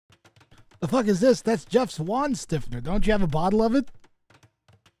The fuck is this? That's Jeff's wand stiffener. Don't you have a bottle of it?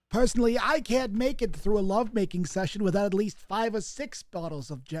 Personally, I can't make it through a lovemaking session without at least 5 or 6 bottles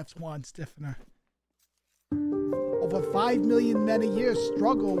of Jeff's wand stiffener. Over 5 million men a year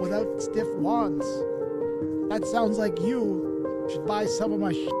struggle without stiff wands. That sounds like you should buy some of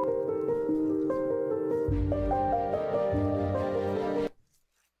my shit.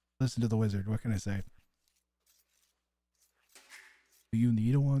 Listen to the wizard. What can I say? Do you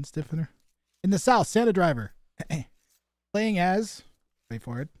need a wand stiffener? In the South, Santa Driver. Playing as... Wait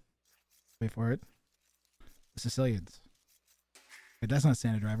for it. Wait for it. The Sicilians. Wait, that's not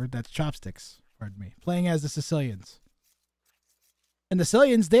Santa Driver. That's Chopsticks. Pardon me. Playing as the Sicilians. And the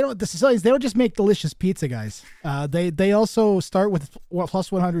Sicilians, they don't just make delicious pizza, guys. They also start with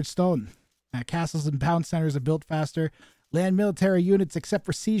plus 100 stone. Castles and pound centers are built faster. Land military units, except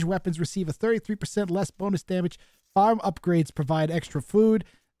for siege weapons, receive a 33% less bonus damage. Farm upgrades provide extra food.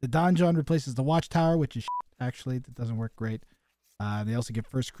 The donjon replaces the watchtower, which is actually, that doesn't work great. They also get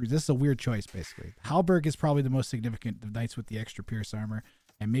first cruise. This is a weird choice, basically. Halberg is probably the most significant of knights with the extra pierce armor.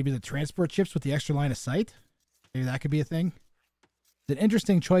 And maybe the transport ships with the extra line of sight. Maybe that could be a thing. It's an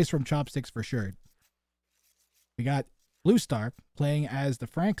interesting choice from Chopsticks for sure. We got Blue Star playing as the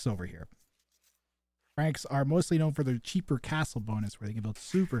Franks over here. Franks are mostly known for their cheaper castle bonus, where they can build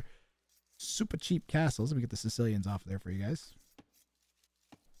super cheap castles. Let me get the Sicilians off there for you guys.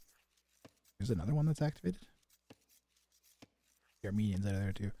 There's another one that's activated. The Armenians out of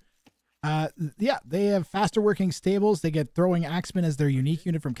there too. Yeah, they have faster working stables. They get throwing axemen as their unique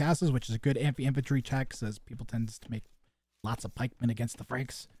unit from castles, which is a good infantry check, as people tend to make lots of pikemen against the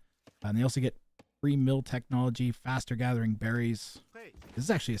Franks. And they also get free mill technology, faster gathering berries. This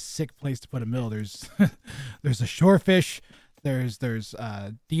is actually a sick place to put a mill. There's there's a shorefish. There's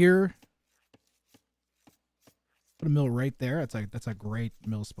deer. Put a mill right there. That's a great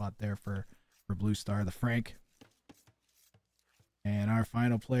mill spot there for Blue Star, the Frank. And our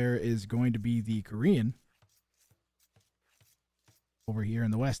final player is going to be the Korean over here in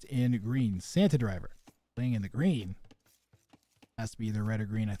the west in green. Santa Driver playing in the green. Has to be either red or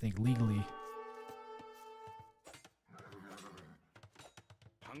green, I think, legally.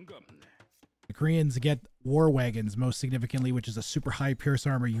 The Koreans get war wagons most significantly, which is a super high pierce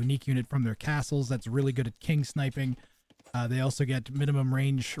armor unique unit from their castles that's really good at king sniping. They also get minimum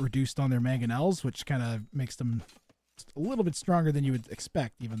range reduced on their mangonels, which kind of makes them a little bit stronger than you would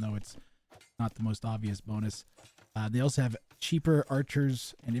expect, even though it's not the most obvious bonus. They also have cheaper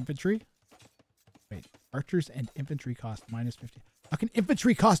archers and infantry. Wait, archers and infantry cost minus 50. How can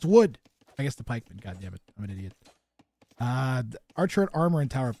infantry cost wood? I guess the pikemen. God damn it, I'm an idiot. The archer and armor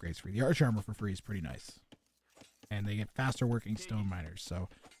and tower upgrades free. The archer armor for free is pretty nice. And they get faster working stone miners. So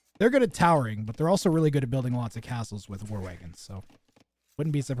they're good at towering, but they're also really good at building lots of castles with war wagons. So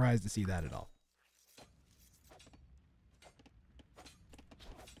wouldn't be surprised to see that at all.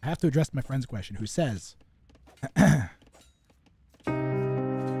 I have to address my friend's question, who says,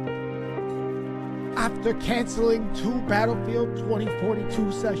 after canceling 2 Battlefield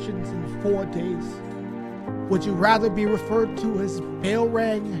 2042 sessions in 4 days, would you rather be referred to as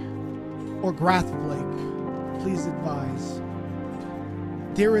Bailrang or Grathflake? Please advise.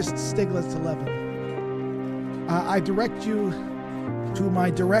 Dearest Stiglitz 11, I direct you to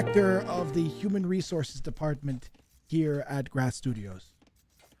my director of the Human Resources Department here at Grath Studios.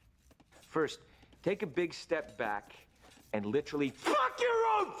 First, take a big step back and literally fuck your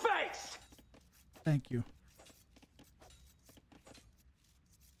own face! Thank you.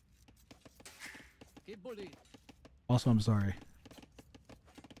 Also, I'm sorry.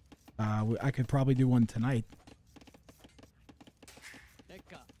 I could probably do one tonight.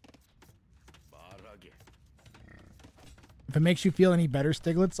 If it makes you feel any better,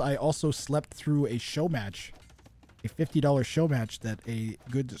 Stiglitz, I also slept through a show match. A $50 show match that a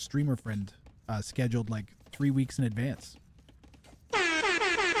good streamer friend scheduled like 3 weeks in advance.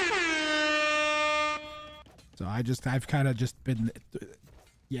 So I've kind of just been,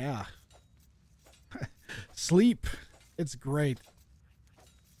 yeah. Sleep. It's great.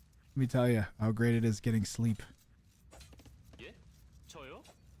 Let me tell you how great it is getting sleep.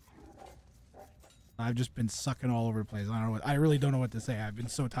 I've just been sucking all over the place. I really don't know what to say. I've been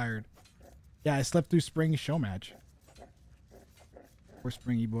so tired. Yeah, I slept through Spring's show match. Poor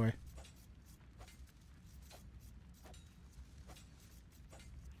Springy boy.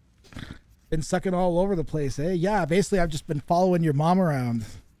 Been sucking all over the place, eh? Yeah, basically I've just been following your mom around.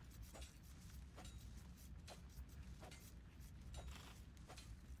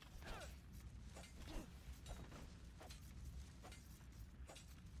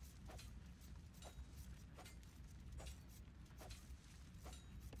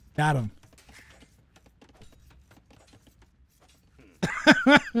 Got him.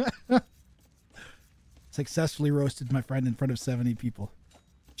 Successfully roasted my friend in front of 70 people.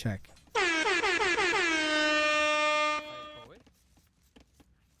 Check. At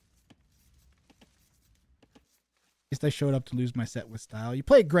least I showed up to lose my set with style. You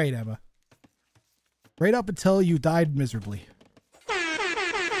played great, Emma. Right up until you died miserably.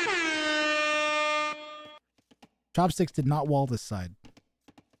 Chopsticks did not wall this side.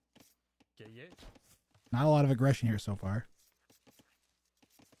 Not a lot of aggression here so far.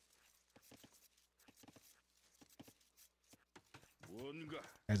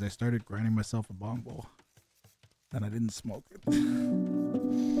 As I started grinding myself a bong bowl. Then I didn't smoke it. I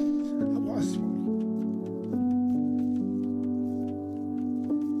want to smoke.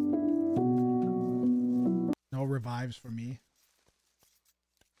 No revives for me.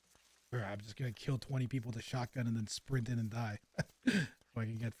 Or I'm just gonna kill 20 people with a shotgun and then sprint in and die. So I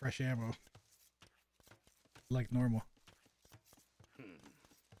can get fresh ammo. Like normal.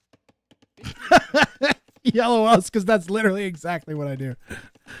 Yellow us, because that's literally exactly what I do.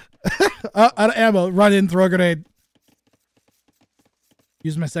 Out of ammo, run in, throw a grenade.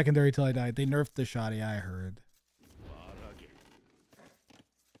 Use my secondary till I die. They nerfed the shotty, I heard.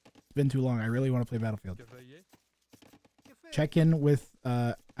 It's been too long. I really want to play Battlefield. Check in with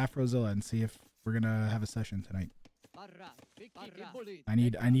Afrozilla and see if we're gonna have a session tonight. I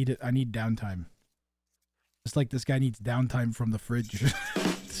need downtime. Just like this guy needs downtime from the fridge.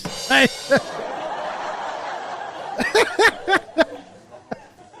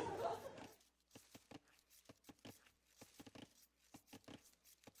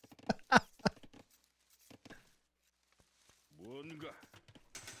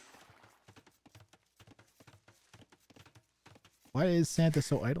 Why is Santa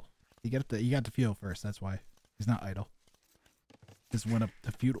so idle? You got the feudal first, that's why. He's not idle. Just went up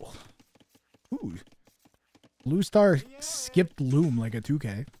to feudal. Ooh. Blue Star skipped Loom like a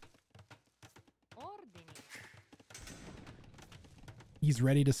 2K. He's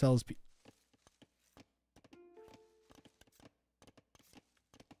ready to sell his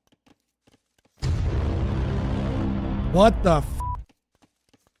What the f?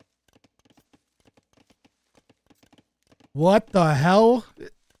 What the hell?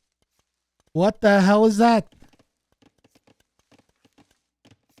 What the hell is that?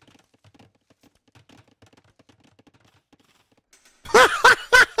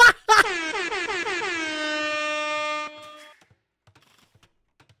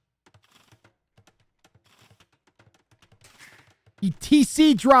 He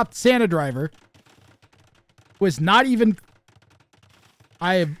TC dropped Santa Driver. Was not even...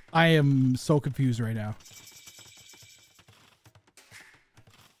 I am so confused right now.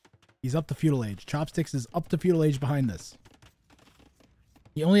 He's up to feudal age. Chopsticks is up to feudal age behind this.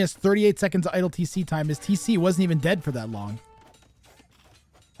 He only has 38 seconds of idle TC time. His TC wasn't even dead for that long.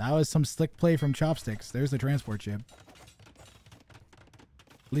 That was some slick play from Chopsticks. There's the transport ship.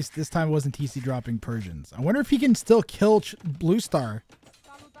 At least this time it wasn't TC dropping Persians. I wonder if he can still kill Blue Star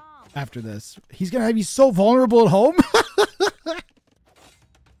after this. He's going to be so vulnerable at home.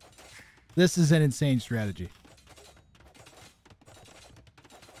 This is an insane strategy.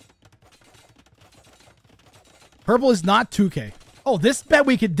 Purple is not 2K. Oh, this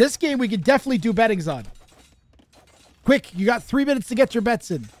game we could definitely do bettings on. Quick, you got 3 minutes to get your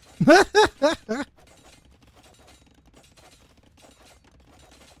bets in.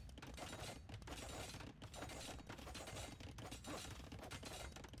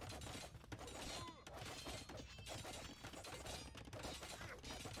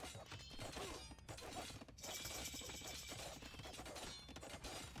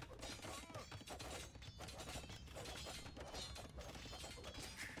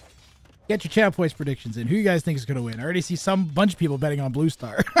 Get your channel points predictions in. Who you guys think is going to win? I already see some bunch of people betting on Blue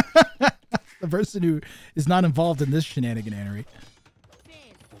Star. The person who is not involved in this shenaniganery.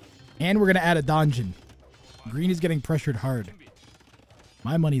 And we're going to add a dungeon. Green is getting pressured hard.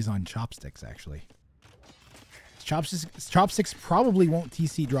 My money's on Chopsticks, actually. Chopsticks probably won't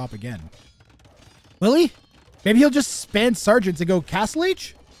TC drop again. Will he? Maybe he'll just spam Sergeant to go Castle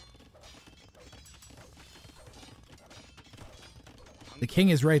H? The king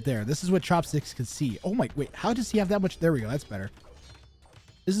is right there. This is what Chopsticks can see. Oh my, wait, how does he have that much? There we go, that's better.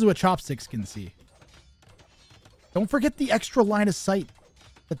 This is what Chopsticks can see. Don't forget the extra line of sight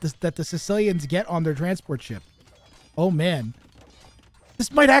that the Sicilians get on their transport ship. Oh man.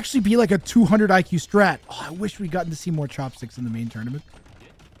 This might actually be like a 200 IQ strat. Oh, I wish we'd gotten to see more Chopsticks in the main tournament.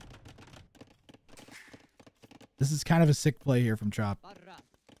 This is kind of a sick play here from Chop.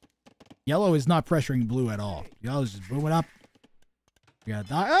 Yellow is not pressuring blue at all. Yellow is just booming up. We gotta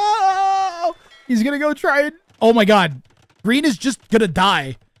die. Oh! He's gonna go try it. Oh my god. Green is just gonna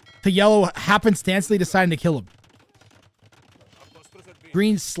die to yellow happenstancely deciding to kill him.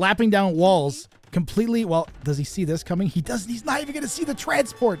 Green slapping down walls completely. Well, does he see this coming? He doesn't. He's not even gonna see the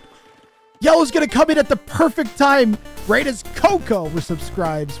transport. Yellow's gonna come in at the perfect time, right as Coco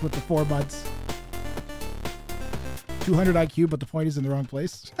resubscribes with the 4 months. 200 IQ, but the point is in the wrong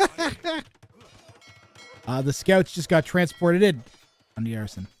place. The scouts just got transported in on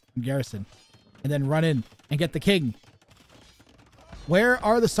Garrison. And then run in and get the king. Where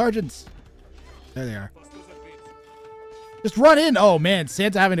are the sergeants? There they are. Just run in. Oh, man.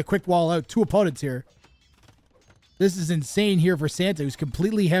 Santa having a quick wall out. 2 opponents here. This is insane here for Santa, who's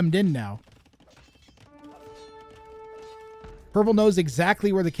completely hemmed in now. Purple knows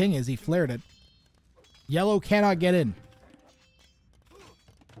exactly where the king is. He flared it. Yellow cannot get in.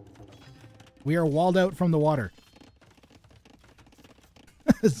 We are walled out from the water.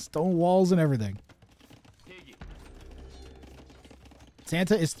 Stone walls and everything.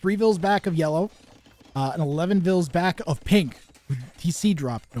 Santa is 3 vills back of yellow. And 11 vills back of pink. TC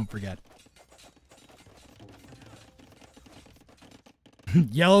drop, don't forget.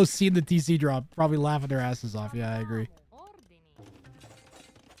 Yellow's seen the TC drop. Probably laughing their asses off. Yeah, I agree.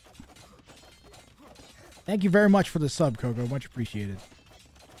 Thank you very much for the sub, Coco. Much appreciated.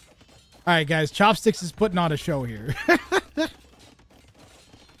 All right, guys. Chopsticks is putting on a show here.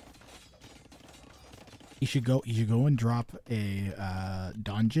 You should go and drop a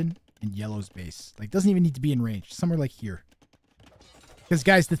dungeon in Yellow's base. Like, doesn't even need to be in range. Somewhere like here. Because,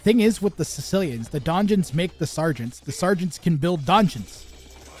 guys, the thing is with the Sicilians, the dungeons make the sergeants. The sergeants can build dungeons.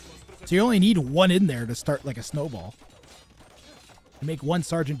 So you only need 1 in there to start like a snowball. You make 1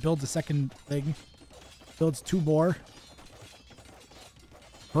 sergeant build the second thing. Builds 2 more.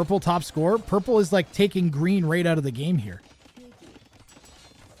 Purple top score. Purple is like taking green right out of the game here.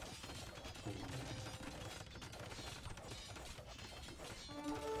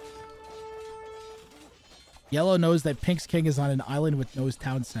 Yellow knows that Pink's king is on an island with no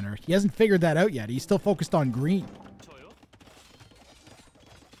town center. He hasn't figured that out yet. He's still focused on green.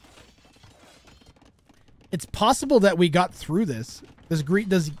 It's possible that we got through this. Does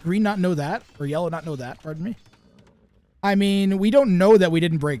green not know that? Or yellow not know that? Pardon me. I mean, we don't know that we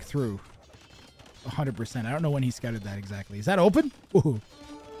didn't break through. 100%. I don't know when he scouted that exactly. Is that open? Ooh.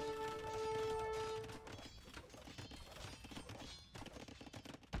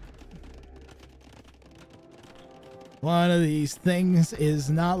 One of these things is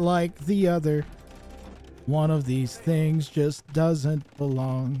not like the other. One of these things just doesn't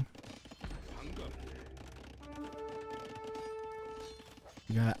belong.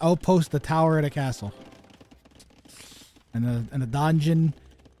 You gotta outpost the tower at a castle. And a dungeon.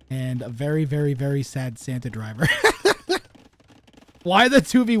 And a very, very, very sad Santa driver. Why the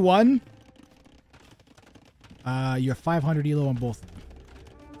 2v1? You have 500 elo on both of them.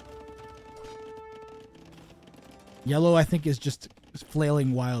 Yellow, I think, is just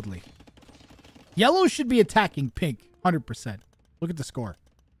flailing wildly. Yellow should be attacking pink, 100%. Look at the score.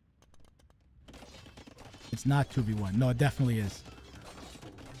 It's not 2v1. No, it definitely is.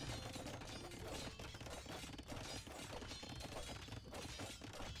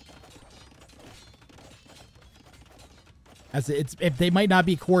 If they might not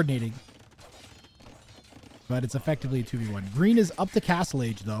be coordinating. But it's effectively a 2v1. Green is up to castle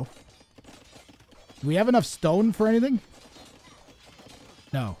age, though. Do we have enough stone for anything?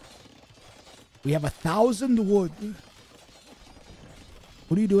 No. We have 1,000 wood.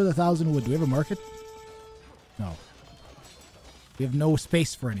 What do you do with 1,000 wood? Do we have a market? No. We have no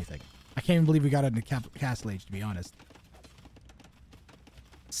space for anything. I can't even believe we got into castle age, to be honest.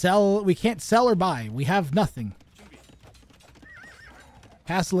 Sell. We can't sell or buy. We have nothing.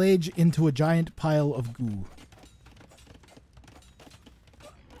 Castle age into a giant pile of goo.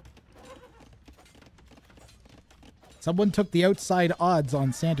 Someone took the outside odds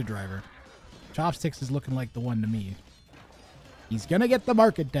on Santa Driver. Chopsticks is looking like the one to me. He's gonna get the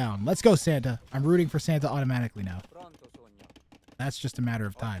market down. Let's go, Santa. I'm rooting for Santa automatically now. That's just a matter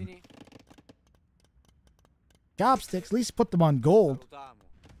of time. Chopsticks, at least put them on gold.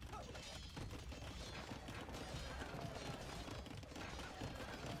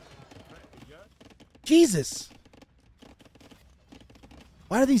 Jesus!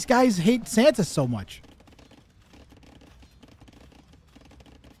 Why do these guys hate Santa so much?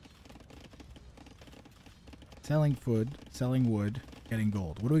 Selling food, selling wood, getting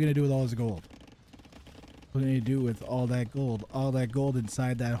gold. What are we gonna do with all this gold? What are we gonna do with all that gold? All that gold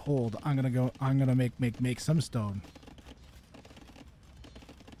inside that hold. I'm gonna make some stone.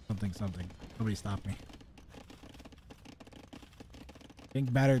 Something. Nobody stop me.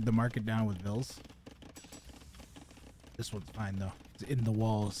 Pink battered the market down with bills. This one's fine though. It's in the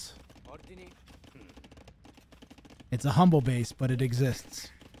walls. It's a humble base, but it exists.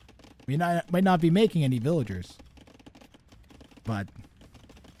 We might not be making any villagers. But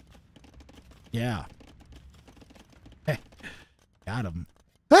yeah. Hey, got him.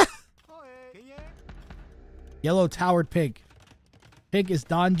 Yellow towered pig. Pig is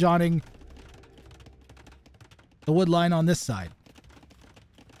donjoning the wood line on this side.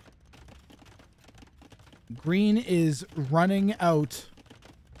 Green is running out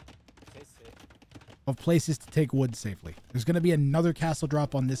of places to take wood safely. There's going to be another castle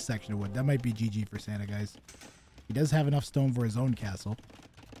drop on this section of wood. That might be GG for Santa, guys. He does have enough stone for his own castle.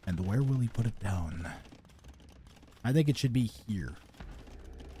 And where will he put it down? I think it should be here.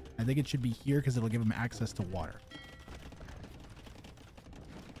 I think it should be here because it'll give him access to water.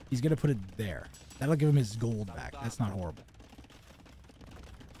 He's going to put it there. That'll give him his gold back. That's not horrible.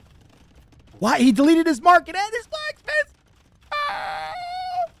 Why? He deleted his market and his blacksmith! Ah!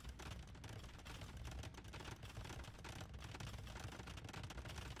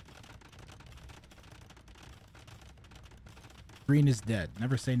 Green is dead.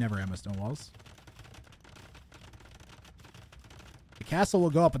 Never say never, Emma Stonewalls. The castle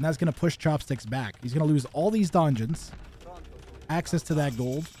will go up, and that's going to push Chopsticks back. He's going to lose all these dungeons, access to that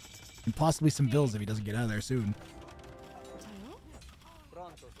gold, and possibly some bills if he doesn't get out of there soon.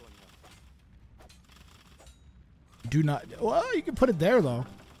 Do not... Well, you can put it there, though.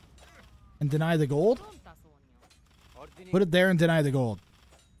 And deny the gold. Put it there and deny the gold.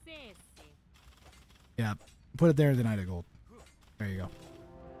 Yeah. Put it there and deny the gold. There you go.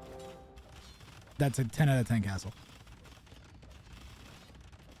 That's a 10 out of 10 castle.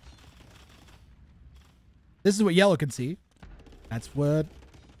 This is what yellow can see. That's what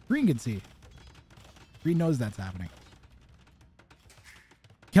green can see. Green knows that's happening.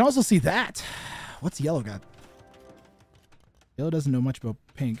 Can also see that. What's yellow got? Yellow doesn't know much about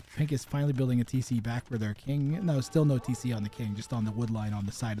pink. Pink is finally building a TC back for their king. No, still no TC on the king, just on the wood line on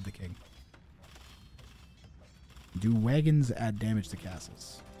the side of the king. Do wagons add damage to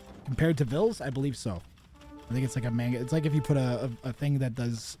castles? Compared to vills, I believe so. I think it's like a manga. It's like if you put a thing that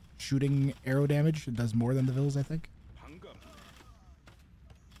does shooting arrow damage, it does more than the vills, I think.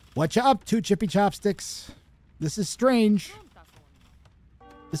 Watch up, two chippy chopsticks. This is strange.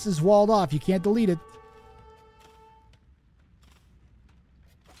 This is walled off. You can't delete it.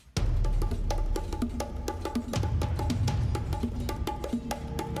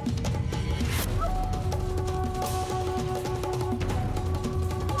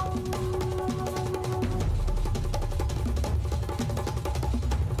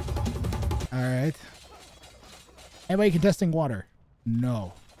 Alright. Anybody contesting water?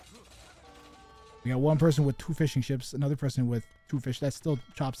 No. We got one person with 2 fishing ships, another person with 2 fish. That's still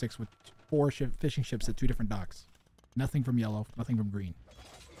Chopsticks with 4 fishing ships at 2 different docks. Nothing from yellow, nothing from green.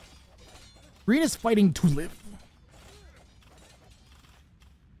 Green is fighting to live.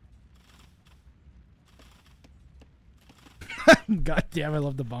 God damn, I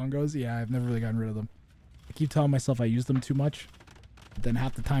love the bongos. Yeah, I've never really gotten rid of them. I keep telling myself I use them too much. But then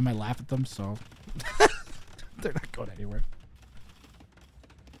half the time I laugh at them, so they're not going anywhere.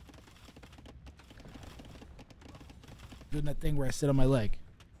 Doing that thing where I sit on my leg.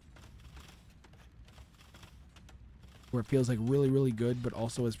 Where it feels like really, really good, but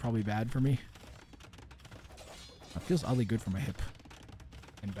also is probably bad for me. It feels oddly good for my hip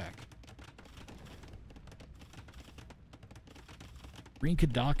and back. Green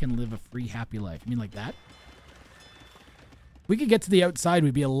could dock and live a free, happy life. You mean like that? We could get to the outside,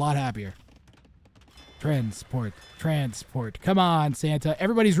 we'd be a lot happier. Transport. Transport. Come on, Santa.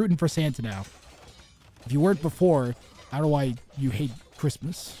 Everybody's rooting for Santa now. If you weren't before, I don't know why you hate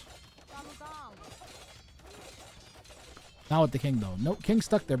Christmas. Not with the king, though. No, king's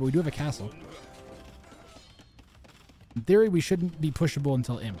stuck there, but we do have a castle. In theory, we shouldn't be pushable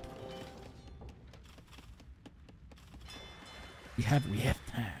until imp. We have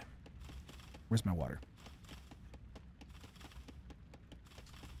time. Where's my water?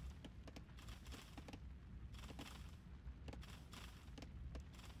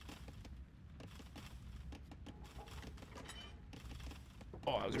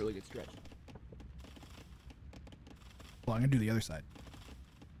 Oh, that was a really good stretch. Well, I'm going to do the other side.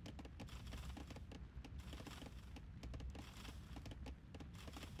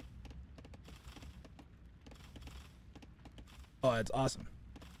 Oh, that's awesome.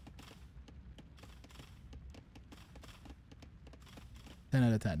 Ten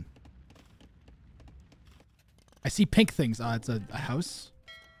out of 10. I see pink things. Oh, it's a house.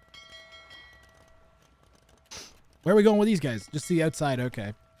 Where are we going with these guys? Just the outside,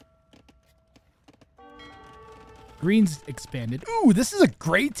 okay. Green's expanded. Ooh, this is a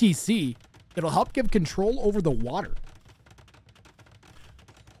great TC. It'll help give control over the water.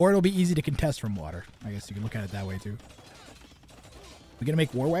 Or it'll be easy to contest from water. I guess you can look at it that way too. We gonna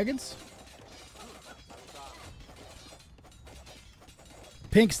make war wagons?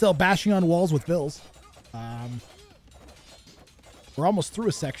 Pink still bashing on walls with bills. We're almost through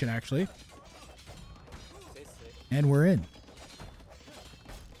a section actually. And we're in.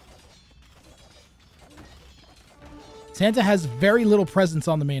 Santa has very little presence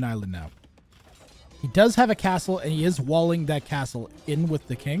on the main island now. He does have a castle, and he is walling that castle in with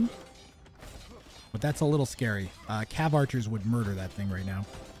the king. But that's a little scary. Cav archers would murder that thing right now.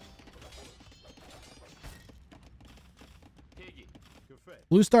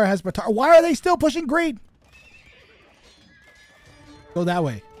 Blue Star has Batar. Why are they still pushing green? Go that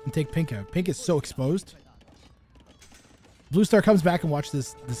way and take Pink out. Pink is so exposed. Blue Star comes back and watch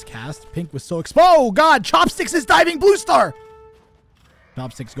this cast. Pink was so exposed. Oh, God. Chopsticks is diving Blue Star.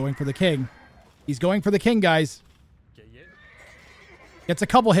 Chopsticks going for the king. He's going for the king, guys. Gets a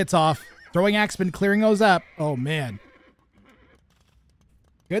couple hits off. Throwing Axeman, clearing those up. Oh, man.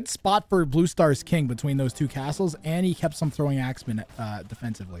 Good spot for Blue Star's king between those two castles, and he kept some throwing Axeman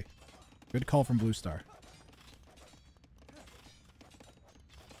defensively. Good call from Blue Star.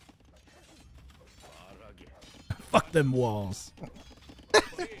 Fuck them walls.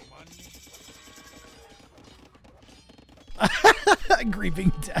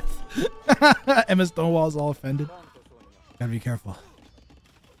 Grieving death. Emma Stonewall's all offended. Gotta be careful.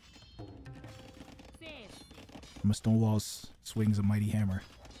 Emma Stonewall's swings a mighty hammer.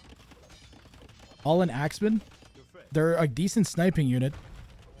 All in Axeman. They're a decent sniping unit.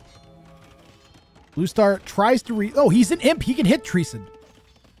 Blue Star tries to oh, he's an imp. He can hit Treason.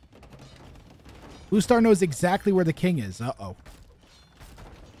 Blue Star knows exactly where the king is. Uh-oh.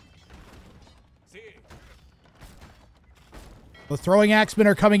 The throwing axemen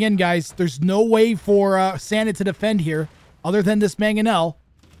are coming in, guys. There's no way for Santa to defend here other than this mangonel.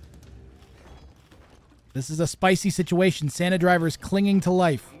 This is a spicy situation. Santa Driver's clinging to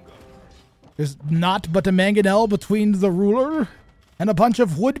life. There's not but a mangonel between the ruler and a bunch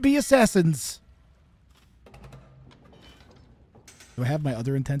of would-be assassins. Do I have my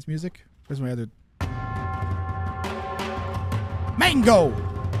other intense music? Where's my other... Mango!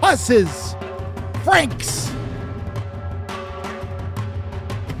 Buses! Franks!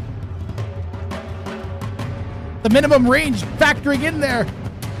 The minimum range factoring in there.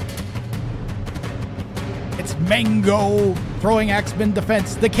 It's Mango throwing Axeman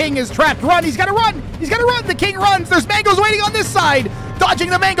defense. The king is trapped. Run! He's gotta run! He's gotta run! The king runs! There's Mangoes waiting on this side! Dodging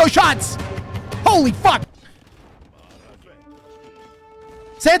the Mango shots! Holy fuck!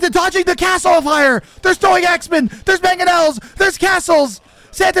 Santa dodging the castle fire! There's throwing Axemen! There's mangonels! There's castles!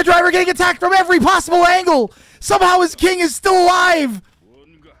 Santa Driver getting attacked from every possible angle! Somehow his king is still alive!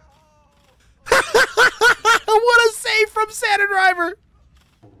 What a save from Santa Driver!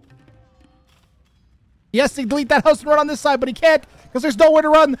 He has to delete that house and run on this side, but he can't because there's nowhere to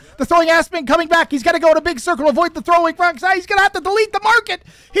run. The throwing Axeman coming back. He's got to go in a big circle to avoid the throwing front side. He's going to have to delete the market.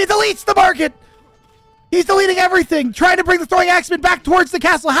 He deletes the market. He's deleting everything, trying to bring the throwing Axeman back towards the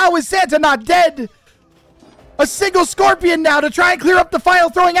castle. How is Santa not dead? A single scorpion now to try and clear up the final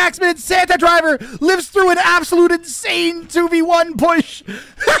throwing Axeman, and Santa Driver lives through an absolute insane 2v1 push.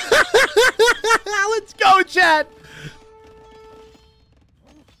 Let's go, chat.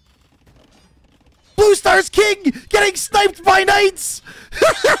 Blue Star's king getting sniped by knights. No,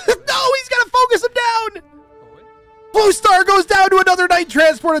 he's got to focus him down. Blue Star goes down to another knight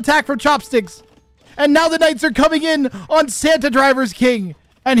transport attack from Chopsticks. And now the knights are coming in on Santa Driver's king.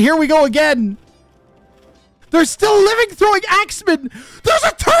 And here we go again. They're still living throwing Axemen. There's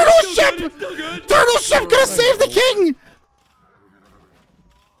a turtle ship. Turtle ship gonna save the king.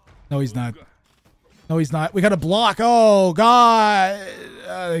 No, he's not. No, he's not. We got to block. Oh, God.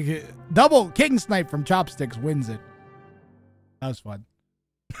 Double king snipe from Chopsticks wins it. That was fun.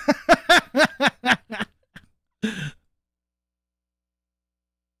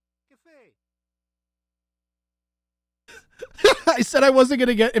 I said I wasn't going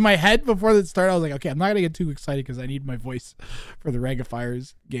to get in my head before the start. I was like, okay, I'm not going to get too excited because I need my voice for the Rag of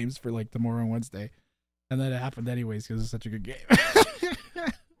Fires games for like tomorrow and Wednesday. And then it happened anyways because it's such a good game.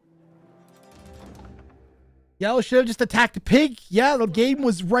 Yellow should have just attacked the pig. Yeah, the game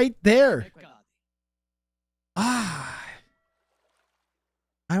was right there. I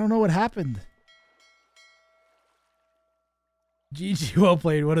don't know what happened. GG, well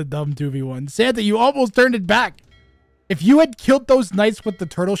played. What a dumb 2v1. Santa, you almost turned it back. If you had killed those knights with the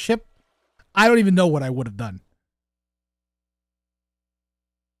turtle ship, I don't even know what I would have done.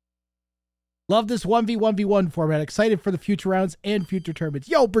 Love this 1v1v1 format. Excited for the future rounds and future tournaments.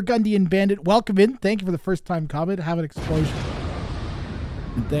 Yo, Burgundian Bandit, welcome in. Thank you for the first time comment. Have an explosion.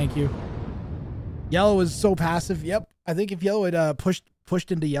 And thank you. Yellow is so passive. Yep. I think if yellow had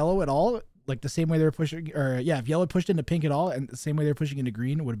pushed into yellow at all, like the same way they were pushing, or yeah, if yellow pushed into pink at all, and the same way they're pushing into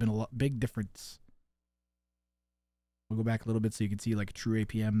green, it would have been a big difference. We'll go back a little bit so you can see like a true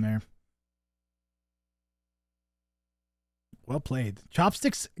APM there. Well played.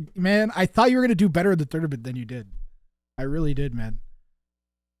 Chopsticks, man, I thought you were going to do better in the tournament than you did. I really did, man.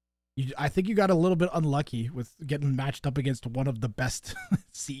 I think you got a little bit unlucky with getting matched up against one of the best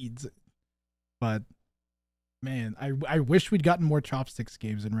seeds. But, man, I wish we'd gotten more Chopsticks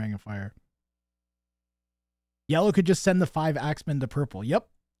games in Ring of Fire. Yellow could just send the 5 Axemen to purple. Yep.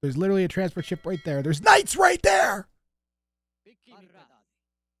 There's literally a transfer chip right there. There's Knights right there! Is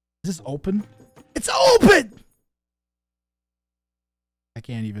this open? It's open! I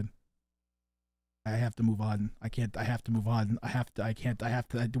can't even. I have to move on. I can't. I have to move on. I have to. I can't. I have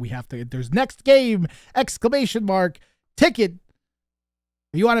to. We have to. There's next game! Exclamation mark. Ticket.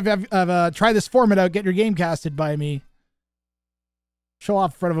 If you want to try this format out, get your game casted by me. Show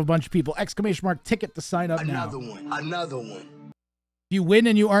off in front of a bunch of people. Exclamation mark ticket to sign up now. Another one. If you win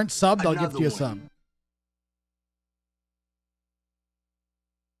and you aren't subbed, I'll gift you a sub.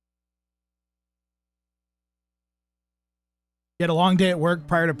 You had a long day at work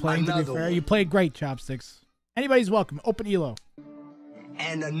prior to playing, to be fair. You played great, Chopsticks. Anybody's welcome. Open ELO.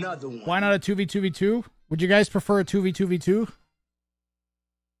 And another one. Why not a 2v2v2? Would you guys prefer a 2v2v2?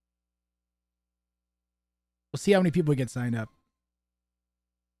 We'll see how many people get signed up.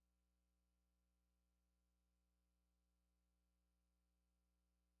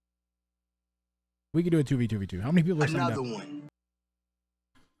 We could do a 2v2v2. How many people are signed up? Another one.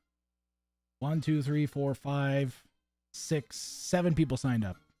 1, 2, 3, 4, 5, 6, 7 people signed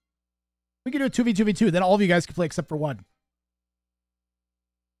up. We could do a 2v2v2. Then all of you guys can play except for one.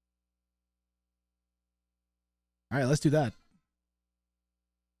 All right, let's do that.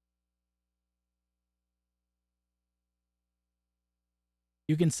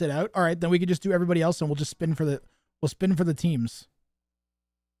 You can sit out. All right, then we can just do everybody else, and we'll just spin for the teams.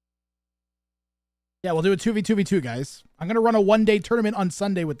 Yeah, we'll do a 2v2v2, guys. I'm gonna run a one-day tournament on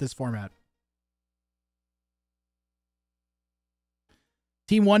Sunday with this format.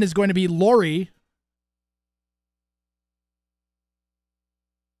 Team 1 is going to be Lori.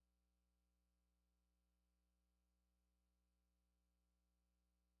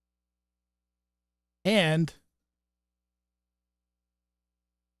 And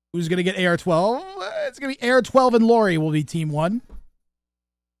who's going to get AR-12? It's going to be AR-12 and Lori will be Team 1.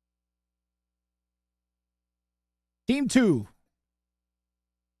 Team 2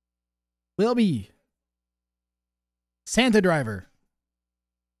 will be Santa Driver.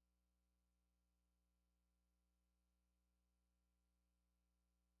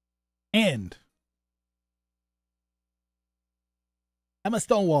 And Emma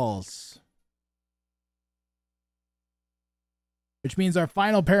Stonewalls. Which means our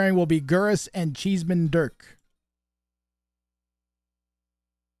final pairing will be Gurus and Cheeseman Dirk.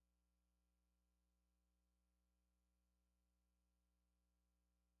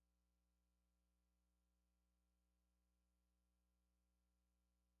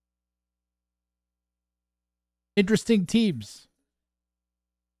 Interesting teams.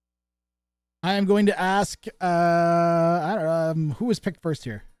 I am going to ask, I don't know, who was picked first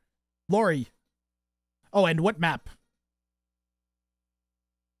here? Lori. Oh, and what map?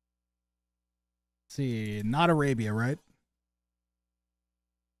 Let's see, not Arabia, right?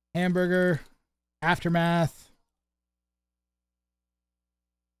 Hamburger, Aftermath,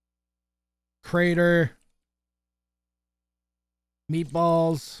 Crater,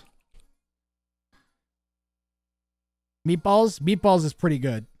 Meatballs. Meatballs is pretty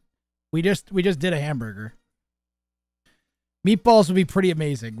good. We just did a hamburger. Meatballs would be pretty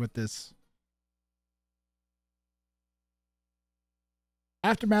amazing with this.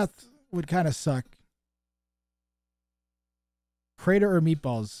 Aftermath would kind of suck. Crater or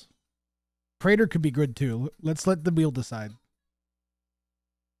Meatballs? Crater could be good too. Let's let the wheel decide.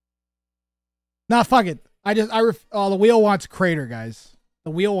 Nah, fuck it. Oh, the wheel wants Crater, guys.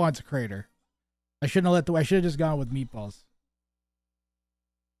 The wheel wants Crater. I shouldn't have I should have just gone with Meatballs.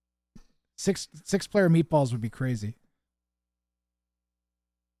 Six player Meatballs would be crazy.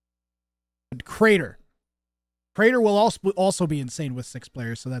 But Crater will also be insane with 6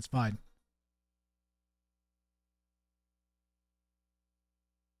 players, so that's fine.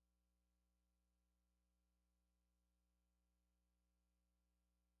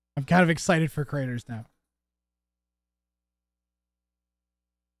 I'm kind of excited for Craters now.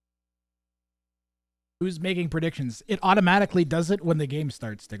 Who's making predictions? It automatically does it when the game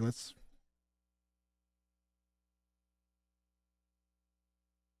starts, Stiglitz.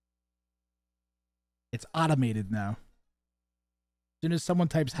 It's automated now. As soon as someone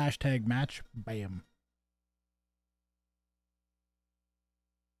types hashtag match, bam.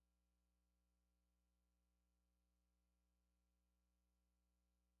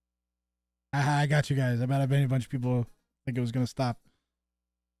 I got you guys. I bet a bunch of people think it was going to stop.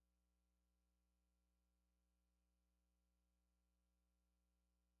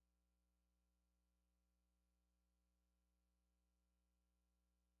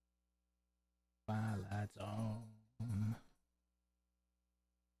 Lights on.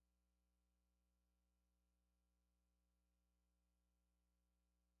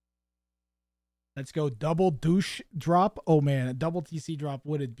 Let's go double douche drop. Oh man, a double TC drop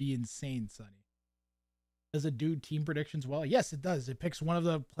would it be insane, Sonny? Does it do team predictions well? Yes, it does. It picks one of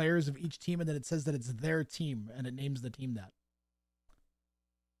the players of each team and then it says that it's their team and it names the team that.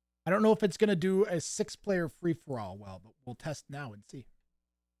 I don't know if it's going to do a 6-player free-for-all well, but we'll test now and see.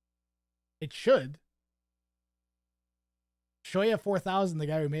 It should. Shoya 4000, the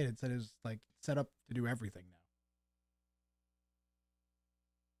guy who made it, said it was like set up to do everything now.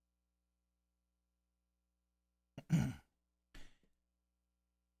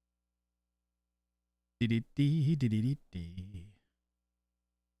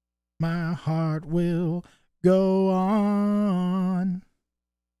 My heart will go on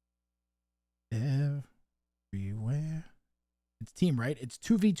everywhere. It's team, right? It's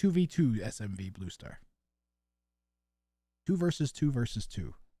 2v2v2 SMV Blue Star. 2 versus 2 versus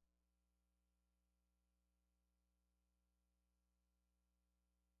 2.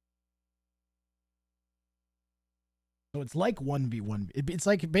 So it's like 1v1. It's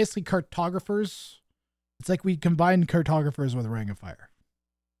like basically cartographers. It's like we combined cartographers with Ring of Fire.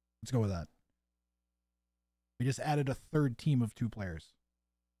 Let's go with that. We just added a third team of 2 players.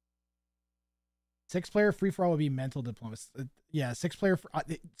 6-player free-for-all would be mental diplomacy. Yeah, 6-player.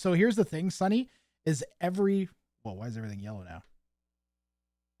 So here's the thing, Sonny, is every... Whoa, why is everything yellow now?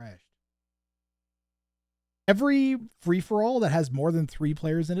 Crashed. Every free-for-all that has more than 3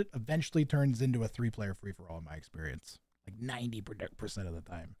 players in it eventually turns into a 3-player free-for-all in my experience. Like 90% of the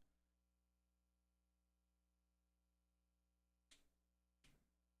time.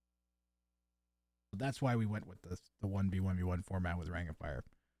 So that's why we went with the 1v1v1 format with Ring of Fire.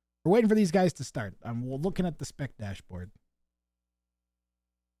 We're waiting for these guys to start. We're looking at the spec dashboard.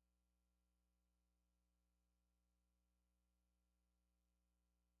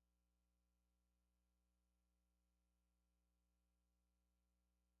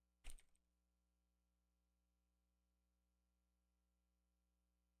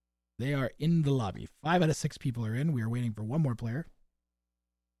 They are in the lobby. 5 out of 6 people are in. We are waiting for one more player.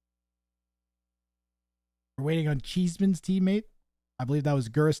 We're waiting on Cheeseman's teammate. I believe that was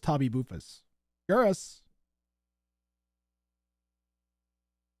Gurus Tabi Bufas. Gurus.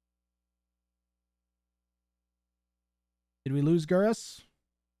 Did we lose Gurus?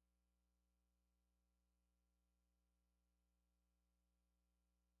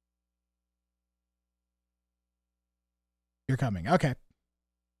 You're coming. Okay.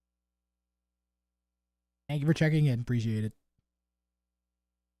 Thank you for checking in. Appreciate it.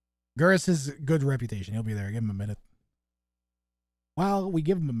 Gurus has a good reputation. He'll be there. Give him a minute. While we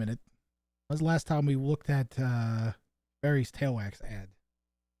give him a minute, when was the last time we looked at Barry's tail wax ad?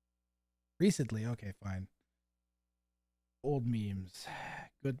 Recently? Okay, fine. Old memes.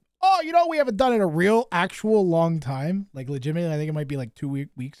 Good. Oh, you know, we haven't done it in a real, actual long time. Like, legitimately, I think it might be like 2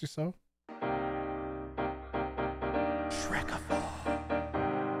 weeks or so. Shrek-a-fall.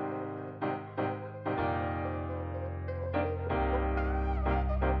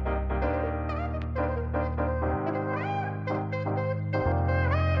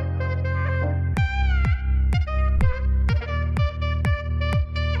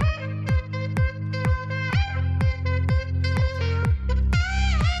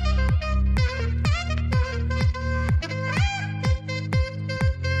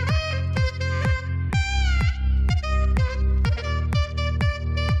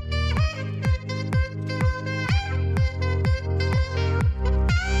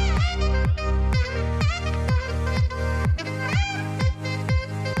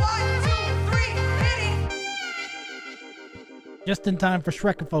 Just in time for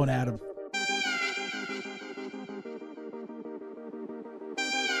Shrek-a-phone, Adam.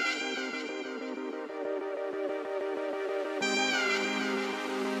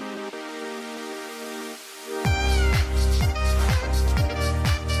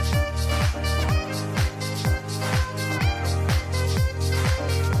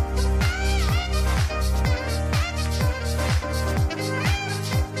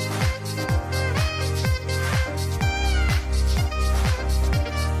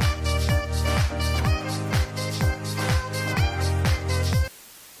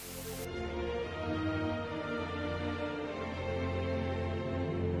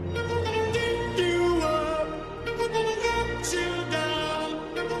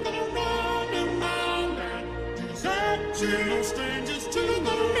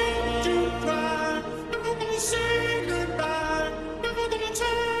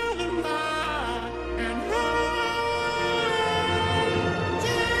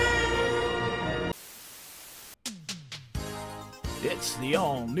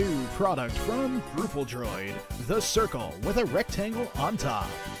 all-new product from Drupal Droid, the circle with a rectangle on top.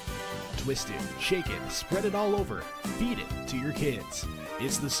 Twist it, shake it, spread it all over, feed it to your kids.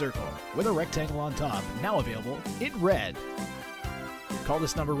 It's the circle with a rectangle on top, now available in red. Call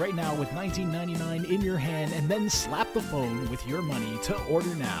this number right now with $19.99 in your hand and then slap the phone with your money to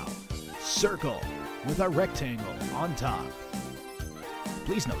order now. Circle with a rectangle on top.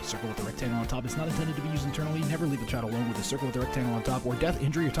 Please note, circle with a rectangle on top is not intended to be used internally. Never leave the child alone with a circle with a rectangle on top, or death,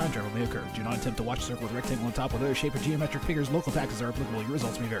 injury, or time travel may occur. Do not attempt to watch a circle with a rectangle on top with other shape or geometric figures. Local taxes are applicable. Your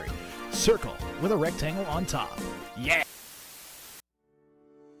results may vary. Circle with a rectangle on top. Yeah!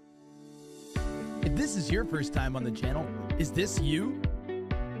 If this is your first time on the channel, is this you?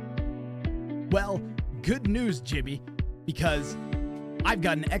 Well, good news, Jimmy, because I've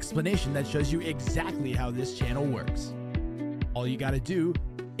got an explanation that shows you exactly how this channel works. All you gotta do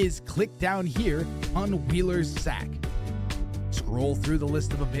is click down here on Wheeler's Sack. Scroll through the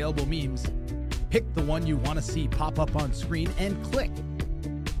list of available memes, pick the one you want to see pop up on screen, and click.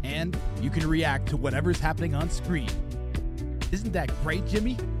 And you can react to whatever's happening on screen. Isn't that great,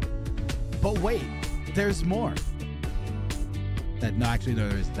 Jimmy? But wait, there's more. No, actually, no,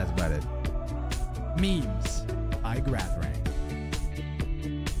 that's about it. Memes by Grathrang.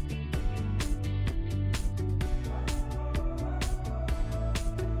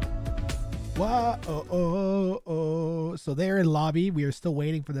 Wow, So they're in lobby. We are still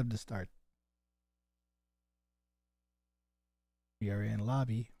waiting for them to start. We are in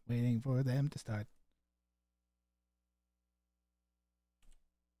lobby, waiting for them to start.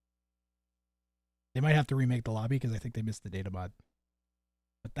 They might have to remake the lobby because I think they missed the data mod.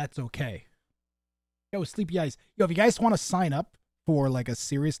 But that's okay. Yo, Sleepy Eyes. Yo, if you guys want to sign up for like a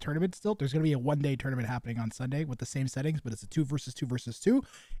serious tournament still, there's going to be a one-day tournament happening on Sunday with the same settings, but it's a 2 versus 2 versus 2,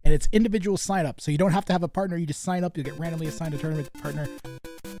 and it's individual sign up. So you don't have to have a partner. You just sign up. You'll get randomly assigned a tournament partner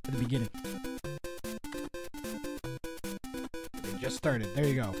at the beginning. They just started. There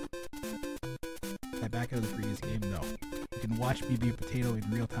you go. Am I back out of the previous game? No. You can watch me be a potato in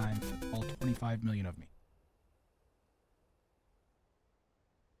real time, all 25 million of me.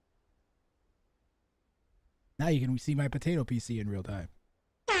 Now you can see my potato PC in real time.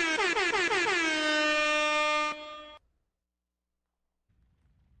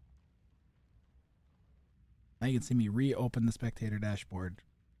 Now you can see me reopen the spectator dashboard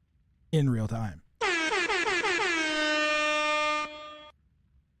in real time.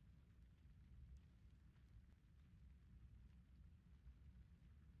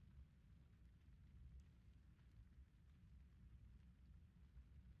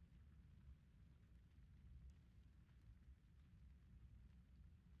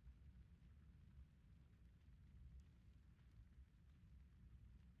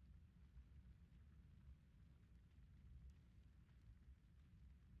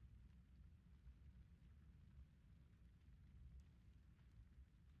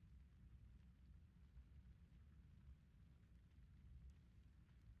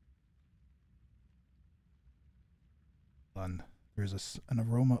 There's an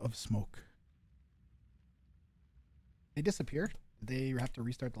aroma of smoke. They disappeared? Did they have to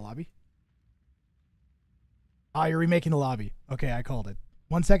restart the lobby? Ah, you're remaking the lobby. Okay, I called it.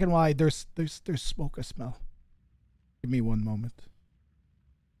 1 second, why there's smoke I smell. Give me one moment.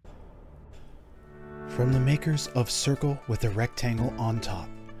 From the makers of Circle with a rectangle on top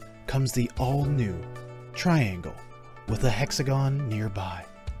comes the all-new Triangle with a hexagon nearby.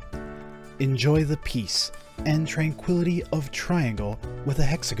 Enjoy the peace and tranquility of Triangle with a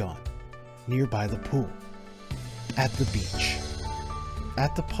hexagon nearby the pool, at the beach,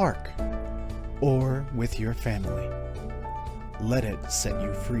 at the park, or with your family. Let it set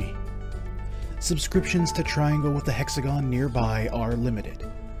you free. Subscriptions to Triangle with a hexagon nearby are limited.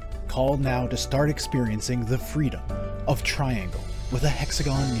 Call now to start experiencing the freedom of Triangle with a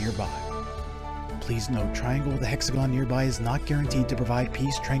hexagon nearby. Please note, Triangle with a hexagon nearby is not guaranteed to provide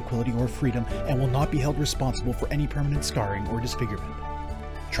peace, tranquility, or freedom and will not be held responsible for any permanent scarring or disfigurement.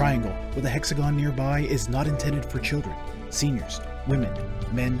 Triangle with a hexagon nearby is not intended for children, seniors, women,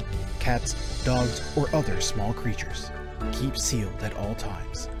 men, cats, dogs, or other small creatures. Keep sealed at all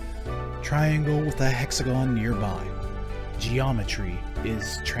times. Triangle with a hexagon nearby. Geometry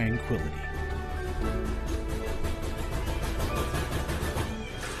is tranquility.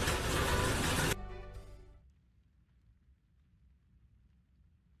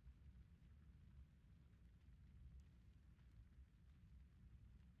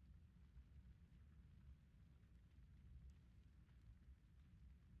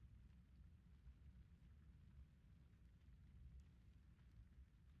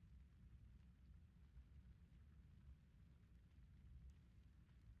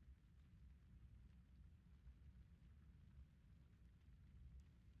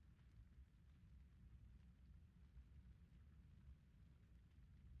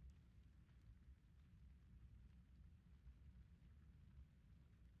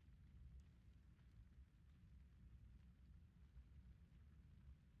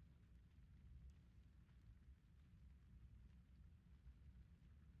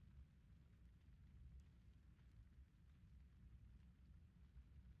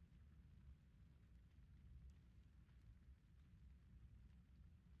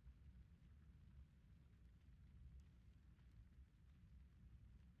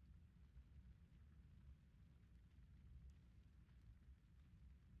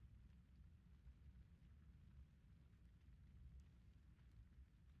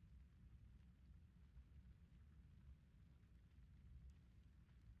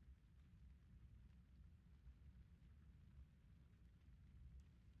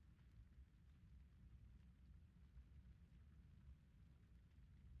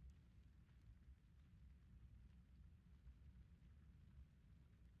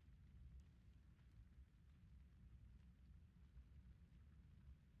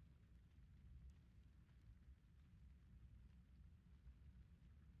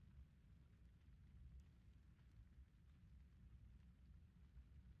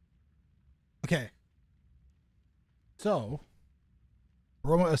 Okay. So,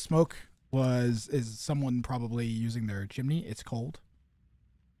 aroma of smoke is someone probably using their chimney. It's cold.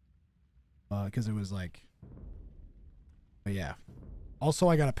 Because it was like, but yeah. Also,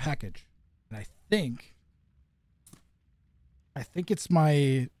 I got a package, and I think it's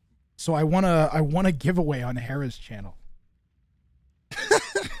my. So I want a giveaway on Hera's channel.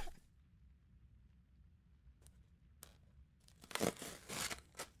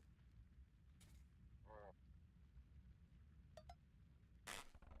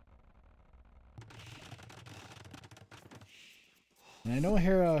 And I know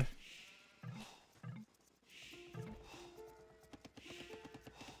Hera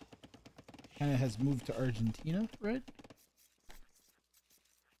kind of has moved to Argentina, right?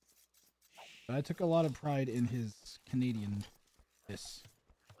 But I took a lot of pride in his Canadian-ness.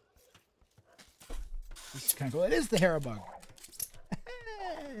 This is kind of cool. It is the Hera bug.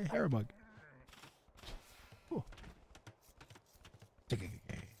 Hera bug. Cool.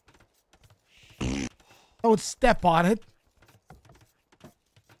 Don't step on it.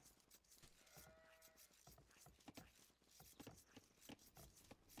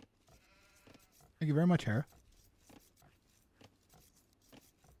 Thank you very much, Hera.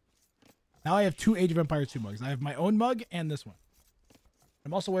 Now I have two Age of Empires 2 mugs. I have my own mug and this one.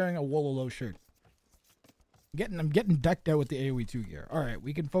 I'm also wearing a Wololo shirt. I'm getting decked out with the AoE 2 gear. All right,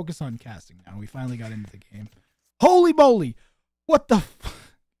 we can focus on casting now. We finally got into the game. Holy moly! What the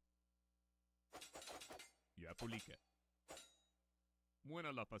f-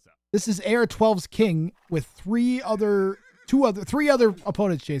 This is Air 12's king with three other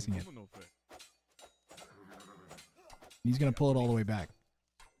opponents chasing it. He's gonna pull it all the way back.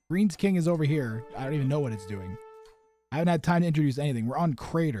 Green's king is over here. I don't even know what it's doing. I haven't had time to introduce anything. We're on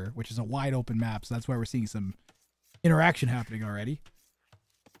Crater, which is a wide open map, so that's why we're seeing some interaction happening already.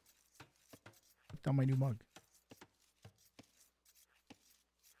 Put down my new mug.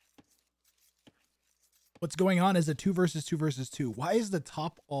 What's going on is a 2 versus 2 versus 2. Why is the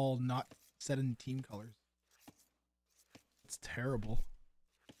top all not set in team colors? It's terrible.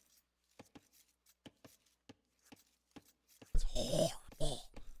 It's horrible.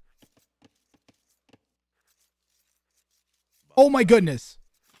 Oh my goodness.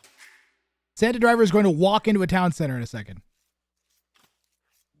 Santa Driver is going to walk into a town center in a second.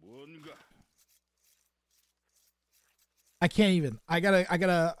 I can't even. I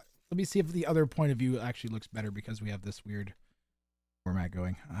gotta let me see if the other point of view actually looks better because we have this weird format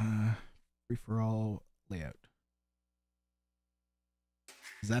going. Free for all layout.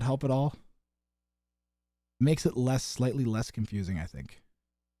 Does that help at all? Makes it slightly less confusing, I think.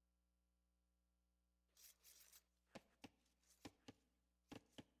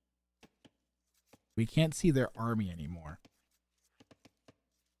 We can't see their army anymore.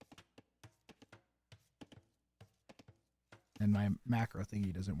 And my macro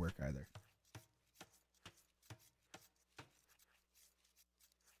thingy doesn't work either.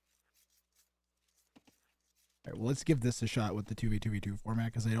 All right, well, let's give this a shot with the 2v2v2 format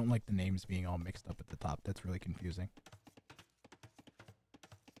because I don't like the names being all mixed up at the top. That's really confusing.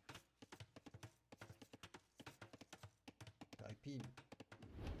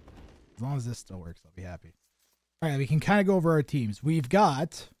 As long as this still works, I'll be happy. All right, we can kind of go over our teams. We've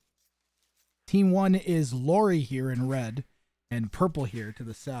got Team 1 is Lori here in red and purple here to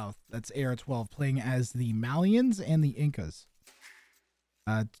the south. That's AR-12 playing as the Malians and the Incas.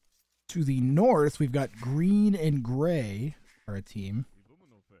 To the north, we've got green and gray are a team.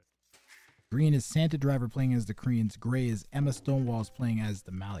 Green is Santa Driver playing as the Koreans. Gray is Emma Stonewalls playing as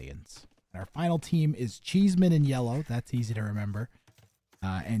the Malians. And our final team is Cheeseman in yellow. That's easy to remember.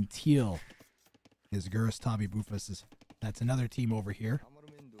 And teal is Gurastabi Bufas. That's another team over here.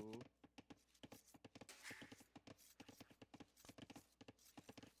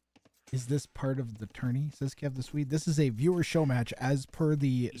 Is this part of the tourney? Says Kev the Swede. This is a viewer show match as per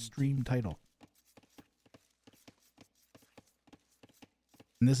the stream title.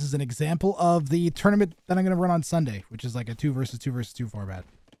 And this is an example of the tournament that I'm going to run on Sunday, which is like a 2 versus 2 versus 2 format.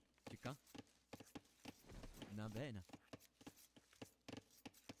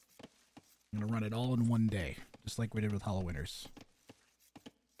 I'm going to run it all in one day, just like we did with Hollow Winners.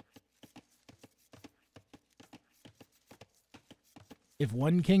 If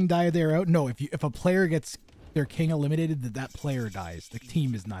one king died, they're out. No, if a player gets their king eliminated, that player dies. The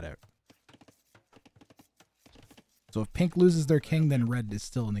team is not out. So if pink loses their king, then red is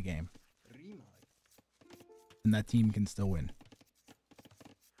still in the game. And that team can still win.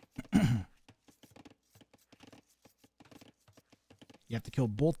 You have to kill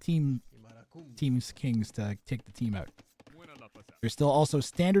both teams' kings to take the team out. There's still also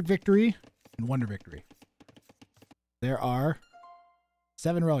standard victory and Wonder Victory. There are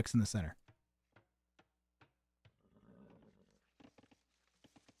 7 relics in the center.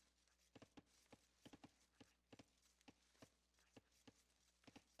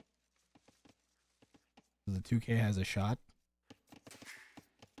 So the 2K has a shot.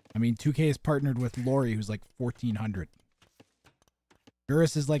 I mean, 2K is partnered with Lori, who's like 1,400.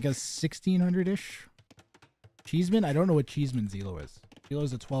 Gurus is like a 1,600-ish. Cheeseman? I don't know what Cheeseman's Elo is. Elo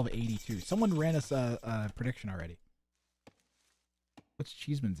is a 1282. Someone ran us a prediction already. What's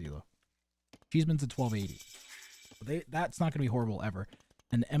Cheeseman's Elo? Cheeseman's a 1280. That's not going to be horrible ever.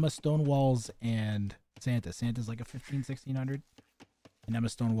 And Emma Stonewalls and Santa. Santa's like a 1,1600. And Emma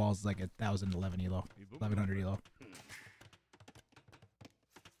Stonewalls is like a 1,011 Elo. 1,100 Elo.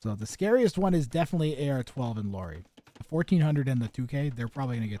 So the scariest one is definitely AR12 and Lori. The 1,400 and the 2K, they're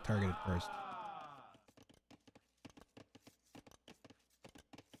probably going to get targeted first.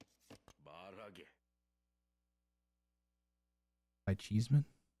 By Cheeseman?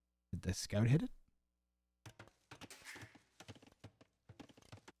 Did the scout hit it?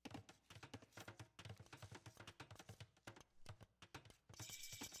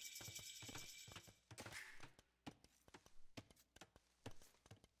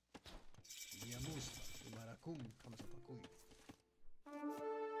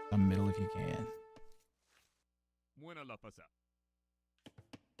 Some middle if you can. Buena la pasa.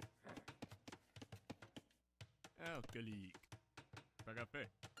 Alcoolique. Pagapé.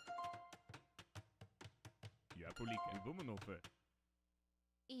 Yapulik and Bumanofe.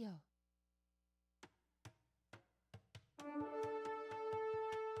 Io.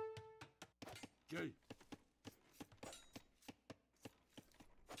 Gay.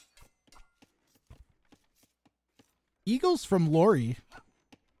 Eagles from Lori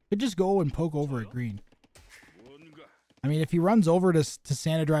could just go and poke over at green. I mean, if he runs over to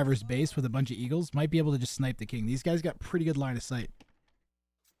Santa Driver's base with a bunch of Eagles, might be able to just snipe the king. These guys got pretty good line of sight.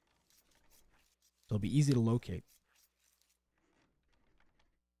 So it'll be easy to locate.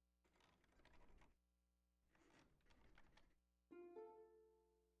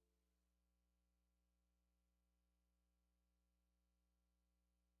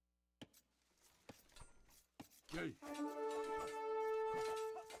 Gay.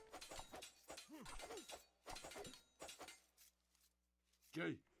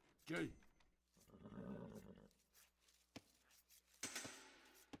 Gay. Gay.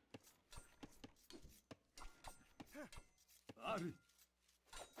 Ari.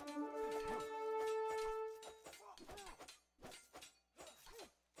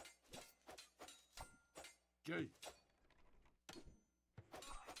 Gay.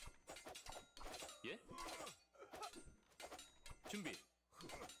 Yeah. 준비.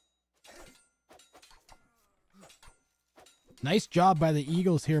 Nice job by the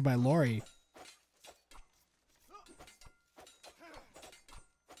Eagles here by Lori.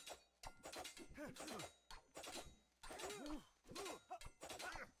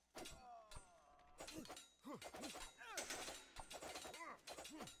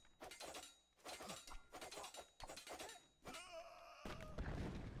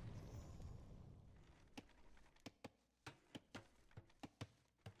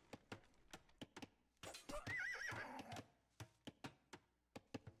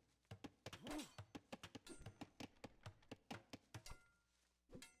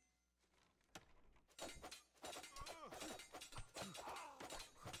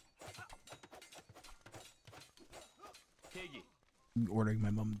 I'm ordering my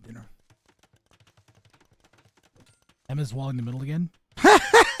mom dinner. Emma's wall in the middle again.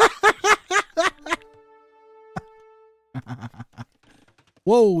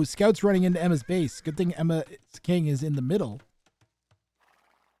 Whoa, scouts running into Emma's base. Good thing Emma's king is in the middle.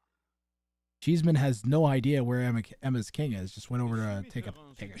 Cheeseman has no idea where Emma's king is. Just went over to take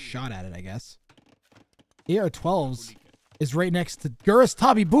a shot at it, I guess. AR-12's is right next to Gurus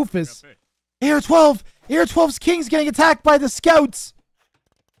Tabi Boofus. AR-12! AR-12's king's getting attacked by the scouts!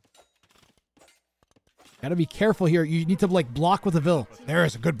 Gotta be careful here. You need to, like, block with a Vil.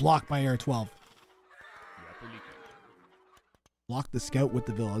 There's a good block by AR-12. Block the scout with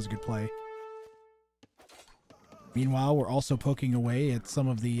the Vil. That was a good play. Meanwhile, we're also poking away at some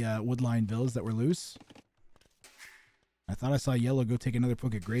of the woodline Vils that were loose. I thought I saw yellow go take another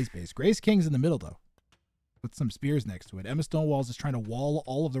poke at Gray's base. Gray's king's in the middle, though. With some spears next to it. Emma Stonewalls is trying to wall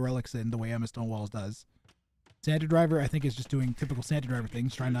all of the relics in the way Emma Stonewalls does. Santa Driver, I think, is just doing typical Santa Driver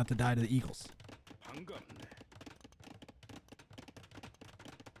things, trying not to die to the Eagles.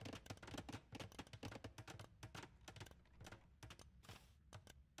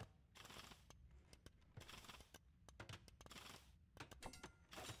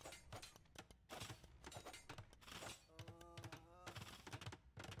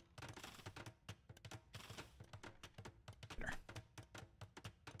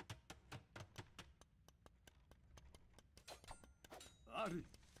 Ari.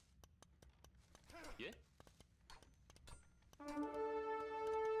 Yeah?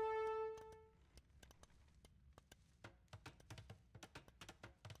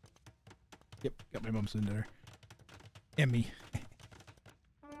 Yep, got my mom's in there. And me.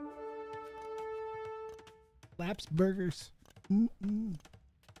 Laps burgers. Mm-mm.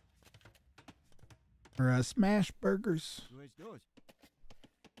 Or smash burgers.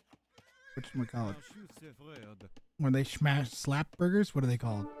 Whatchamacallit? When they slap burgers, what are they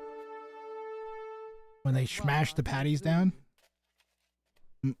called? When they smash the patties down?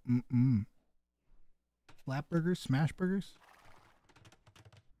 Mm-mm-mm. Slap burgers? Smash burgers?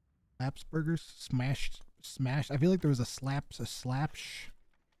 Slaps burgers? Smashed? I feel like there was a slapsh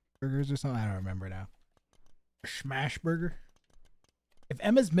burgers or something. I don't remember now. A smash burger? If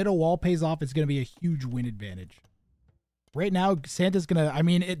Emma's middle wall pays off, it's going to be a huge win advantage. Right now, Santa's going to, I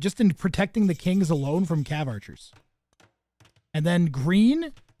mean, just in protecting the kings alone from cav archers. And then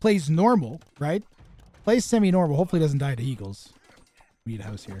green plays normal, right? Plays semi-normal. Hopefully doesn't die to eagles. We need a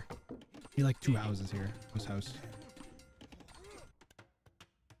house here. We need like 2 houses here. This house.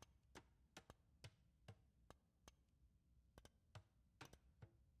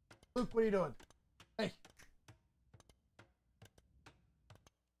 Luke, what are you doing? Hey.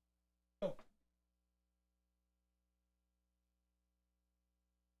 Oh.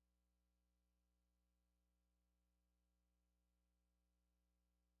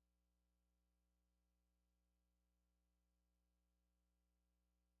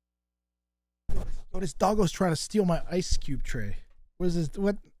 Oh, this doggo's trying to steal my ice cube tray. What is this?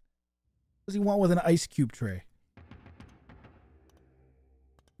 What does he want with an ice cube tray?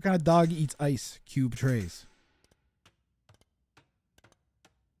 What kind of dog eats ice cube trays?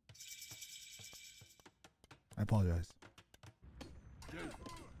 I apologize.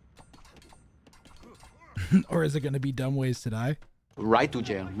 Or is it going to be dumb ways to die? Right to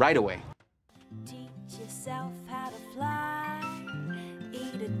jail, right away. Teach yourself how to fly.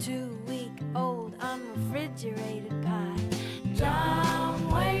 Eat a 2-week-old unrefrigerated pie.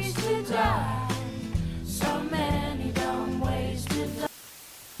 Dumb ways to die. So many dumb ways to die.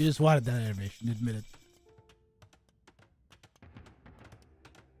 You just wanted that animation, admit it.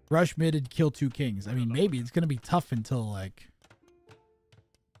 Rush mid and kill 2 kings. I mean, maybe it's going to be tough until, like...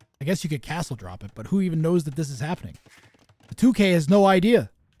 I guess you could castle drop it, but who even knows that this is happening? The 2K has no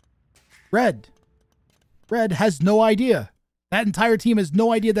idea. Red has no idea. That entire team has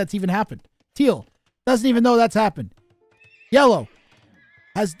no idea that's even happened. Teal doesn't even know that's happened. Yellow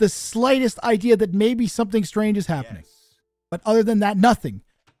has the slightest idea that maybe something strange is happening. Yes. But other than that, nothing.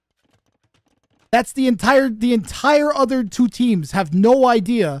 That's the entire other 2 teams have no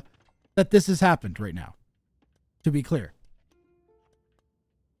idea that this has happened right now. To be clear.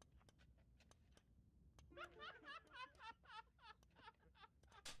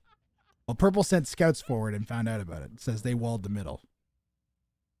 Well, Purple sent scouts forward and found out about it. It says they walled the middle.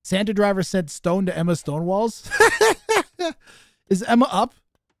 Santa Driver sent stone to Emma Stonewalls. Is Emma up?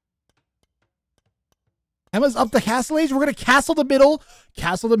 Emma's up to castle age? We're going to castle the middle.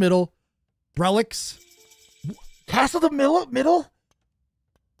 Castle the middle. Relics. Castle the middle?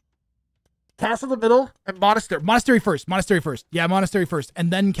 Castle the middle. And monastery. Monastery first. Monastery first. Yeah, monastery first.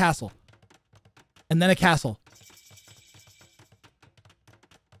 And then castle. And then a castle.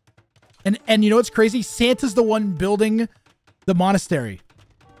 And you know what's crazy? Santa's the one building the monastery.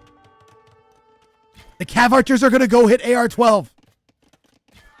 The cav archers are going to go hit AR-12.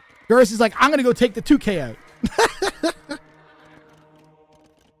 Gurus is like, I'm going to go take the 2K out.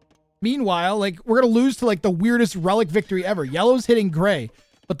 Meanwhile, like, we're going to lose to like the weirdest relic victory ever. Yellow's hitting gray,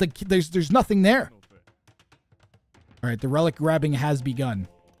 but there's nothing there. All right, the relic grabbing has begun.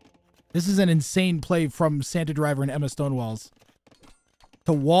 This is an insane play from Santa Driver and Emma Stonewalls.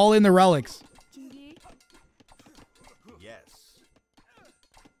 To wall in the relics. Yes.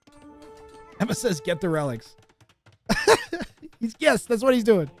 Emma says, get the relics. Yes, that's what he's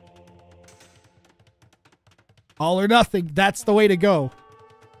doing. All or nothing. That's the way to go.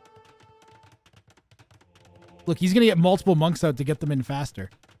 Look, he's going to get multiple monks out to get them in faster.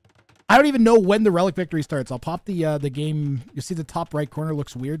 I don't even know when the relic victory starts. I'll pop the game. You see the top right corner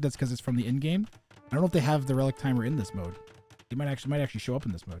looks weird. That's because it's from the in-game. I don't know if they have the relic timer in this mode. It might actually show up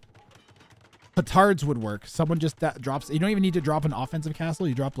in this mode. Petards would work. Someone just drops. You don't even need to drop an offensive castle.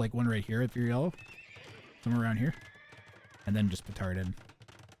 You drop like one right here if you're yellow. Somewhere around here. And then just petard in.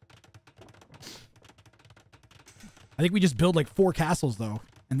 I think we just build like 4 castles though.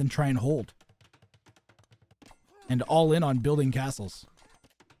 And then try and hold. And all in on building castles.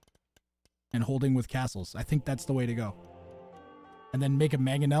 And holding with castles. I think that's the way to go. And then make a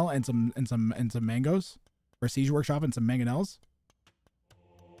mangonel and some mangoes. Or siege workshop and some mangonels.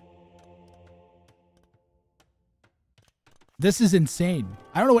 This is insane.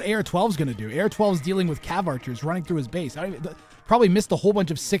 I don't know what AR-12 is going to do. AR-12 is dealing with cav archers running through his base. I don't even, probably missed a whole bunch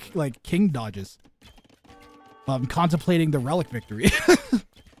of sick, like, king dodges. Contemplating the relic victory.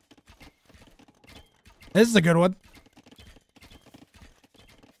 This is a good one.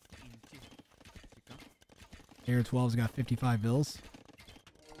 AR-12's got 55 vills.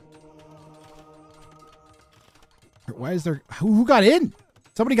 Why is there... Who got in?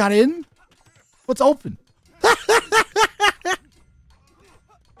 Somebody got in? What's open?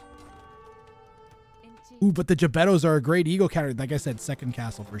 Ooh, but the Gebettos are a great ego counter. Like I said, second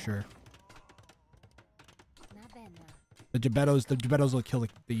castle for sure. The Gebettos will kill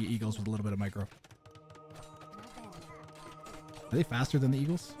the Eagles with a little bit of micro. Are they faster than the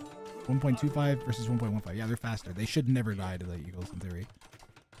Eagles? 1.25 versus 1.15. Yeah, they're faster. They should never die to the Eagles in theory.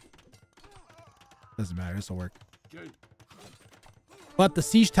 Doesn't matter. This will work. But the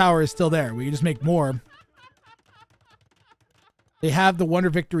siege tower is still there. We can just make more. They have the Wonder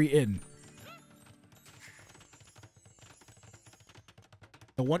Victory in.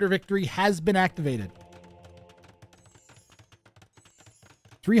 The Wonder Victory has been activated.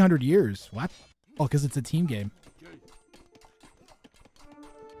 300 years. What? Oh, because it's a team game.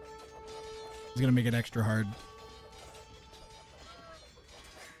 It's going to make it extra hard.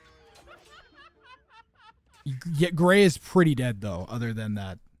 Yet Gray is pretty dead, though, other than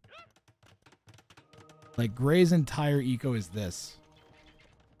that. Like, Gray's entire eco is this.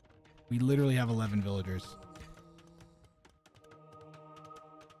 We literally have 11 villagers.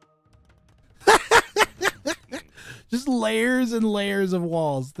 Just layers and layers of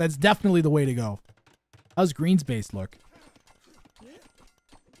walls. That's definitely the way to go. How's Green's base look?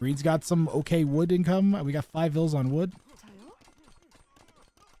 Green's got some okay wood income. We got 5 vills on wood.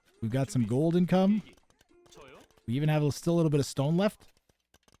 We've got some gold income. We even have still a little bit of stone left.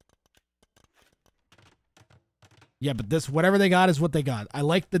 Yeah, but this, whatever they got is what they got. I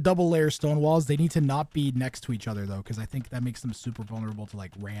like the double layer stone walls. They need to not be next to each other, though, because I think that makes them super vulnerable to,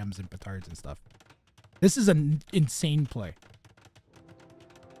 like, rams and petards and stuff. This is an insane play.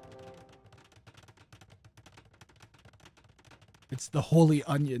 It's the holy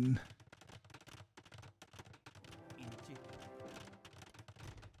onion.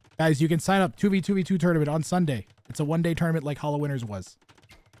 Guys, you can sign up 2v2v2 tournament on Sunday. It's a one-day tournament like Hollow Winners was.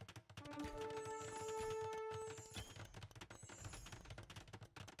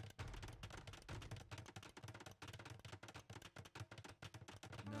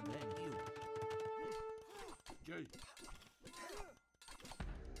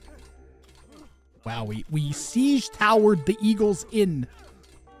 Wow, we siege towered the Eagles in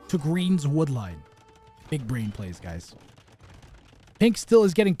to Green's woodline. Big brain plays, guys. Pink still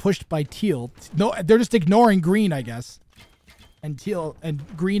is getting pushed by Teal. No, they're just ignoring Green, I guess. And Teal and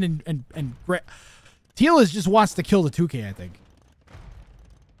Green and Teal is just wants to kill the 2K, I think.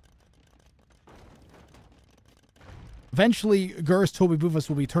 Eventually, Gur's Toby Bufus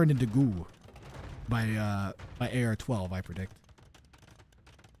will be turned into goo by AR-12, I predict.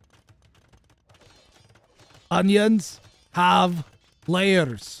 Onions have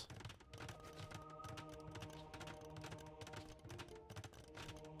layers.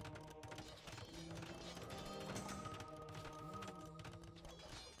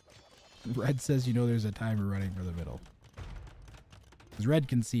 Red says, you know, there's a timer running for the middle. Because Red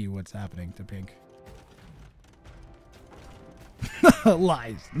can see what's happening to Pink.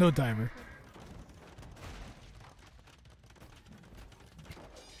 Lies. No timer.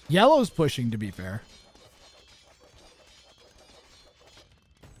 Yellow's pushing, to be fair.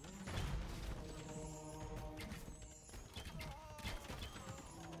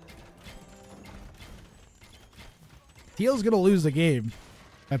 Teal's gonna lose the game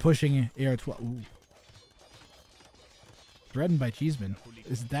by pushing AR-12. Ooh. Threatened by Cheeseman.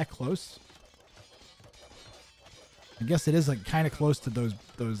 Is it that close? I guess it is like kind of close to those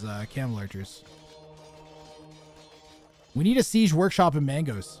camel archers. We need a siege workshop in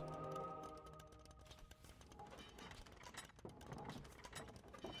Mangoes.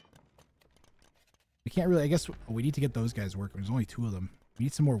 We can't really, I guess we need to get those guys working. There's only 2 of them. We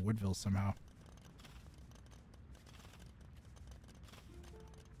need some more Woodvilles somehow.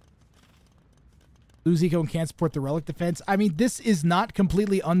 Lose eco and can't support the relic defense. I mean, this is not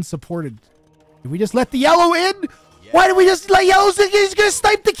completely unsupported. Did we just let the yellow in? Yeah. Why did we just let yellow? He's gonna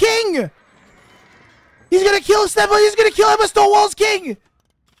snipe the king. He's gonna kill Stefan. He's gonna kill Emma Stonewall's king.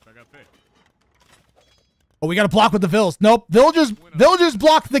 Oh, we gotta block with the vills. Nope. Villagers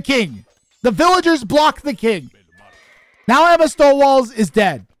block the king. The villagers block the king. Now Emma Stonewalls is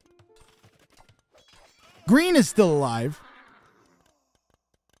dead. Green is still alive.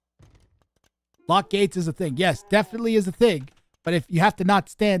 Lock gates is a thing. Yes, definitely is a thing. But if you have to not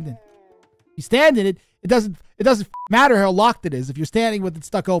stand in, you stand in it, it doesn't matter how locked it is if you're standing with it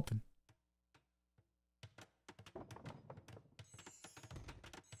stuck open.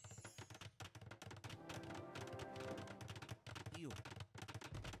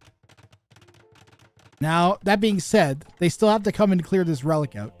 Now, that being said, they still have to come and clear this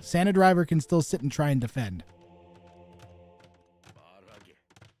relic out. Santa Driver can still sit and try and defend.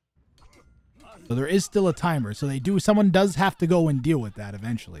 So there is still a timer. So someone does have to go and deal with that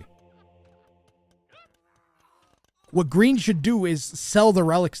eventually. What green should do is sell the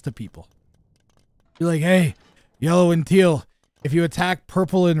relics to people. Be like, hey, yellow and teal, if you attack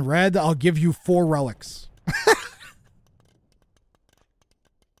purple and red, I'll give you 4 relics.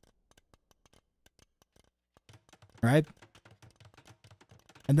 Right?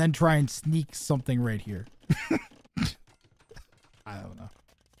 And then try and sneak something right here. I don't know.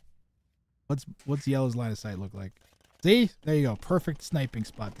 What's yellow's line of sight look like? See? There you go. Perfect sniping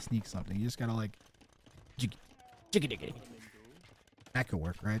spot to sneak something. You just gotta like that could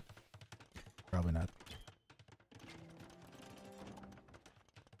work, right? Probably not.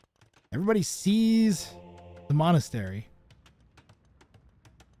 Everybody sees the monastery.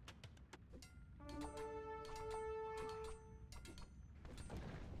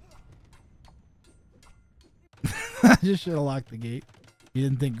 I just should have locked the gate. You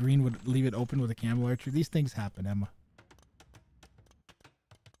didn't think green would leave it open with a camel archer? These things happen, Emma.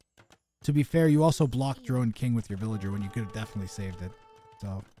 To be fair, you also blocked your own king with your villager when you could have definitely saved it.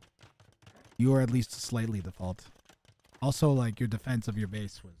 So, you are at least slightly the fault. Also, like, your defense of your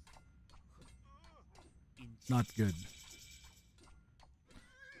base was not good.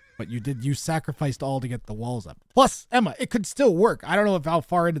 But you sacrificed all to get the walls up. Plus, Emma, it could still work. I don't know how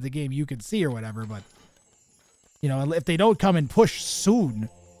far into the game you can see or whatever, but you know, if they don't come and push soon,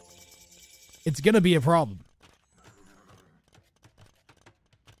 it's going to be a problem.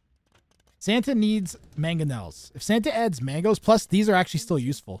 Santa needs mangonels. If Santa adds mangoes, plus these are actually still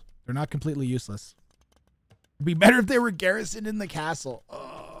useful. They're not completely useless. It'd be better if they were garrisoned in the castle.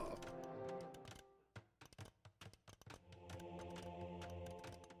 Ugh.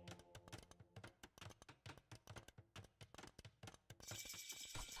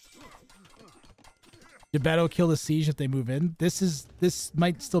 Geppetto kill the siege if they move in. This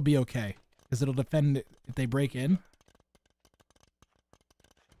might still be okay because it'll defend if they break in.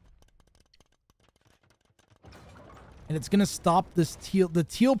 And it's gonna stop this teal. The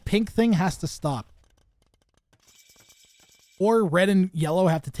teal pink thing has to stop. Or red and yellow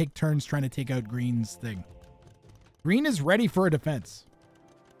have to take turns trying to take out green's thing. Green is ready for a defense.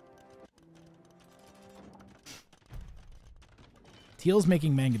 Teal's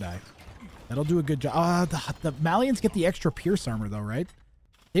making Mangadai. That'll do a good job. The Malians get the extra Pierce armor, though, right?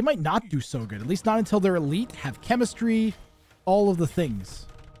 They might not do so good. At least not until they're elite, have chemistry, all of the things.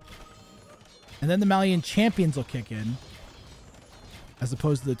 And then the Malian champions will kick in. As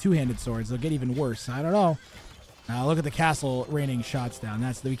opposed to the two-handed swords. They'll get even worse. I don't know. Now, look at the castle raining shots down.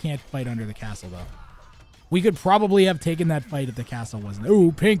 We can't fight under the castle, though. We could probably have taken that fight if the castle wasn't.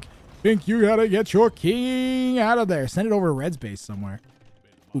 Ooh, pink. Pink, you gotta get your king out of there. Send it over to red's base somewhere.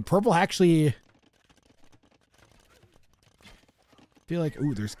 Ooh, purple actually feel like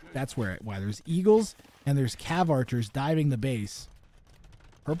that's why there's eagles and there's cav archers diving the base.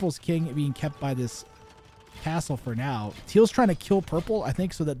 Purple's king being kept by this castle for now. Teal's trying to kill purple, I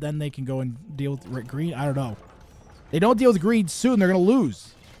think, so that then they can go and deal with green. I don't know. They don't deal with green soon, they're gonna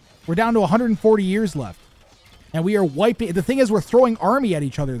lose. We're down to 140 years left. And we are wiping. The thing is, we're throwing army at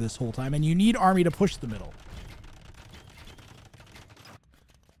each other this whole time, and you need army to push the middle.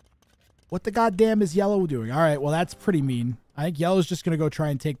 What the goddamn is yellow doing? All right, well, that's pretty mean. I think yellow's just going to go try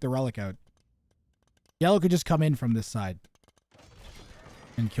and take the relic out. Yellow could just come in from this side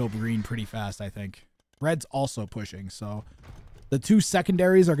and kill green pretty fast, I think. Red's also pushing, so the two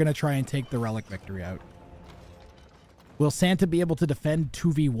secondaries are going to try and take the relic victory out. Will Santa be able to defend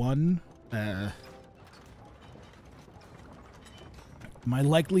 2v1? My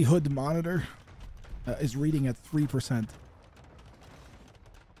likelihood monitor is reading at 3%.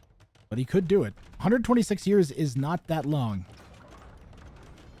 But he could do it. 126 years is not that long.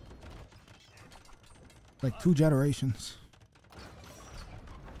 Like 2 generations.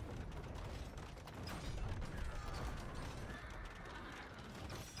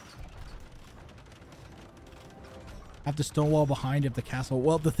 Have to stonewall behind if the castle.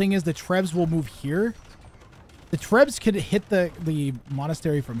 Well, the thing is, the Trebs will move here. The Trebs could hit the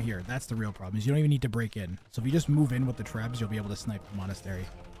monastery from here. That's the real problem. Is you don't even need to break in. So if you just move in with the Trebs, you'll be able to snipe the monastery.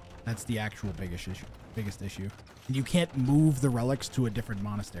 That's the actual biggest issue. And you can't move the relics to a different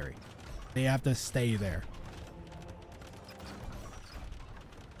monastery. They have to stay there.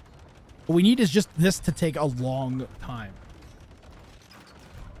 What we need is just this to take a long time.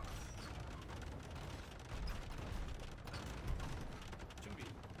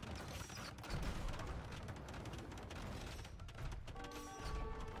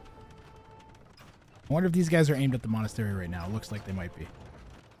 I wonder if these guys are aimed at the monastery right now. It looks like they might be.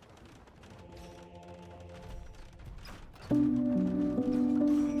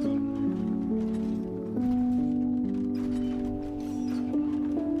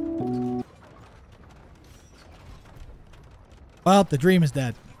 Well, the dream is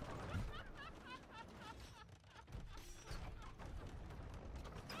dead.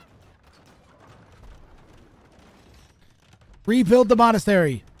 Rebuild the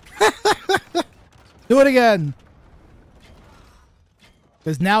monastery. Do it again.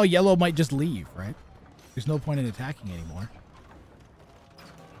 Because now yellow might just leave, right? There's no point in attacking anymore.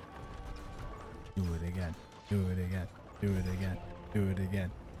 Do it again. Do it again. Do it again. Do it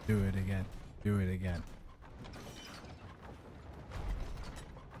again. Do it again. Do it again.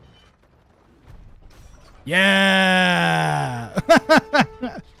 Yeah!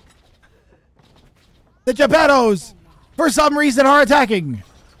 The Geppettos, for some reason, are attacking.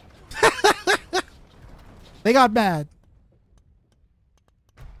 They got mad.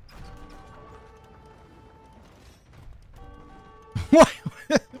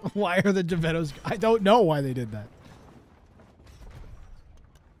 Why are the Geppettos? I don't know why they did that.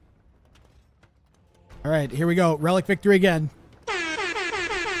 All right, here we go. Relic victory again.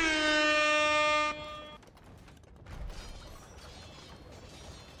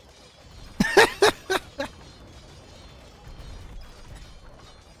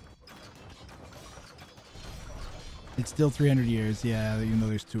 It's still 300 years, yeah. Even though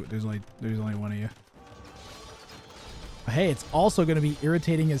there's only one of you. But hey, it's also going to be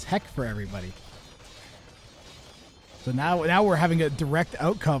irritating as heck for everybody. So now we're having a direct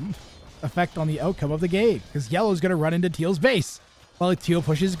effect on the outcome of the game, because yellow's going to run into teal's base while teal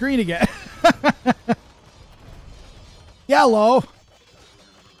pushes green again. Yellow.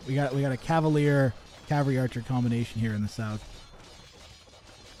 We got a cavalier cavalry archer combination here in the south.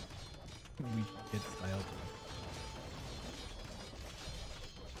 We get styled.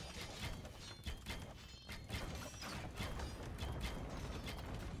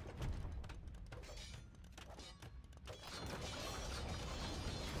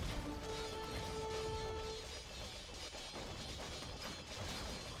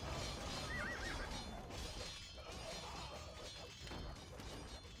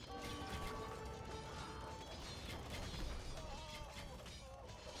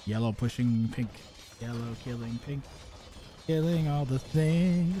 Yellow pushing pink. Yellow killing pink. Killing all the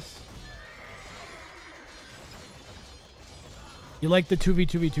things. You like the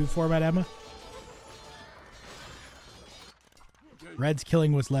 2v2v2 format, Emma? Red's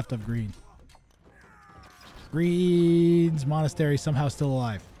killing what's left of green. Green's monastery somehow still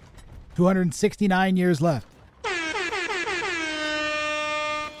alive. 269 years left.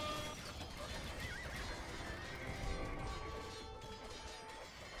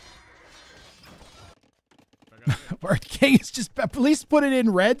 Bart King is just at least put it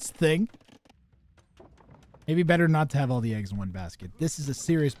in Red's thing. Maybe better not to have all the eggs in one basket. This is a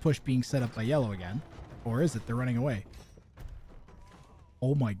serious push being set up by yellow again. Or is it? They're running away.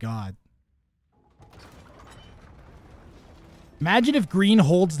 Oh my god. Imagine if green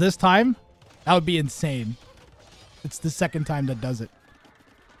holds this time. That would be insane. It's the second time that does it.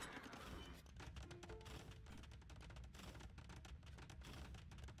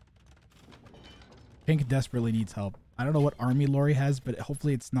 Pink desperately needs help. I don't know what army lore he has, but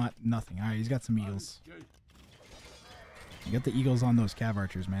hopefully it's not nothing. All right, he's got some eagles. You got the eagles on those cav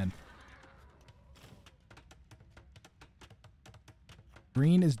archers, man.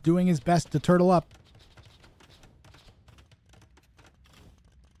 Green is doing his best to turtle up.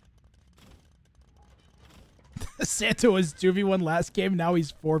 Santa was 2v1 last game. Now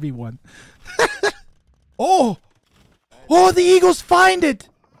he's 4v1. Oh! Oh, the eagles find it!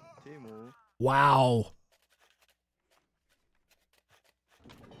 Wow.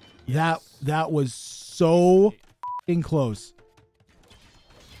 That was so f***ing close.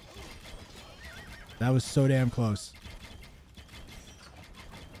 That was so damn close.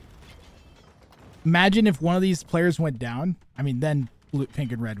 Imagine if one of these players went down. I mean, then blue,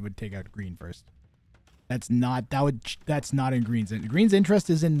 pink and red would take out green first. That's not in green's. Green's interest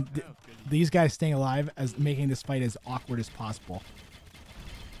is in these guys staying alive, as making this fight as awkward as possible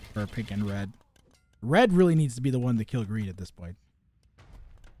for pink and red. Red really needs to be the one to kill green at this point.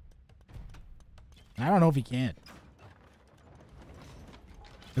 I don't know if he can.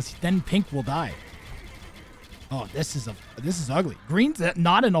 Because then pink will die. Oh, this is ugly. Green's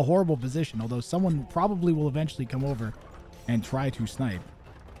not in a horrible position, although someone probably will eventually come over and try to snipe.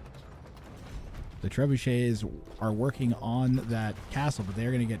 The trebuchets are working on that castle, but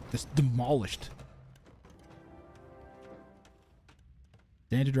they're going to get just demolished.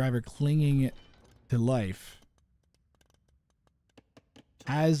 Santa Driver, clinging to life,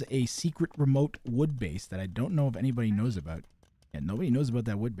 has a secret remote wood base that I don't know if anybody knows about. Yeah, nobody knows about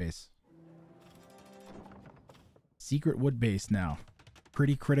that wood base. Secret wood base now.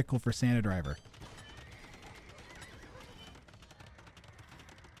 Pretty critical for Santa Driver.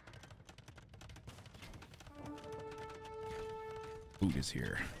 Food is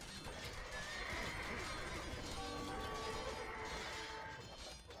here.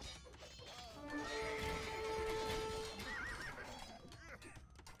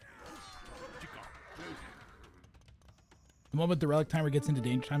 The moment the relic timer gets into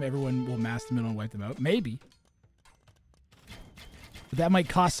danger time, everyone will mass them in and wipe them out. Maybe. But that might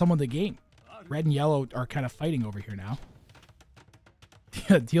cost someone the game. Red and yellow are kind of fighting over here now.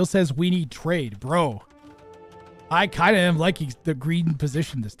 Deal says we need trade. Bro, I kind of am liking the green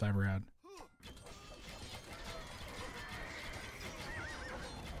position this time around.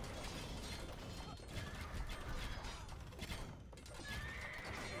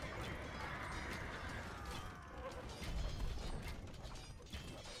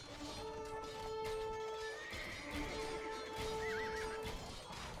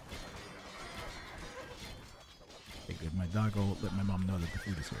 Okay, good. My dog will let my mom know that the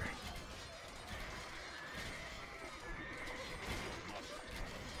food is here.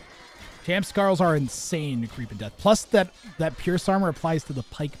 Champ Scarls are insane to creep and death. Plus that Pierce armor applies to the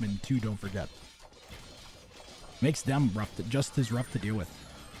pikemen too, don't forget. Makes them rough, just as rough to deal with.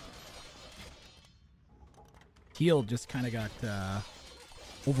 Teal just kind of got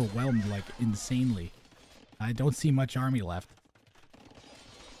overwhelmed like insanely. I don't see much army left.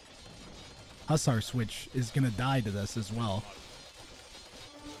 Hussar switch is going to die to this as well.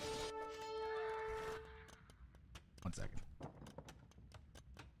 One second.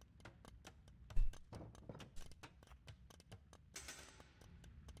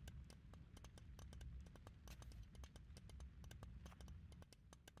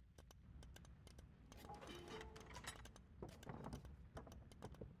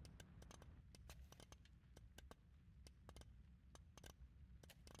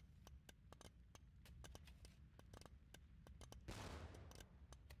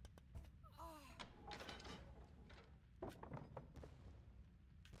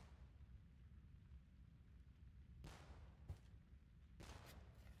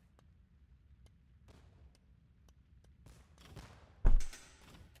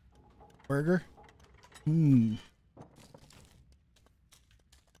 Burger? Hmm.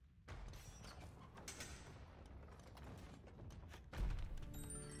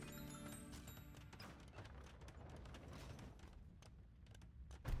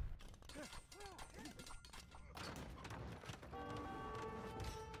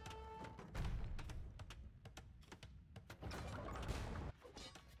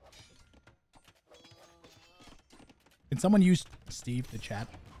 Can someone use Steve to chat?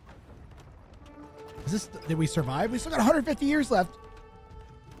 Is this, did we survive? We still got 150 years left.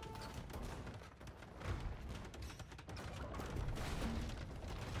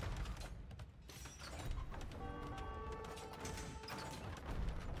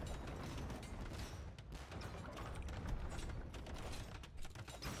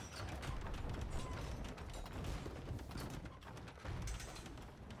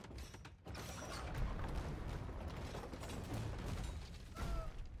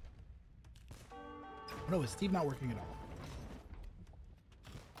 No, is Steve not working at all?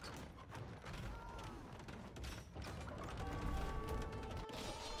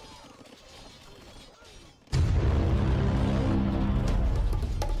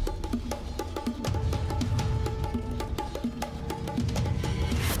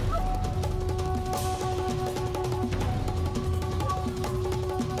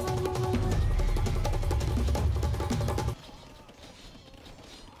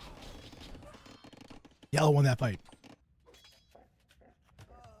 Yellow won that fight.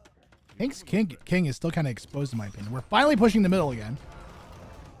 Pink's King is still kind of exposed in my opinion. We're finally pushing the middle again.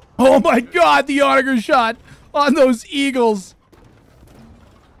 Oh my god, the Onager shot on those eagles.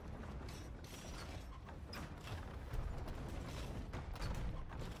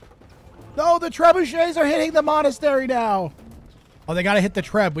 No, the trebuchets are hitting the monastery now. Oh, they got to hit the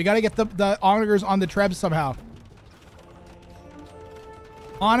treb. We got to get the Onagers on the trebs somehow.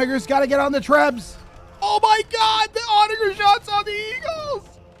 Onagers got to get on the trebs. Oh my god, the Onager shots on the eagles.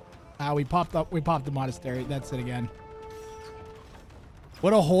 Ah, we popped up. We popped the monastery. That's it again.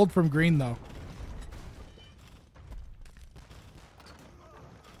 What a hold from green, though.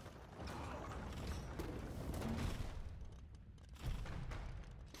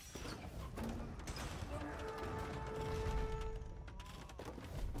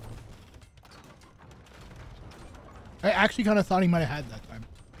 I actually kind of thought he might have had that time.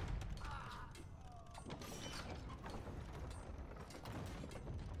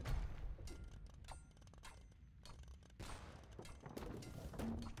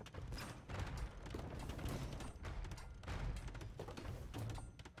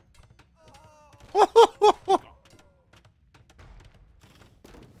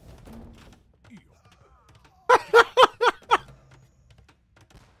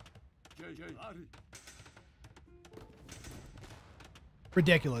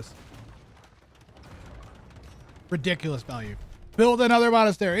 Ridiculous. Ridiculous value. Build another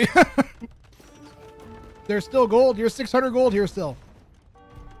monastery. There's still gold. You're 600 gold here still.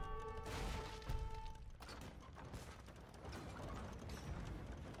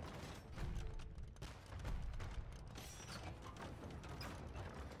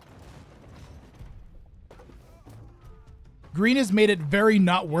 Green has made it very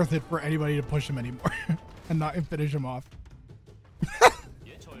not worth it for anybody to push him anymore and not finish him off.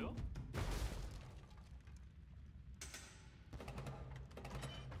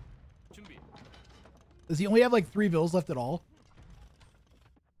 Does he only have like 3 vills left at all?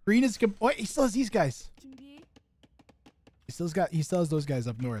 Green is oh, he still has these guys. He still has those guys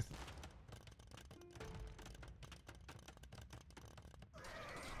up north.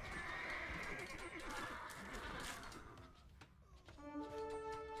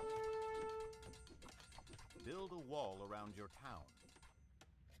 Build a wall around your town.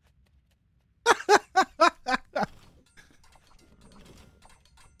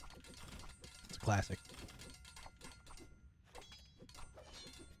 It's a classic.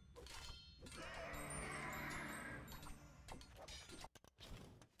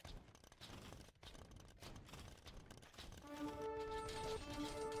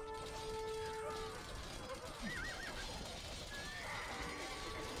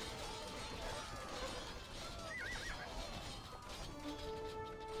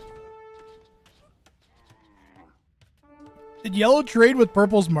 Did yellow trade with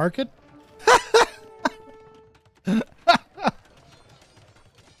purple's market?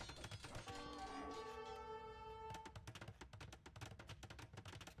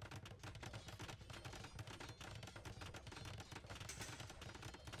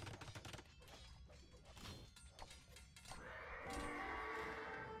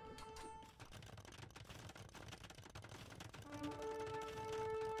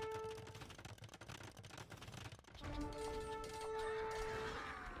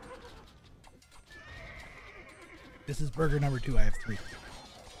 This is burger number 2. I have 3.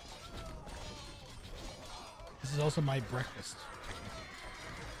 This is also my breakfast.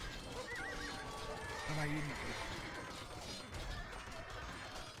 What am I eating?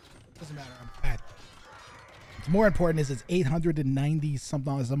 Doesn't matter. I'm fat. What's more important is it's 890 some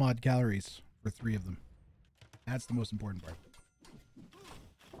odd calories for 3 of them. That's the most important part.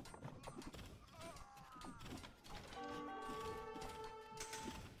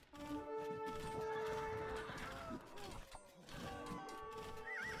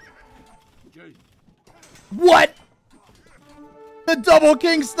 What? The double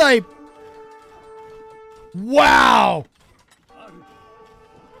king snipe. Wow.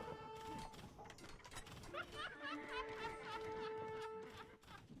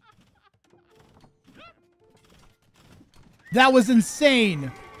 That was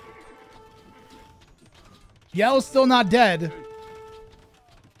insane. Yellow's still not dead.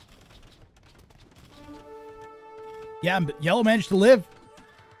 Yeah, but Yellow managed to live.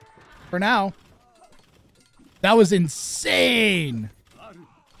 For now. That was insane.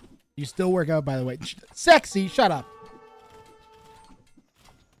 You still work out, by the way. Sexy, shut up.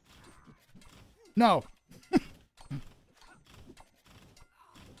 No.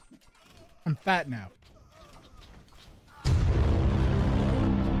 I'm fat now.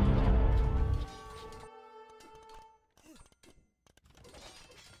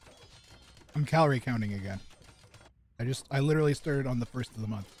 I'm calorie counting again. I literally started on the 1st of the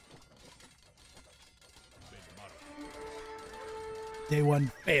month. Day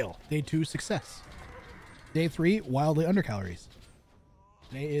 1, fail. Day 2, success. Day 3, wildly under calories.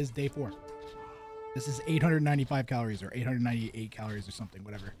 Today is day 4. This is 895 calories or 898 calories or something,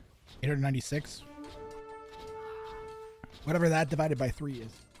 whatever. 896. Whatever that divided by 3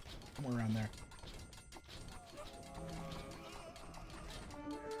 is. Somewhere around there.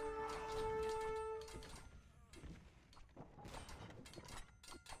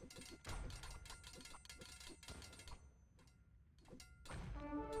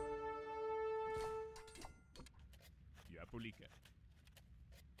 Japolike.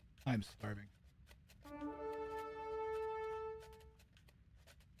 I'm starving.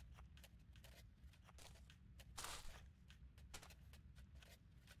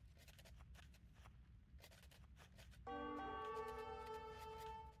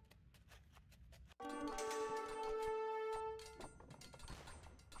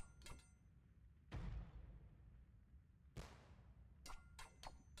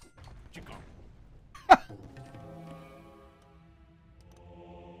 Chico.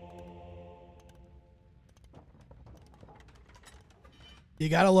 You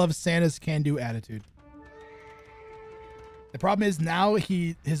gotta love Santa's can-do attitude. The problem is now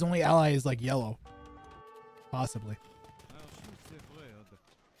his only ally is like yellow. Possibly.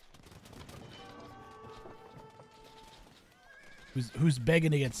 Who's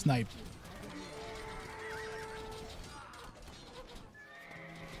begging to get sniped.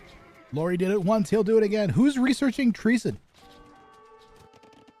 Lori did it once, he'll do it again. Who's researching treason?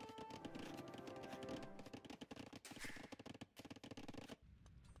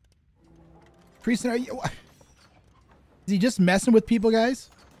 Treason, are you... Is he just messing with people,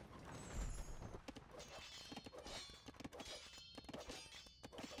 guys?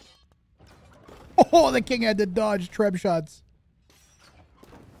 Oh, the king had to dodge treb shots.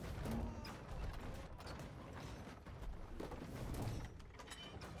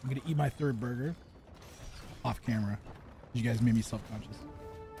 I'm gonna eat my third burger off camera. You guys made me self-conscious.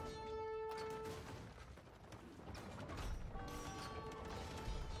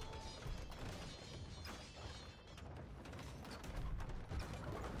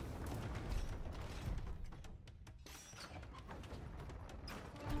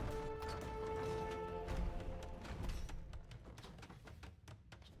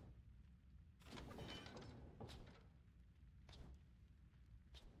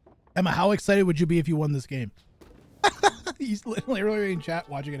 Emma, how excited would you be if you won this game? He's literally in chat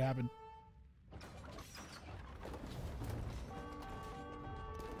watching it happen.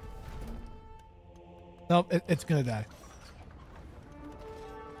 Nope, it's gonna die.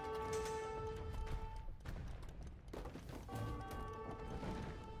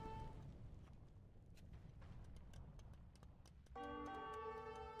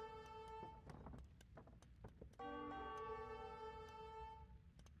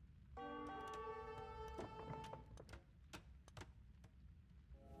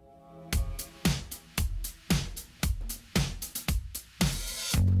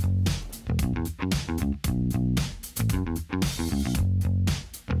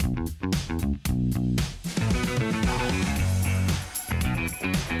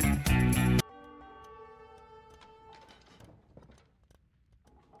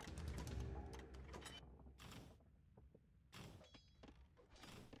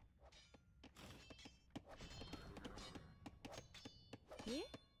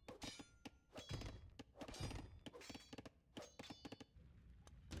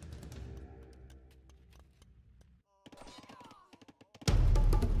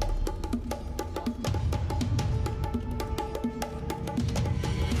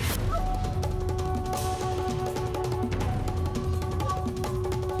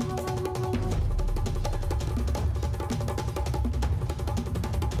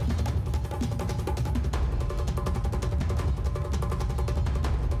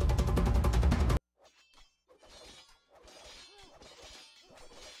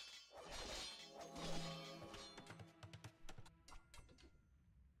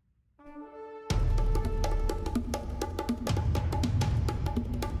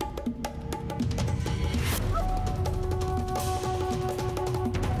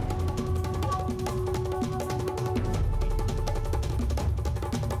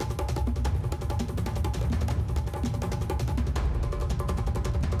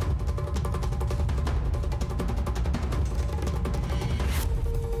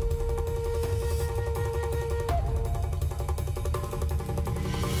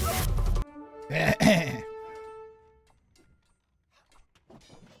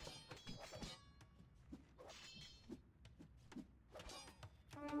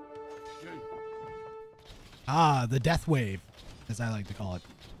 Ah, the death wave, as I like to call it.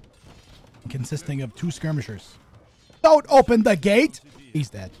 Consisting of 2 skirmishers. Don't open the gate! He's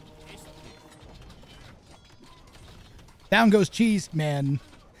dead. Down goes Cheese Man.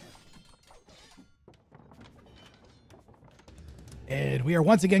 And we are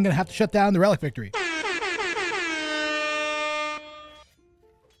once again going to have to shut down the Relic Victory.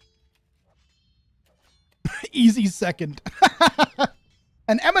 Easy second.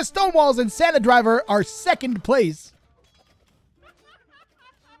 And Emma Stonewalls and Santa Driver are second place.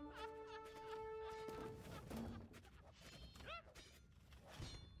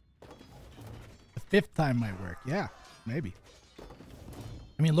 fifth time might work. Yeah, maybe.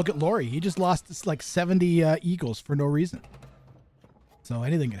 I mean, look at Laurie. He just lost like 70 eagles for no reason. So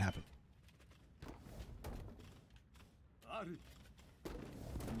anything can happen.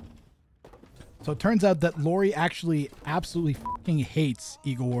 So it turns out that Laurie actually absolutely fucking hates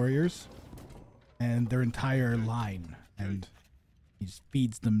Eagle Warriors and their entire line. And he just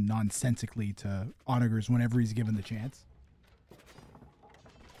feeds them nonsensically to onagers whenever he's given the chance.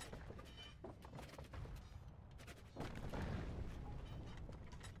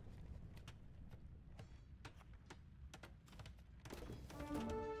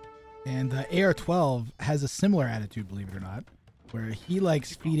 And AR-12 has a similar attitude, believe it or not, where he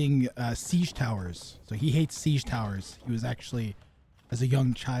likes feeding siege towers. So he hates siege towers. He was actually, as a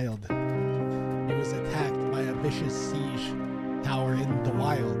young child, he was attacked by a vicious siege tower in the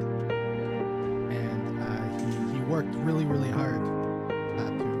wild. And he worked really, really hard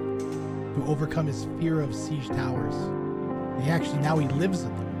to overcome his fear of siege towers. And now he lives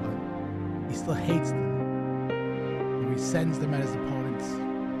in them, but he still hates them. And he sends them as opponents.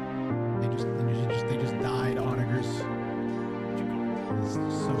 They just died, onagers. It's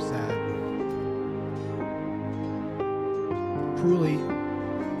so sad. Truly,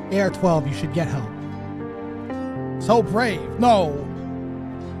 AR-12, you should get help. So brave. No.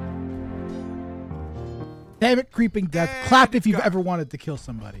 Damn it, creeping death. Clap if you've ever wanted to kill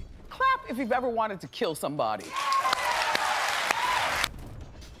somebody. Clap if you've ever wanted to kill somebody.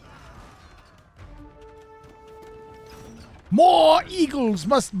 More eagles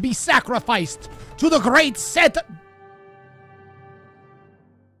must be sacrificed to the great set.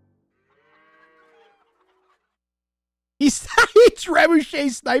 He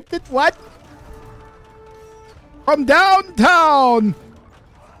trebuchet sniped it. What? From downtown.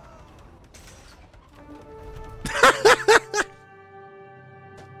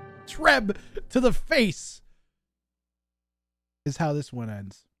 Treb to the face is how this one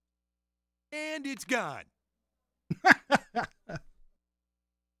ends. And it's gone.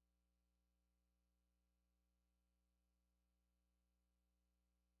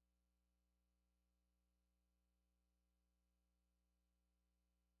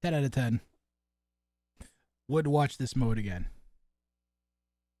 10 out of 10. Would watch this mode again.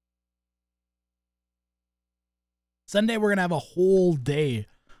 Sunday, we're going to have a whole day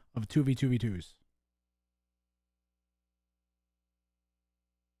of 2v2v2s.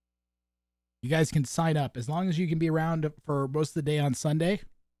 You guys can sign up as long as you can be around for most of the day on Sunday,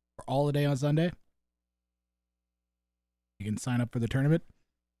 or all the day on Sunday. You can sign up for the tournament.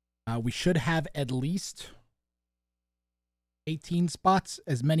 We should have at least 18 spots,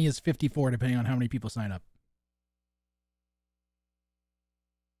 as many as 54, depending on how many people sign up.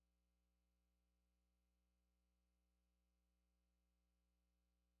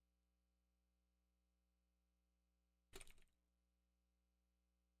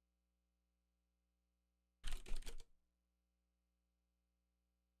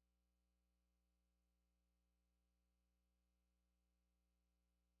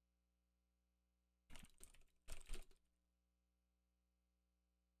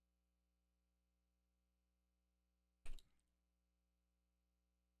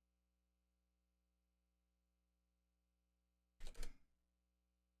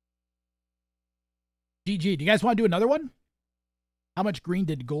 GG. Do you guys want to do another one? How much green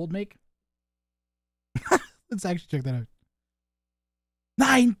did gold make? Let's actually check that out.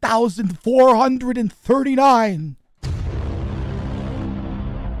 9,439.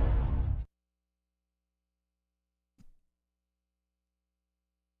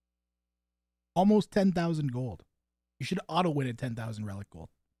 Almost 10,000 gold. You should auto win at 10,000 relic gold.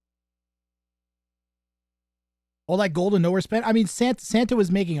 All that gold and nowhere spent. I mean, Santa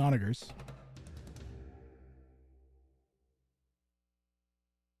was making onagers.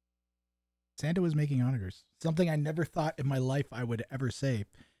 Santa was making onagers. Something I never thought in my life I would ever say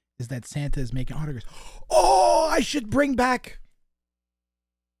is that Santa is making onagers. Oh, I should bring back.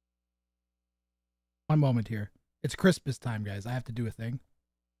 One moment here. It's Christmas time, guys. I have to do a thing.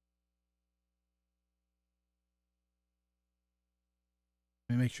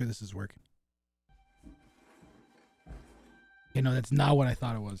 Let me make sure this is working. Okay, no, that's not what I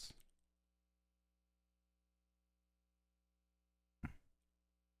thought it was.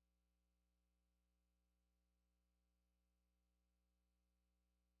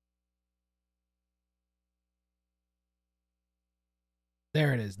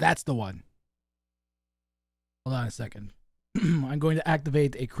 There it is. That's the one. Hold on a second. I'm going to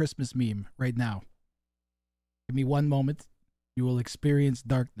activate a Christmas meme right now. Give me one moment. You will experience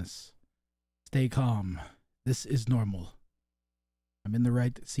darkness. Stay calm. This is normal. I'm in the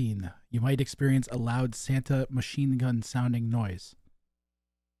right scene. You might experience a loud Santa machine gun sounding noise.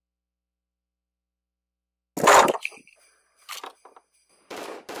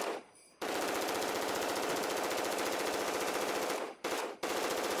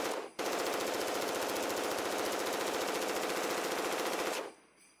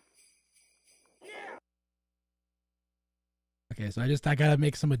 Okay, so I gotta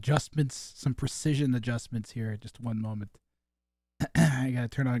make some adjustments, some precision adjustments here. Just one moment. I gotta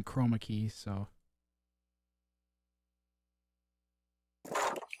turn on chroma key, so.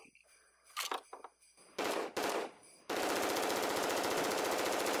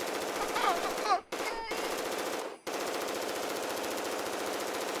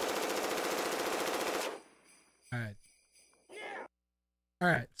 All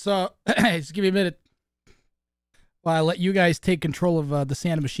right. So just give me a minute while I let you guys take control of the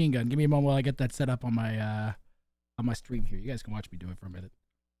Santa machine gun. Give me a moment while I get that set up on my stream here. You guys can watch me do it for a minute.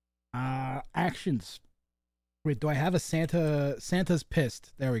 Actions. Wait, do I have a Santa? Santa's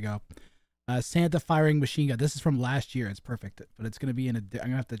pissed. There we go. Santa firing machine gun. This is from last year. It's perfect, but it's gonna be in a. I'm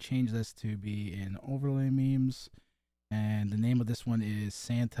gonna have to change this to be in overlay memes, and the name of this one is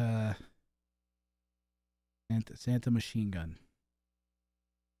Santa machine gun.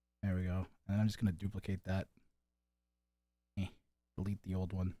 There we go. And I'm just going to duplicate that. Delete the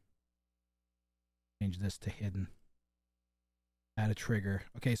old one. Change this to hidden. Add a trigger.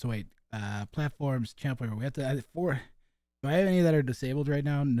 Okay, so wait. Platforms, channel player. We have to add 4. Do I have any that are disabled right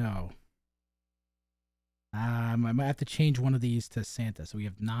now? No. I might have to change one of these to Santa. So we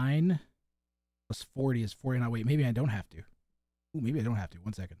have 9 plus 40 is 49. Wait, maybe I don't have to. Ooh, maybe I don't have to.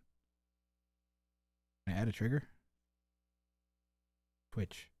 1 second. Can I add a trigger?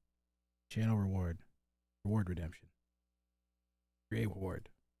 Twitch. Channel reward. Reward redemption. Create reward.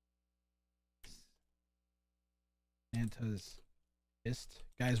 Santa's fist.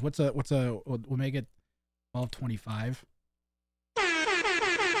 Guys, we'll make it 1225.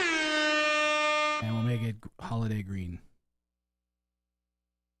 And we'll make it holiday green.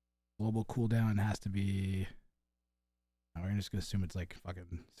 Global cooldown has to be. We're just gonna assume it's like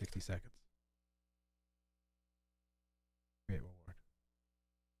fucking 60 seconds. Create reward.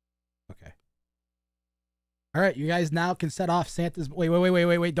 Okay. All right, you guys now can set off Santa's. Wait.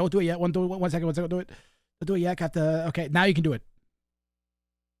 Don't do it yet. One second. Don't do it. Don't do it yet. Got the. Okay, now you can do it.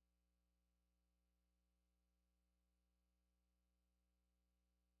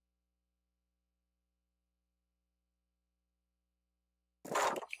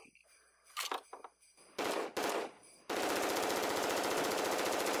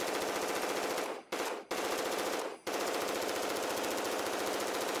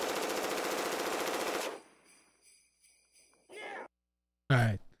 All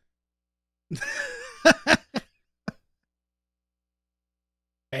right.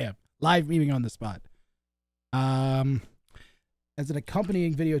 Bam. Live memeing on the spot. As an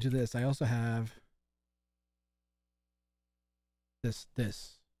accompanying video to this, I also have this.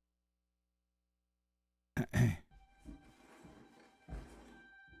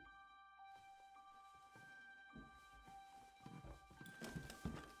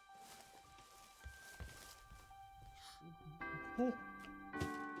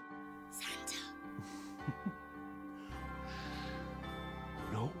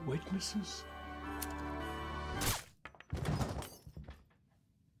 No witnesses?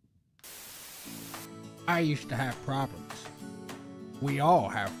 I used to have problems. We all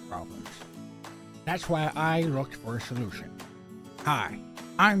have problems. That's why I looked for a solution. Hi,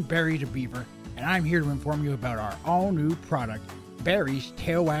 I'm Barry the Beaver, and I'm here to inform you about our all-new product, Barry's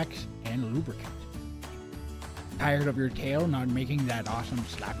Tail Wax and Lubricant. Tired of your tail not making that awesome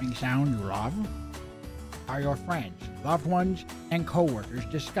slapping sound you love? Are your friends, loved ones, and co-workers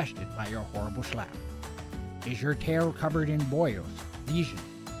disgusted by your horrible slap? Is your tail covered in boils, lesions,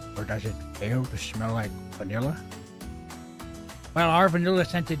 or does it fail to smell like vanilla? Well, our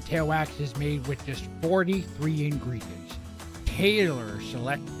vanilla-scented tail wax is made with just 43 ingredients,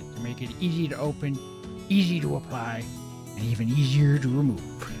 tailor-selected to make it easy to open, easy to apply, and even easier to remove.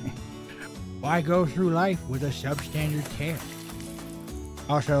 Why go through life with a substandard tail?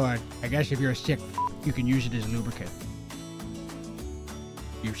 Also, I guess if you're a sick you can use it as lubricant.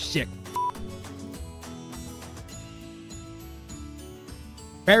 You sick.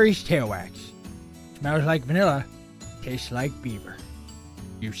 Barry's Tail Wax. Smells like vanilla, tastes like beaver.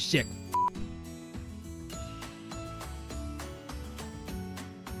 You sick.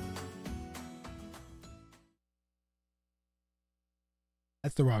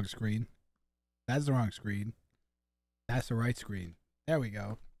 That's the wrong screen. That's the wrong screen. That's the right screen. There we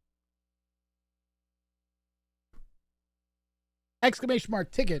go. Exclamation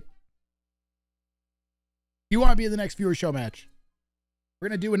mark ticket. You want to be in the next viewer show match? We're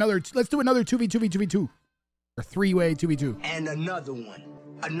gonna do another. Let's do another 2v2v2v2 or 3-way 2v2. And another one.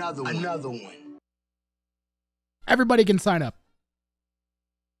 Another one. Everybody can sign up.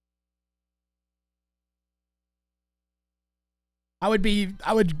 I would be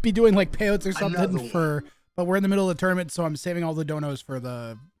doing like payouts or something for, but we're in the middle of the tournament, so I'm saving all the donos for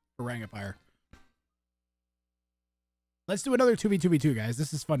Rangifier. Let's do another 2v2v2, guys.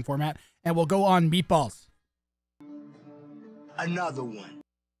 This is fun format, and we'll go on meatballs. Another one.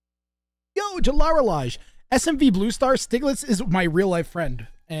 Yo, Jalaralaj. SMV Blue Star Stiglitz is my real life friend,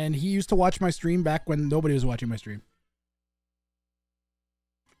 and he used to watch my stream back when nobody was watching my stream.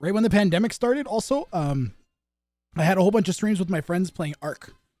 Right when the pandemic started, also, I had a whole bunch of streams with my friends playing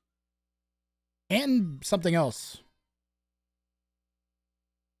Ark. And something else.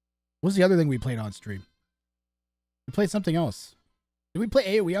 What was the other thing we played on stream? We played something else. Did we play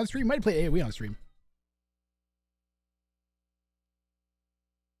AoE on stream? We might have played AoE on stream.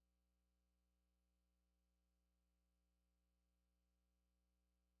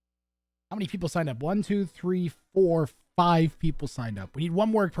 How many people signed up? 1, 2, 3, 4, 5 people signed up. We need one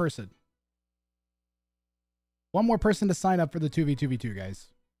more person. One more person to sign up for the 2v2v2, guys.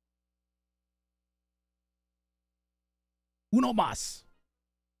 Uno más.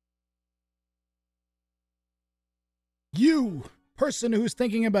 You, person who's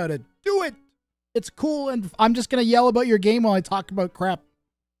thinking about it, do it. It's cool, and I'm just going to yell about your game while I talk about crap.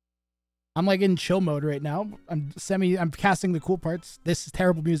 I'm like in chill mode right now. I'm casting the cool parts. This is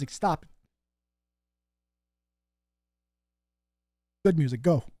terrible music. Stop. Good music.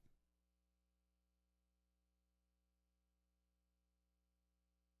 Go.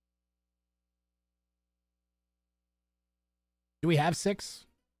 Do we have 6?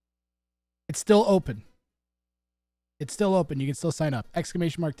 It's still open. It's still open. You can still sign up.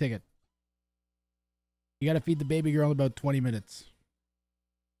 Exclamation mark ticket. You got to feed the baby girl in about 20 minutes.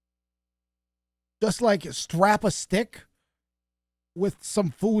 Just like strap a stick with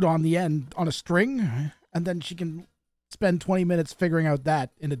some food on the end on a string, and then she can spend 20 minutes figuring out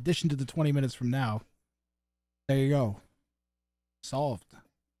that in addition to the 20 minutes from now. There you go. Solved.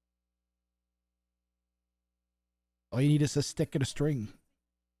 All you need is a stick and a string.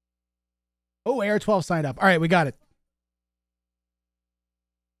 Oh, AR12 signed up. All right, we got it.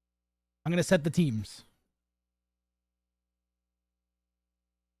 I'm going to set the teams.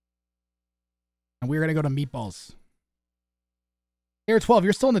 And we're going to go to meatballs. AR12,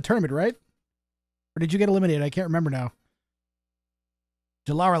 you're still in the tournament, right? Or did you get eliminated? I can't remember now.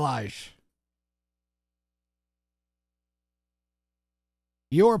 Jalaralaj.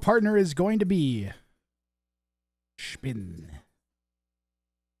 Your partner is going to be Spin.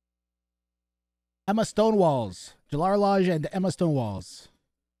 Emma Stonewalls. Jalaralaj and Emma Stonewalls.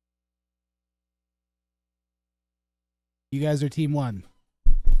 You guys are team 1.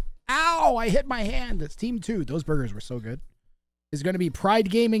 Ow! I hit my hand. That's team 2. Those burgers were so good. Is going to be Pride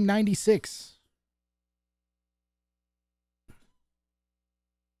Gaming 96.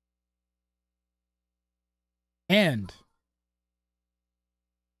 And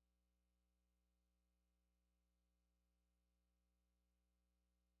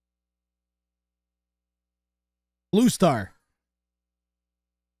Blue Star,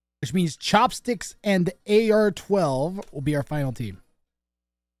 which means Chopsticks and AR12 will be our final team.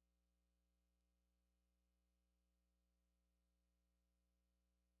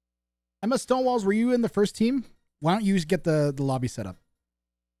 Emma Stonewalls, were you in the first team? Why don't you get the lobby set up?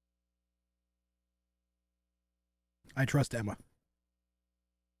 I trust Emma.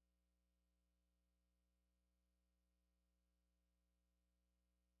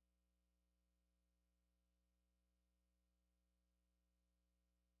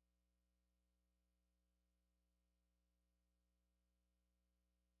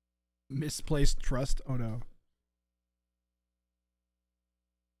 Misplaced trust? Oh no.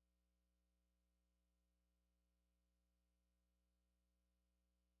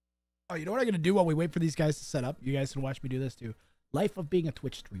 Oh, you know what I'm going to do while we wait for these guys to set up? You guys can watch me do this too. Life of being a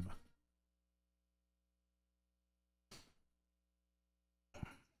Twitch streamer.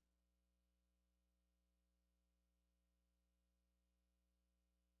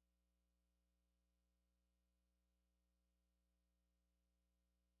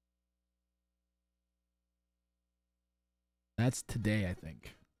 That's today, I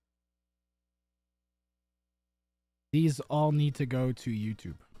think. These all need to go to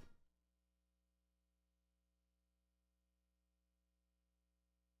YouTube.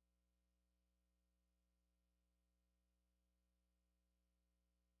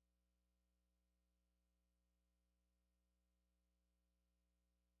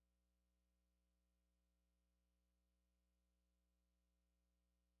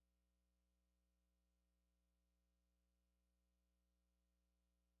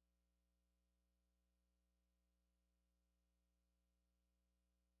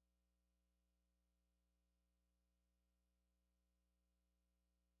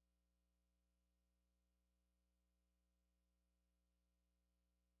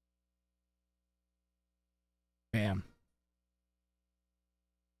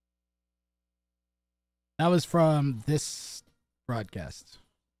 That was from this broadcast.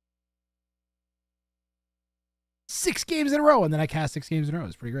 6 games in a row, and then I cast 6 games in a row.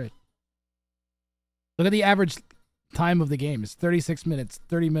 It's pretty great. Look at the average time of the game. It's 36 minutes,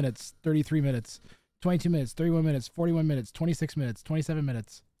 30 minutes, 33 minutes, 22 minutes, 31 minutes, 41 minutes, 26 minutes, 27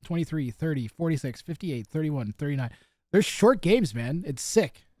 minutes, 23, 30, 46, 58, 31, 39. They're short games, man. It's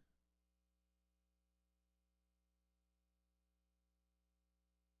sick.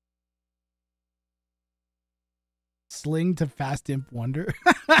 Sling to Fast Imp Wonder.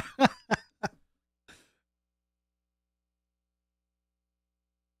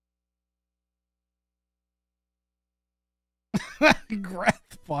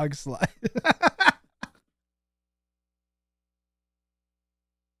 Greth Fog Slide.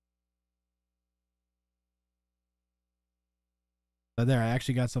 But there, I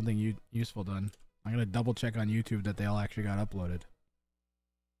actually got something useful done. I'm going to double check on YouTube that they all actually got uploaded.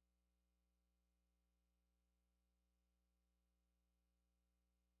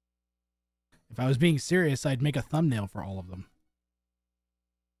 If I was being serious, I'd make a thumbnail for all of them.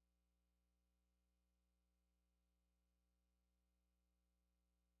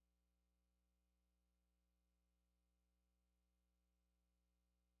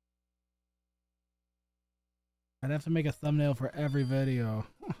 I'd have to make a thumbnail for every video.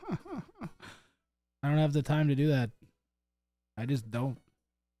 I don't have the time to do that. I just don't.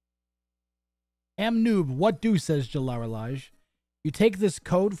 Am noob, what do, says Jalaralaj. You take this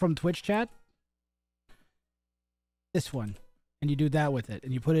code from Twitch chat, this one, and you do that with it,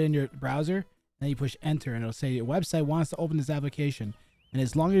 and you put it in your browser, and then you push enter, and it'll say your website wants to open this application. And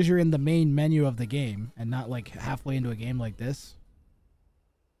as long as you're in the main menu of the game, and not like halfway into a game like this,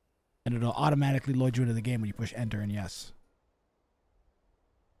 and it'll automatically load you into the game when you push enter and yes.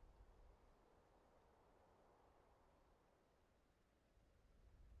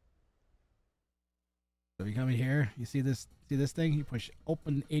 So you come in here, you see this thing, you push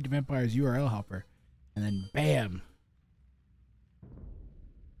open Age of Empires URL helper, and then bam.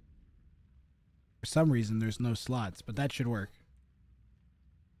 For some reason there's no slots, but that should work.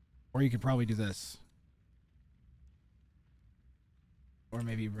 Or you could probably do this. Or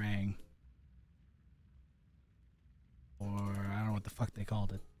maybe Rang. Or I don't know what the fuck they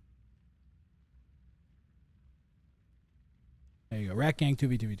called it. There you go. Rat Gang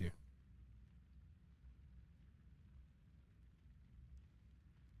 2v2v2.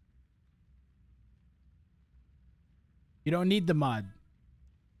 You don't need the mod.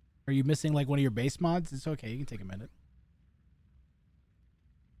 Are you missing like one of your base mods? It's okay. You can take a minute.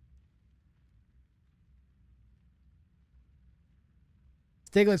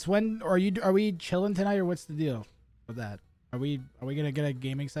 Stiglitz, when are we chilling tonight, or what's the deal with that? Are we gonna get a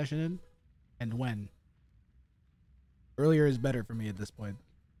gaming session in? And when? Earlier is better for me at this point.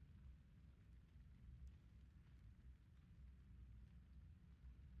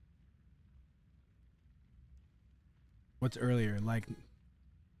 What's earlier? Like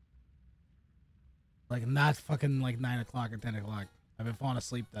not fucking like 9 o'clock or 10 o'clock. I've been falling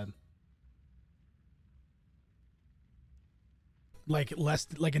asleep then. Like less,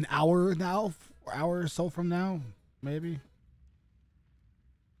 like an hour now, or hour or so from now, maybe.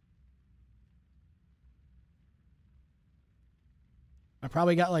 I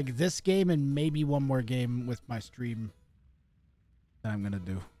probably got like this game and maybe one more game with my stream that I'm gonna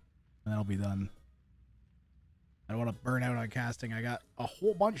do, and that'll be done. I don't want to burn out on casting. I got a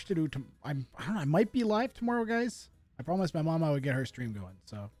whole bunch to do. I don't know. I might be live tomorrow, guys. I promised my mom I would get her stream going,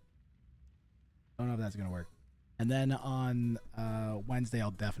 so I don't know if that's gonna work. And then on Wednesday, I'll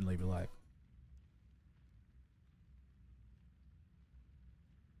definitely be live.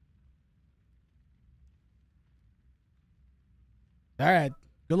 All right.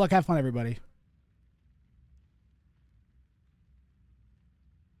 Good luck. Have fun, everybody.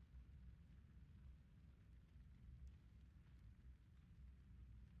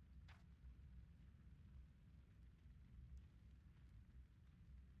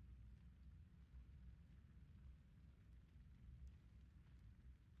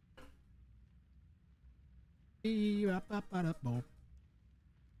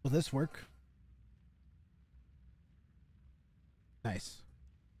 Will this work? Nice.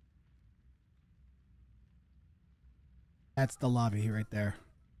 That's the lobby right there.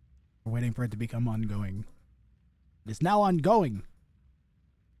 We're waiting for it to become ongoing. It's now ongoing.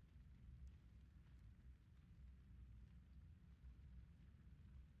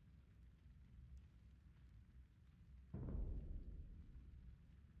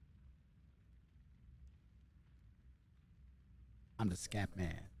 I'm the Scat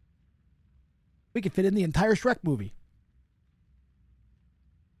Man. We could fit in the entire Shrek movie.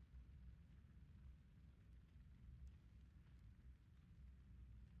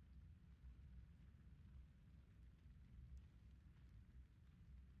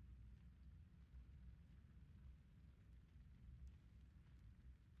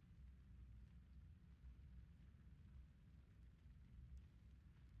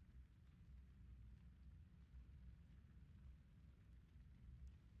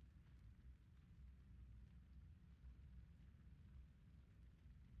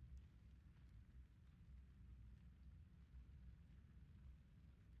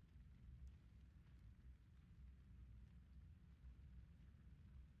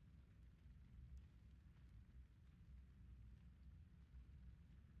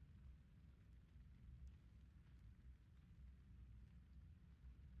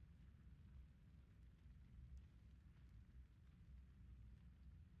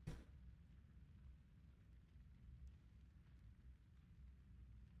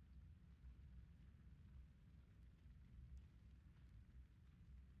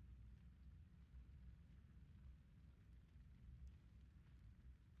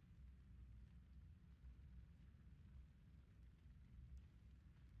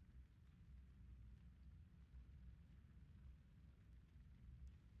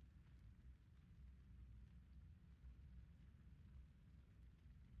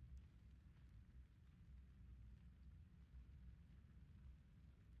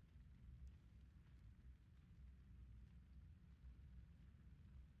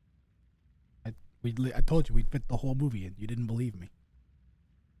 I told you we'd fit the whole movie and you didn't believe me.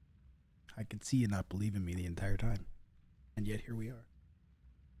 I could see you not believing me the entire time. And yet here we are.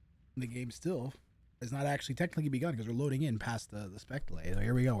 And the game still has not actually technically begun because we're loading in past the spec delay. So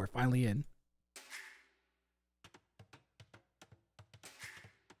here we go. We're finally in.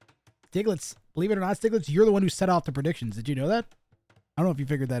 Stiglitz, believe it or not, Stiglitz, you're the one who set off the predictions. Did you know that? I don't know if you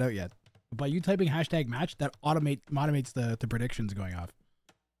figured that out yet. But by you typing hashtag match, that automates the predictions going off.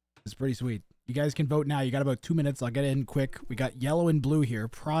 It's pretty sweet. You guys can vote now. You got about 2 minutes. I'll get in quick. We got yellow and blue here.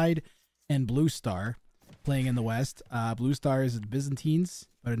 Pride and Blue Star playing in the West. Blue Star is the Byzantines,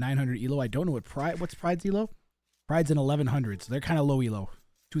 about a 900 elo. I don't know what's Pride's elo? Pride's an 1100, so they're kind of low elo.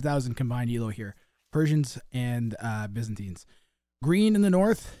 2000 combined elo here. Persians and Byzantines. Green in the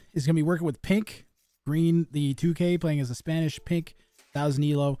North is going to be working with Pink. Green, the 2K, playing as the Spanish. Pink, 1000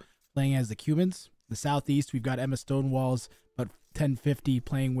 elo, playing as the Cubans. The Southeast, we've got Emma Stonewalls, but 1050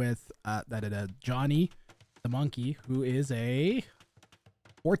 playing with Johnny, the monkey, who is a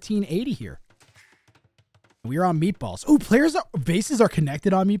 1480 here. We are on Meatballs. Oh, bases are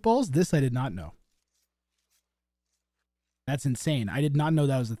connected on Meatballs? This I did not know. That's insane. I did not know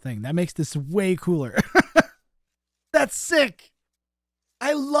that was a thing. That makes this way cooler. That's sick.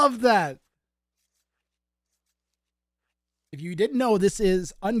 I love that. If you didn't know, this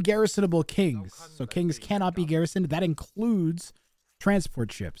is ungarrisonable kings. So kings cannot be garrisoned. That includes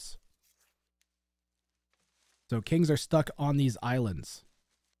transport ships. So kings are stuck on these islands.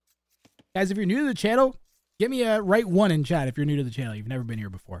 Guys, if you're new to the channel, give me a write 1 in chat if you're new to the channel. You've never been here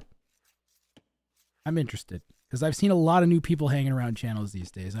before. I'm interested because I've seen a lot of new people hanging around channels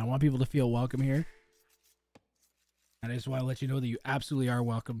these days. And I want people to feel welcome here. And I just want to let you know that you absolutely are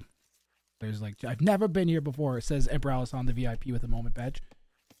welcome. There's like, I've never been here before. It says Emperor Alice on the VIP with a moment badge.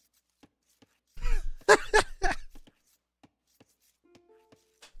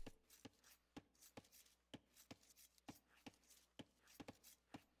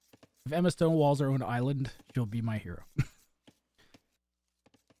 If Emma Stonewall's her own island, she'll be my hero.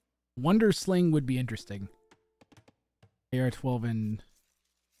 Wonder Sling would be interesting. AR-12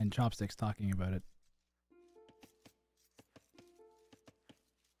 and Chopsticks talking about it.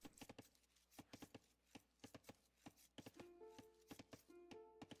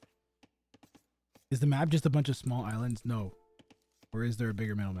 Is the map just a bunch of small islands? No. Or is there a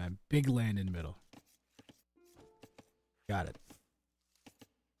bigger middle map? Big land in the middle. Got it.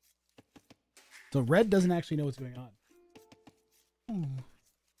 So red doesn't actually know what's going on.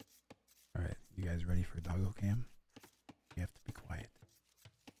 All right, you guys ready for doggo cam? You have to be quiet.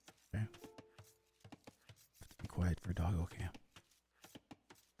 Okay? You have to be quiet for doggo cam.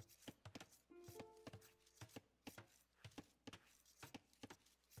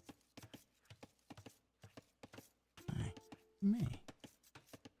 Me.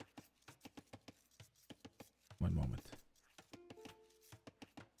 One moment.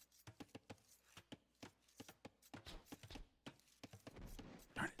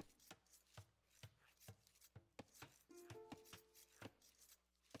 Darn it.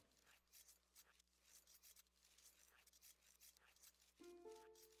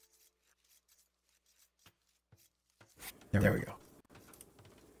 There we go.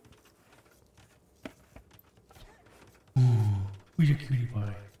 Who's your cutie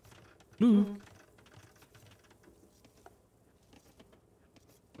pie? Luke.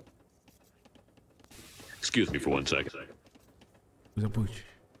 Excuse me for 1 second. Who's a pooch?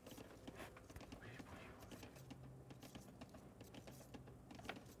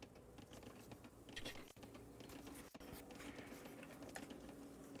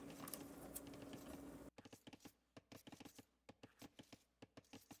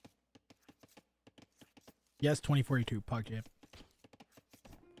 Yes, 2042, PogChamp.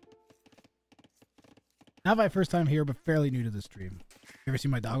 Not my first time here, but fairly new to the stream. You ever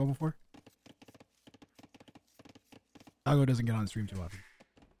seen my doggo before? Doggo doesn't get on the stream too often.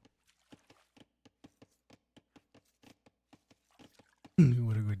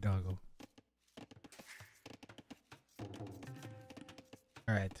 What a good doggo.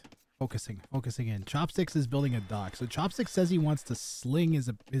 Alright. Focusing in. Chopsticks is building a dock. So Chopsticks says he wants to sling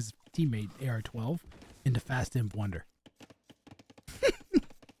his teammate AR-12 into Fast Imp Wonder.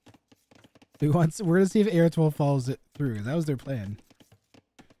 We're gonna see if AR-12 follows it through. That was their plan.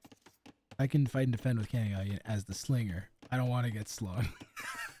 I can fight and defend with Kang as the slinger. I don't want to get slung.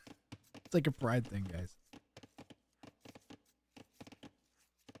 It's like a pride thing, guys.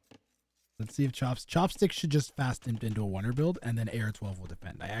 Let's see if Chopsticks should just Fast Imp into a Wonder build, and then AR-12 will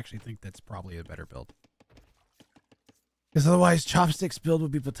defend. I actually think that's probably a better build. Because otherwise, Chopsticks build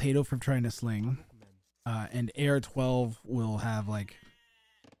would be Potato from trying to sling. And AR-12 will have, like,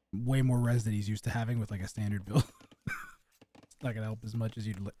 way more res than he's used to having with like a standard build. It's not gonna help as much as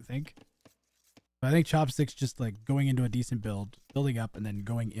you'd think. But I think Chopsticks just like going into a decent build, building up, and then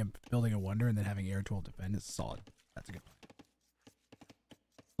going imp, building a wonder, and then having air 12 defend is solid. That's a good plan.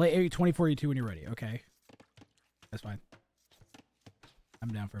 Play 2042 when you're ready. Okay. That's fine. I'm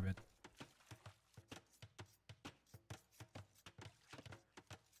down for a bit.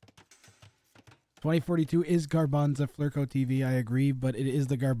 $2042 is Garbanza Flurco TV, I agree, but it is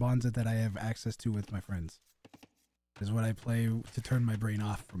the Garbanza that I have access to with my friends. Is what I play to turn my brain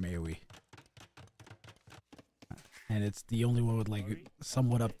off from AoE. And it's the only one with like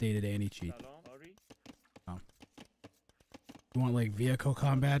somewhat updated anti-cheat. Oh. You want like vehicle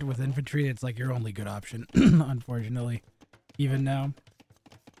combat with infantry, it's like your only good option, unfortunately. Even now.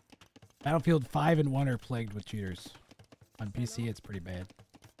 Battlefield 5 and 1 are plagued with cheaters. On PC, it's pretty bad.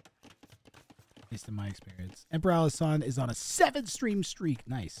 At least in my experience. Emperor Alisan is on a 7-stream streak.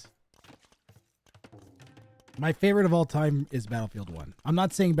 Nice. My favorite of all time is Battlefield 1. I'm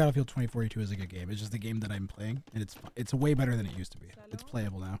not saying Battlefield 2042 is a good game. It's just the game that I'm playing, and it's way better than it used to be. It's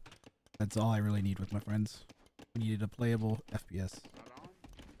playable now. That's all I really need with my friends. We needed a playable FPS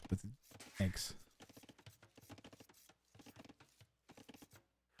with tanks.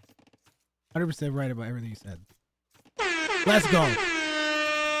 100% right about everything you said. Let's go.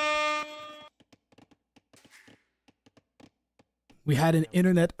 We had an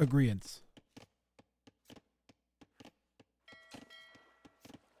internet agreement.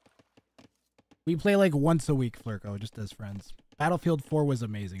 We play like once a week, Flurko, just as friends. Battlefield 4 was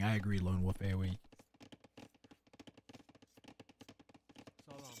amazing. I agree, Lone Wolf AoE.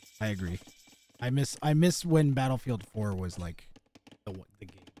 I agree. I miss when Battlefield 4 was like the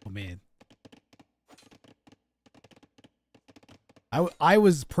game. Oh man. I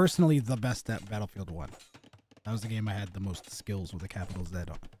was personally the best at Battlefield 1. That was the game I had the most skills with a capital Z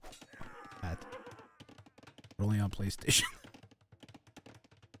on. At. But only on PlayStation.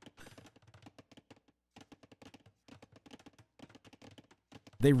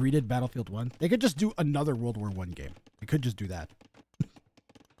 They redid Battlefield 1. They could just do another World War I game. They could just do that.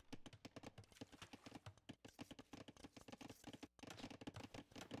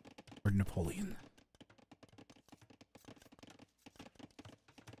 Or Napoleon.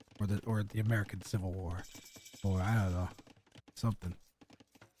 Or the American Civil War. Or I don't know. Something.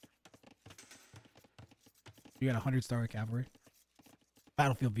 You got 100-star cavalry?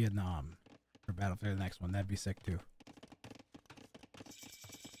 Battlefield Vietnam. Or Battlefield the next one. That'd be sick too.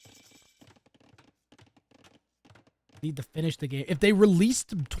 Need to finish the game. If they released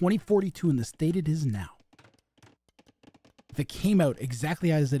 2042 in the state it is now, if it came out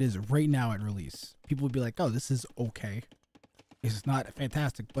exactly as it is right now at release, people would be like, oh, this is okay. It's not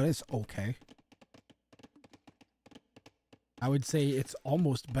fantastic, but it's okay. I would say it's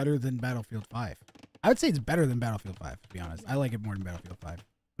almost better than Battlefield 5. I would say it's better than Battlefield 5, to be honest. I like it more than Battlefield 5.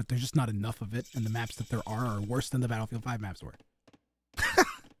 But there's just not enough of it, and the maps that there are worse than the Battlefield 5 maps were.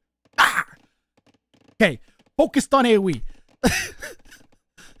 Okay. Focused on AoE.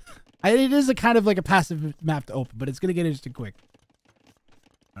 It is a kind of like a passive map to open, but it's going to get interesting quick.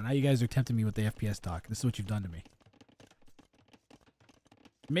 Now you guys are tempting me with the FPS talk. This is what you've done to me.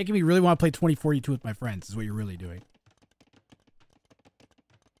 You're making me really want to play 2042 with my friends is what you're really doing.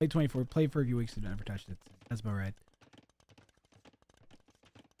 Play 24. Play for a few weeks and never touched it. That's about right.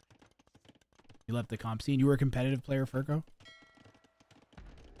 You left the comp scene. You were a competitive player, Furco?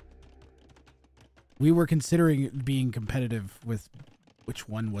 We were considering being competitive with, which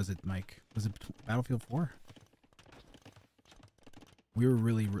one was it, Mike? Was it Battlefield 4? We were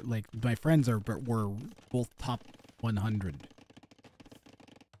really, like, my friends were both top 100.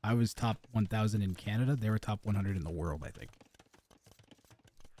 I was top 1,000 in Canada. They were top 100 in the world, I think.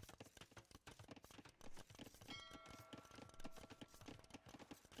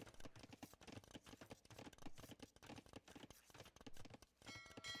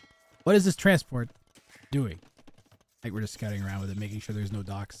 What is this transport doing? Like we're just scouting around with it, making sure there's no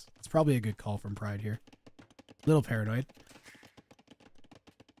docks. It's probably a good call from Pride here. Little paranoid.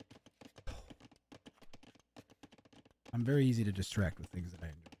 I'm very easy to distract with things that I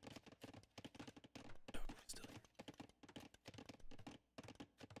enjoy.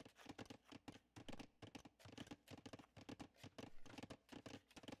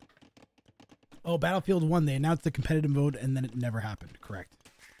 Oh, Battlefield 1, they announced the competitive mode and then it never happened. Correct.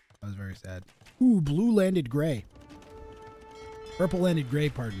 That was very sad. Ooh, blue landed gray. Purple landed gray,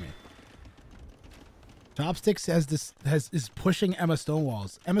 pardon me. Chopsticks is pushing Emma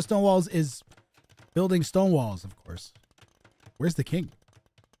Stonewalls. Emma Stonewalls is building Stonewalls, of course. Where's the king?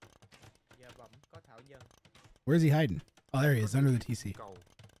 Where's he hiding? Oh, there he is, under the TC.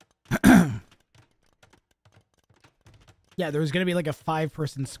 Yeah, there was going to be like a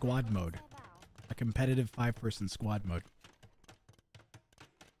 5-person squad mode. A competitive 5-person squad mode.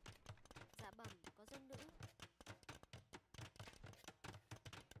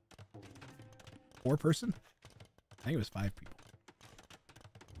 4-person? I think it was 5 people.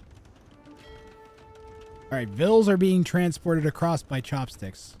 Alright, Vills are being transported across by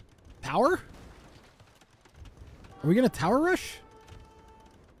chopsticks. Tower? Are we gonna tower rush?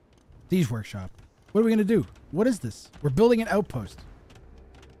 Siege workshop. What are we gonna do? What is this? We're building an outpost.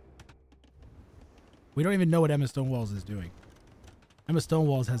 We don't even know what Emma Stonewalls is doing. Emma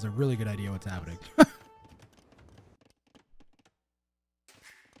Stonewalls has a really good idea what's happening.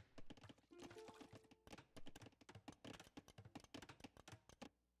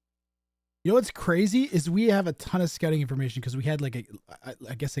 You know what's crazy is we have a ton of scouting information because we had like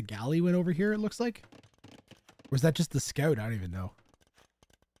I guess a galley went over here, it looks like. Or is that just the scout? I don't even know.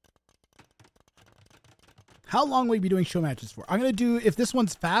 How long will we be doing show matches for? I'm going to do, if this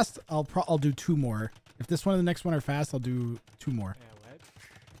one's fast, I'll do 2 more. If this one and the next one are fast, I'll do 2 more.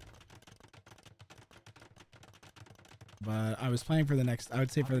 But I was planning for the next, I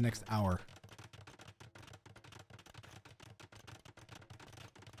would say for the next hour.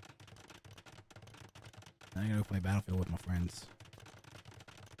 I'm gonna go play Battlefield with my friends,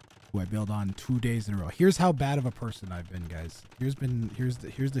 who I build on 2 days in a row. Here's how bad of a person I've been, guys. Here's the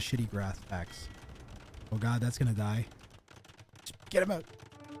shitty grass facts. Oh god, that's gonna die. Just get him out.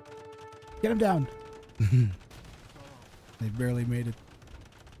 Get him down. They barely made it.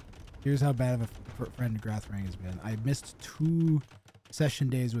 Here's how bad of a friend Grathring has been. I missed 2 session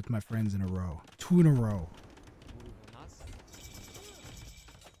days with my friends in a row. 2 in a row.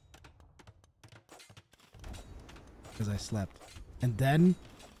 Because I slept. And then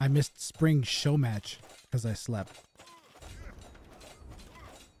I missed spring show match because I slept.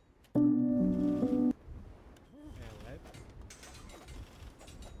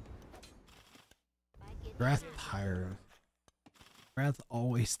 Grath tired. Grath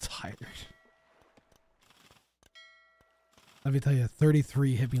always tired. Let me tell you,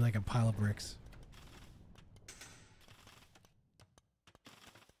 33 hit me like a pile of bricks.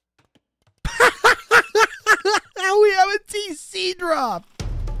 We have a TC drop.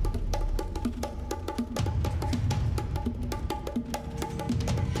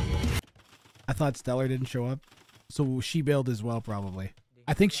 I thought Stellar didn't show up, so she bailed as well, probably.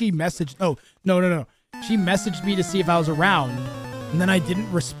 I think she messaged. Oh, no. She messaged me to see if I was around, and then I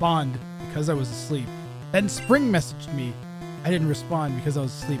didn't respond because I was asleep. Then Spring messaged me. I didn't respond because I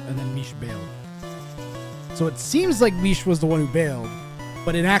was asleep, and then Mish bailed. So it seems like Mish was the one who bailed,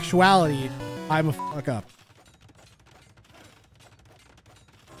 but in actuality, I'm a fuck up.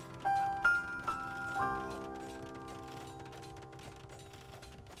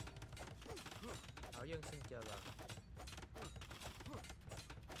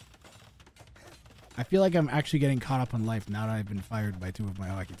 I feel like I'm actually getting caught up on life now that I've been fired by 2 of my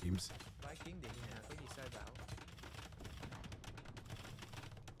hockey teams.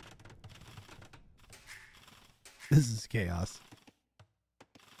 This is chaos.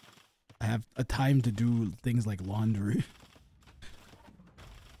 I have a time to do things like laundry.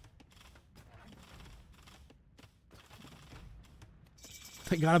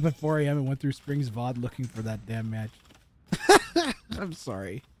 I got up at 4 a.m. and went through Spring's VOD looking for that damn match. I'm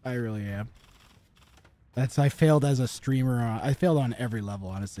sorry. I really am. I failed as a streamer. I failed on every level,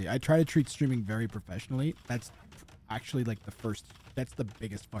 honestly. I try to treat streaming very professionally. That's actually like that's the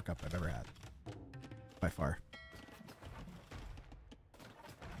biggest fuck up I've ever had. By far.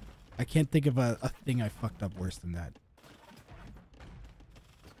 I can't think of a thing I fucked up worse than that.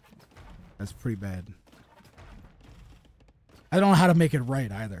 That's pretty bad. I don't know how to make it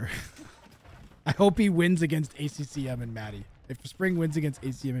right either. I hope he wins against ACCM and Maddie. If Spring wins against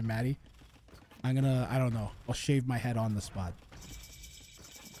ACM and Maddie, I don't know. I'll shave my head on the spot.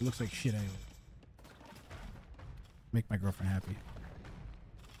 It looks like shit anyway. Make my girlfriend happy.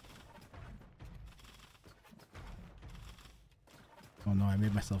 Oh no, I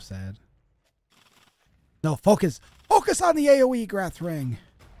made myself sad. No, focus! Focus on the AoE, Grathring!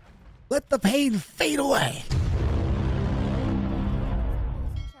 Let the pain fade away!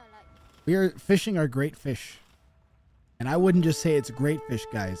 We are fishing our great fish. And I wouldn't just say it's great fish,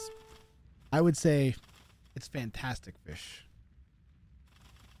 guys. I would say it's fantastic fish.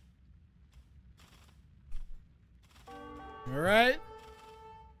 All right.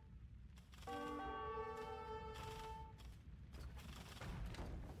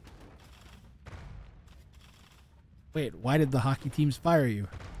 Wait, why did the hockey teams fire you?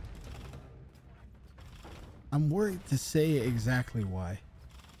 I'm worried to say exactly why.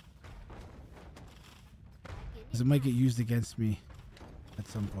 Because it might get used against me at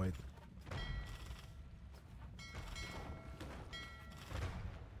some point.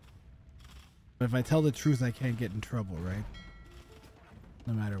 But if I tell the truth, I can't get in trouble, right?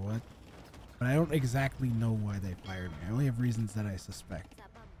 No matter what. But I don't exactly know why they fired me. I only have reasons that I suspect.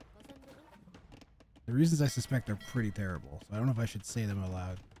 The reasons I suspect are pretty terrible, so I don't know if I should say them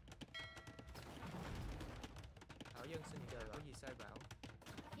aloud.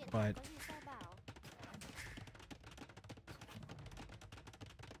 But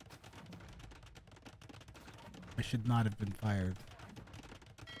I should not have been fired.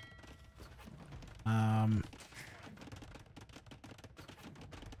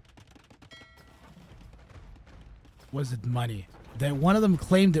 Was it money? That one of them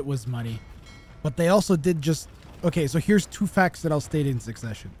claimed it was money, but they also did just okay. So here's two facts that I'll state in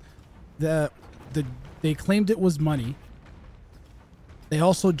succession. They claimed it was money. They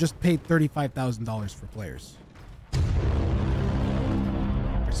also just paid $35,000 for players,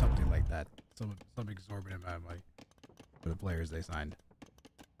 or something like that. Some exorbitant amount of money for the players they signed.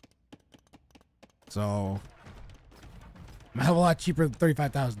 So I'm a hell of a lot cheaper than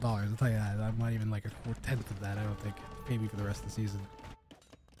 $35,000. I'll tell you that. I'm not even like a 4/10 of that. I don't think. Pay me for the rest of the season.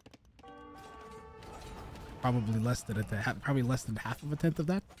 Probably less than probably less than half of a tenth of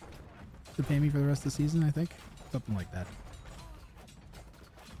that to pay me for the rest of the season. I think something like that.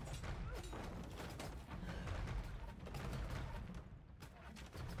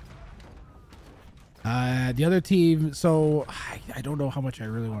 The other team. So I don't know how much I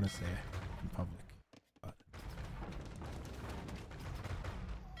really want to say in public.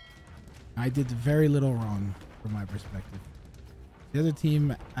 I did very little wrong from my perspective. The other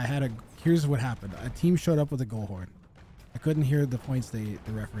team, here's what happened. A team showed up with a goal horn. I couldn't hear the points the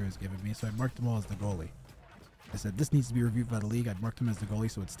referee was giving me, so I marked them all as the goalie. I said, this needs to be reviewed by the league. I'd marked him as the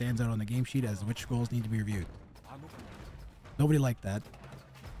goalie so it stands out on the game sheet as which goals need to be reviewed. Nobody liked that.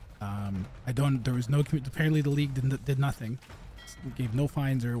 There was no, apparently the league did nothing. Gave no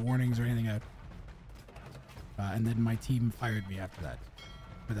fines or warnings or anything out. And then my team fired me after that,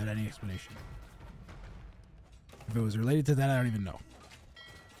 without any explanation. If it was related to that, I don't even know.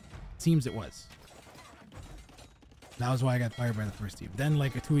 Seems it was. That was why I got fired by the first team. Then,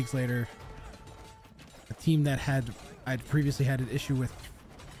 like 2 weeks later, a team that I'd previously had an issue with,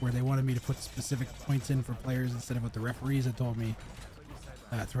 where they wanted me to put specific points in for players instead of what the referees had told me,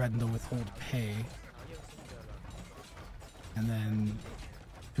 threatened to withhold pay. And then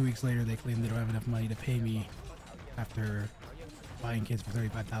 2 weeks later, they claimed they don't have enough money to pay me after buying kids for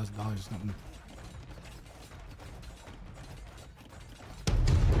 $35,000 or something.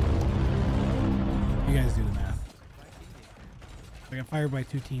 You guys do the math. I got fired by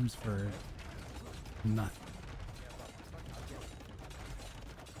 2 teams for nothing.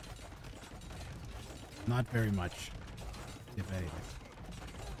 Not very much, if anything.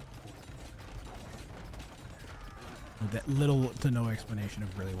 With that little to no explanation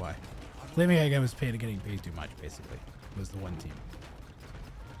of really why. Claiming I was getting paid too much, basically, was the one team.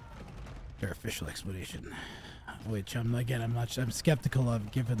 Their official explanation, which I'm skeptical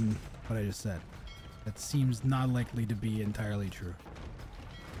of, given what I just said. That seems not likely to be entirely true.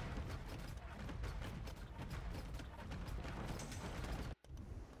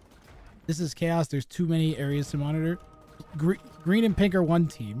 This is chaos. There's too many areas to monitor. Green and pink are one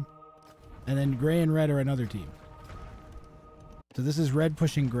team, and then gray and red are another team. So this is red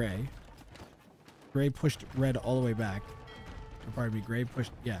pushing gray. Gray pushed red all the way back. Or pardon me, gray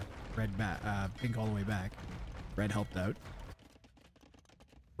pushed, red back, pink all the way back. Red helped out.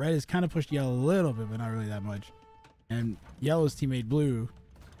 Red has kind of pushed yellow a little bit, but not really that much. And yellow's teammate blue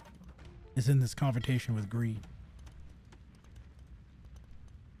is in this confrontation with green.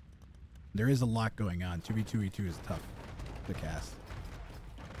 There is a lot going on. 2v2v2 is tough to cast.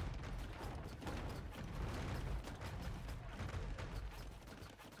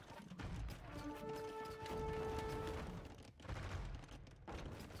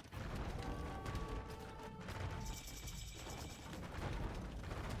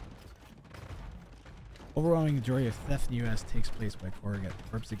 Overwhelming majority of theft in the U.S. takes place by corps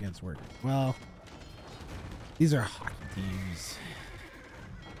against workers. Well, these are hockey teams.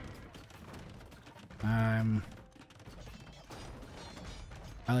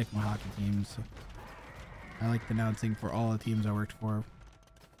 I like my hockey teams. I like announcing for all the teams I worked for.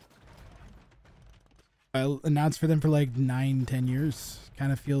 I announced for them for like 9-10 years.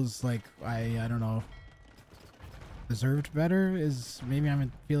 Kind of feels like I don't know, deserved better. Is maybe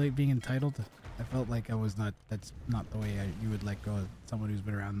feel like being entitled. I felt like I was not. That's not the way you would let go of someone who's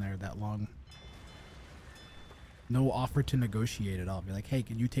been around there that long. No offer to negotiate at all. Be like, hey,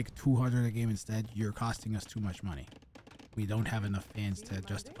 can you take 200 a game instead? You're costing us too much money. We don't have enough fans to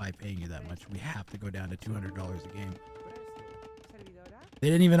justify paying you that much. We have to go down to $200 a game. They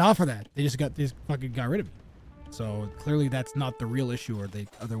didn't even offer that. They just fucking got rid of me. So clearly that's not the real issue, or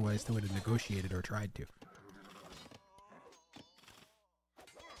otherwise they would have negotiated or tried to.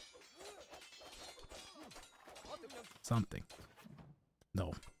 Something.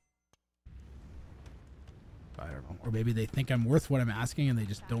 No. I don't know. Or maybe they think I'm worth what I'm asking and they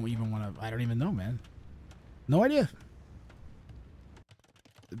just don't even want to. I don't even know, man. No idea.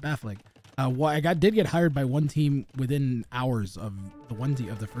 Baffling. Well, I did get hired by one team within hours of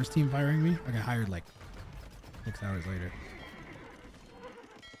the first team firing me. I got hired like 6 hours later.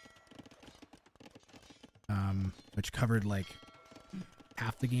 Which covered like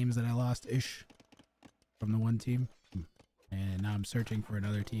half the games that I lost ish from the one team. And now I'm searching for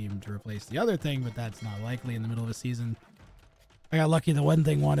another team to replace the other thing, but that's not likely in the middle of a season. I got lucky. The one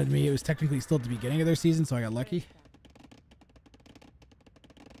thing wanted me. It was technically still at the beginning of their season, so I got lucky.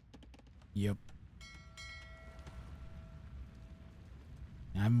 Yep.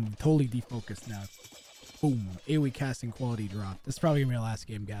 I'm totally defocused now. Boom. AoE casting quality drop. This is probably going to be my last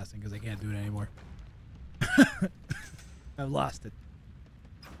game casting because I can't do it anymore. I've lost it.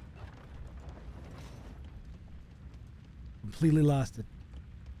 Completely lost it.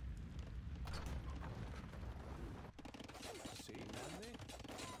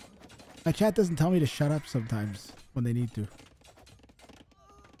 My chat doesn't tell me to shut up sometimes when they need to.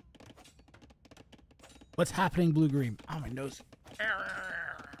 What's happening, Blue Green? Oh, my nose.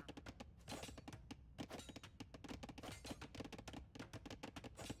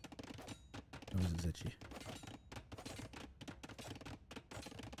 Nose is itchy.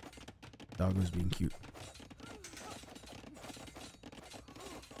 Doggo's being cute.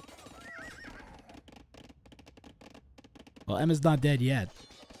 Well, Emma's not dead yet.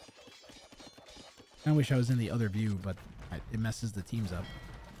 I wish I was in the other view, but it messes the teams up.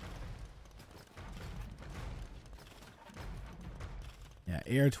 Yeah,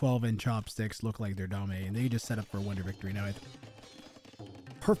 Air 12 and Chopsticks look like they're dominating. They just set up for a Wonder Victory now.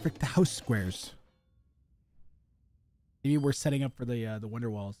 Perfect house squares. Maybe we're setting up for the Wonder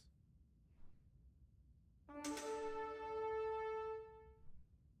Walls.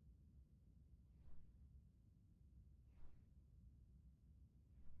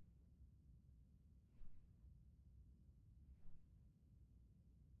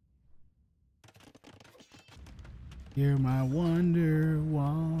 You're my wonder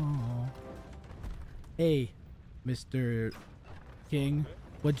wall. Hey, Mr. King,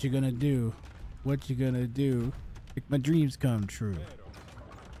 what you gonna do? What you gonna do? Make my dreams come true.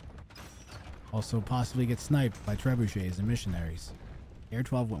 Also possibly get sniped by trebuchets and missionaries. Air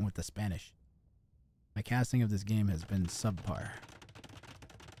 12 went with the Spanish. My casting of this game has been subpar.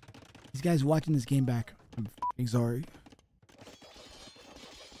 These guys watching this game back, I'm f***ing sorry.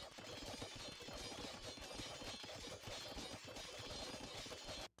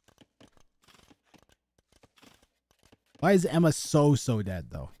 Why is Emma so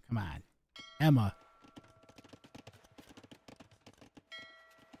dead, though? Come on. Emma.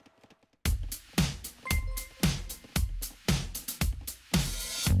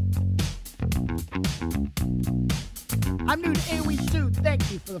 I'm new to AoE too.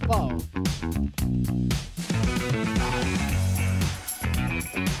 Thank you for the follow.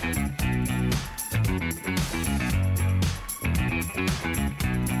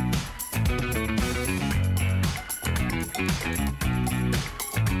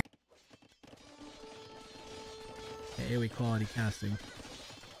 AoE quality casting.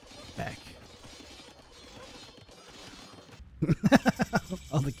 Back.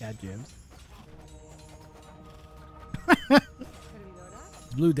 All the cat jams.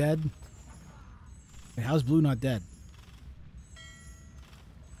 Is Blue dead? Wait, how's Blue not dead?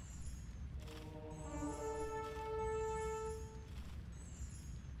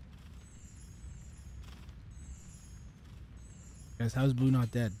 Guys, how's Blue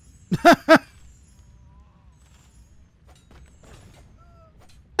not dead?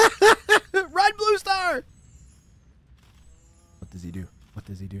 Run, Blue Star! What does he do? What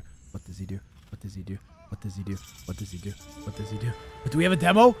does he do? What does he do? What does he do? What does he do? What does he do? What does he do? But do we have a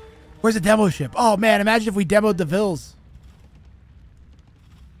demo? Where's the demo ship? Oh man, imagine if we demoed the Vills.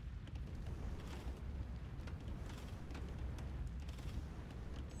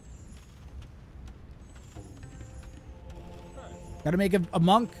 Gotta make a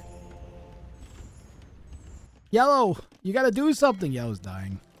monk. Yellow, you gotta do something. Yellow's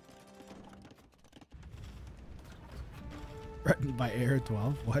dying. Threatened by Air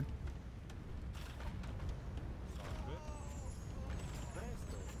 12. What?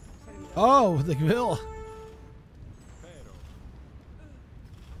 Oh, the Vil.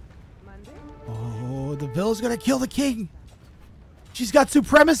 Oh, the Vil's gonna kill the king. She's got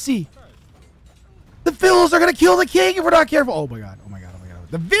supremacy. The Vils are gonna kill the king if we're not careful. Oh my god, oh my god, oh my god.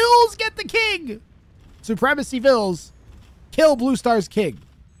 The Vils get the king. Supremacy Vils. Kill Blue Star's king.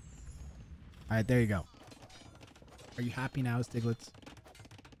 All right, there you go. Are you happy now, Stiglitz?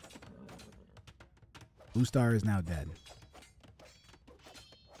 Blue Star is now dead.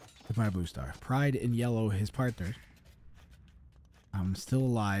 Goodbye, Blue Star. Pride in yellow, his partner. I'm still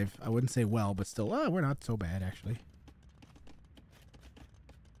alive. I wouldn't say well, but still, we're not so bad, actually.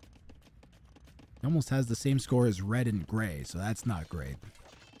 He almost has the same score as red and gray, so that's not great.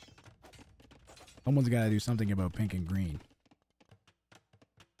 Someone's got to do something about pink and green.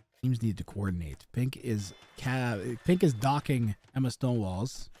 Teams need to coordinate. Pink is docking Emma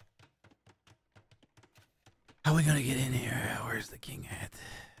Stonewalls. How are we gonna get in here? Where's the king at?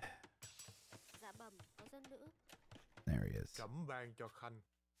 There he is.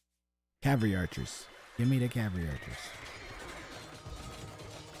 Cavalry archers. Give me the cavalry archers.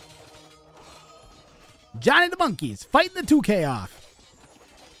 Johnny the Monkeys fighting the 2K off.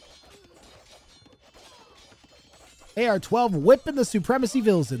 AR-12 whipping the Supremacy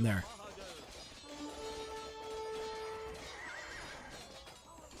Vils in there.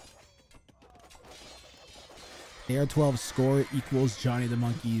 AR-12 score equals Johnny the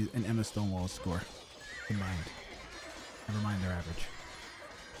Monkey and Emma Stonewall's score combined. Never mind their average.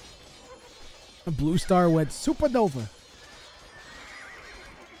 A Blue Star went supernova.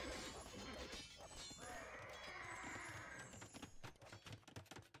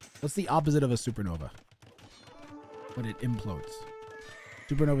 What's the opposite of a supernova? When it implodes.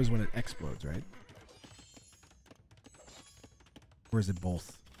 Supernova is when it explodes, right? Or is it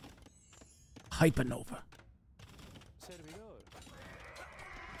both? Hypernova.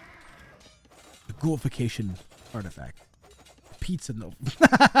 The ghoulification artifact. Pizza Nova.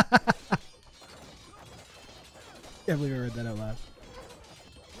 Can't believe I read that out loud.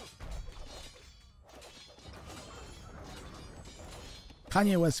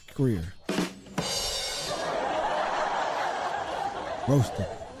 Kanye West's career. Roasted.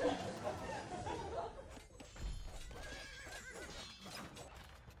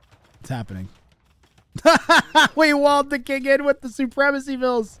 What's happening? We walled the king in with the Supremacy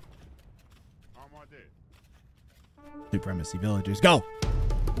Vills. Supremacy villagers, go!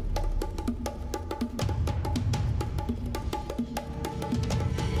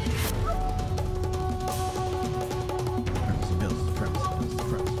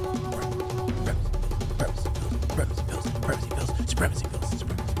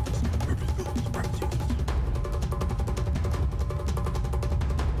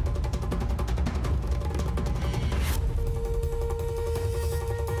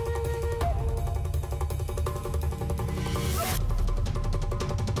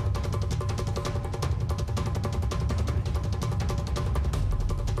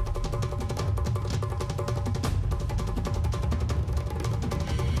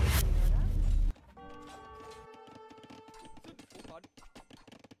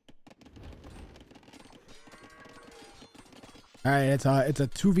 All right, it's a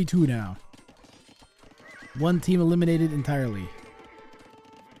 2v2 now. One team eliminated entirely.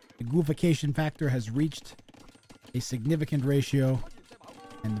 The goofification factor has reached a significant ratio,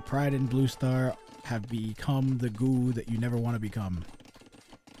 and the Pride and Blue Star have become the goo that you never want to become.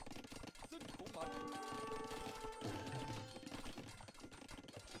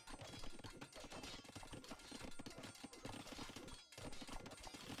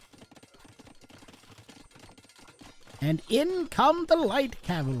 And in come the light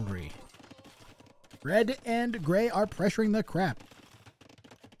cavalry. Red and gray are pressuring the crap.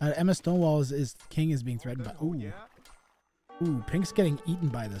 Emma Stonewall's king is being threatened by... Ooh. Ooh, Pink's getting eaten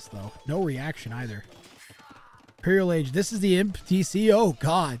by this, though. No reaction, either. Imperial Age. This is the Imp TC. Oh,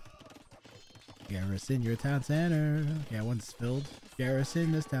 God. Garrison your town center. Yeah, one's filled.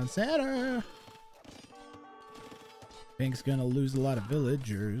 Garrison this town center. Pink's gonna lose a lot of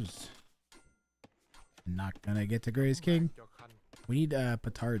villagers. Not gonna get to Gray's King. We need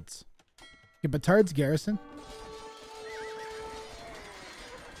petards. Can petards garrison?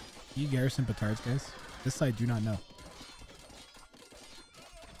 Can you garrison petards, guys? This I do not know.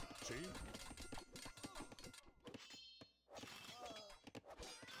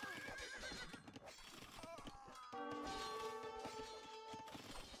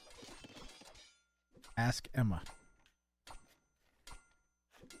 Ask Emma.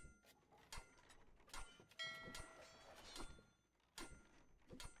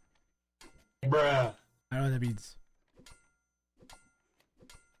 Bruh. I don't know what that means.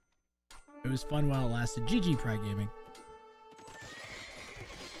 was fun while it lasted. GG Pride Gaming.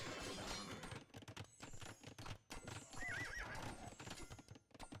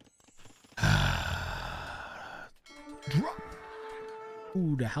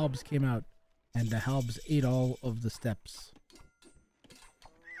 Ooh, the Halbs came out, and the Halbs ate all of the steps.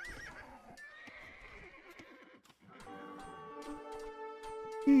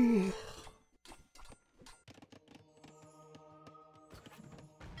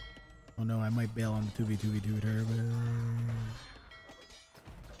 Oh no, I might bail on the 2v2v2 turbo.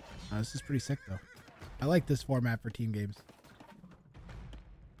 This is pretty sick though. I like this format for team games.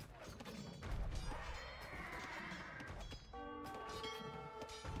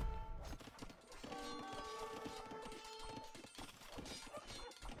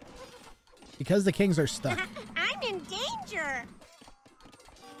 Because the kings are stuck. I'm in danger.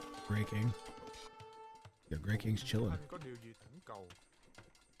 Grey King. Yeah, Grey King's chilling.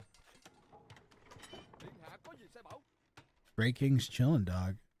 Grey King's chilling,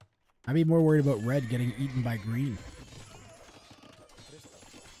 dog. I'd be more worried about red getting eaten by green.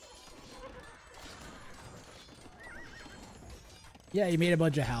 Yeah, he made a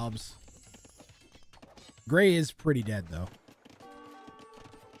bunch of halbs. Gray is pretty dead, though.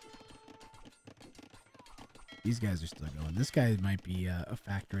 These guys are still going. This guy might be a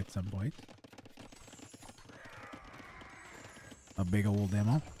factor at some point. A big old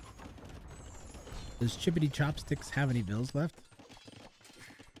demo. Does Chippity Chopsticks have any bills left?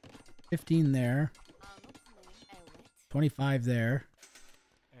 15 there. 25 there.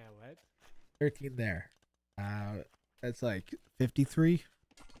 13 there. That's like 53.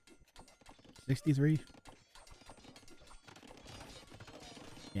 63.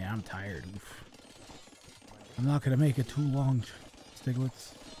 Yeah, I'm tired. Oof. I'm not gonna make it too long,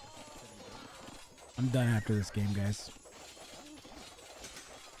 Stiglitz. I'm done after this game, guys.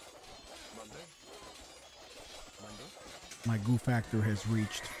 My goo factor has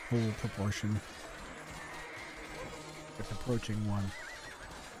reached full proportion. It's approaching 1.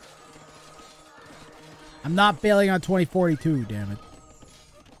 I'm not bailing on 2042, damn it.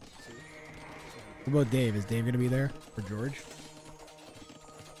 What about Dave? Is Dave gonna be there for George?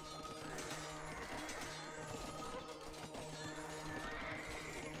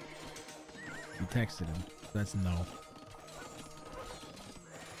 You texted him. That's no.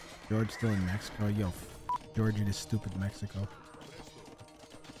 George still in Mexico? Yo, George in his stupid Mexico.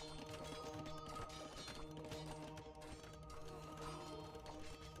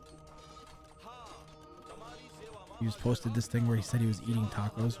 He was posted this thing where he said he was eating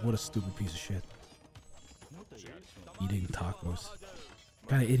tacos. What a stupid piece of shit. Eating tacos. What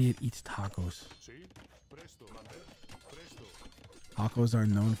kind of idiot eats tacos? Tacos are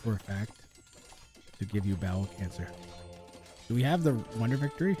known for a fact to give you bowel cancer. Do we have the Wonder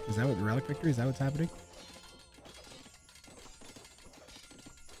Victory? Is that what the Relic Victory? Is that what's happening?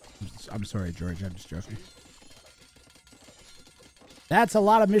 I'm sorry, George. I'm just joking. That's a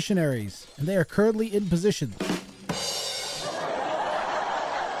lot of missionaries, and they are currently in position.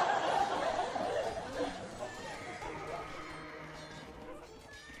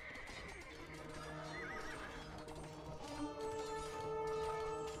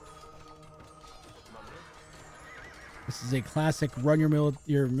 This is a classic run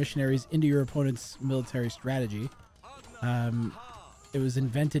your missionaries into your opponent's military strategy. It was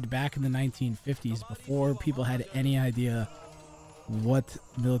invented back in the 1950s before people had any idea what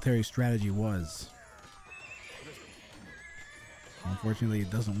military strategy was. Unfortunately, it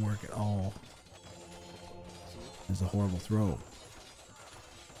doesn't work at all. It's a horrible throw.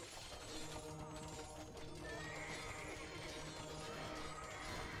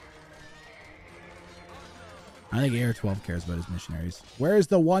 I think Air 12 cares about his missionaries. Where's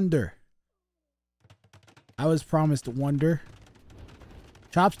the wonder? I was promised wonder.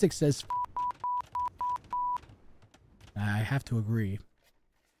 Chopstick says I have to agree.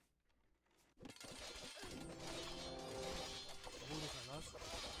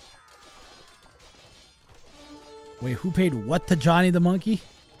 Wait, who paid what to Johnny the Monkey?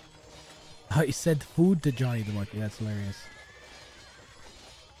 Oh, he said food to Johnny the Monkey. That's hilarious.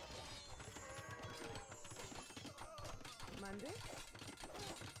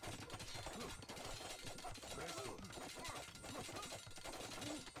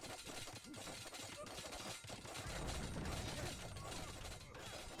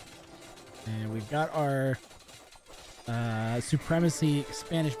 And we've got our supremacy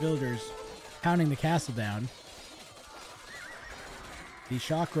Spanish villagers pounding the castle down. The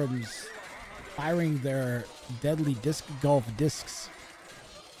chakrams firing their deadly disc golf discs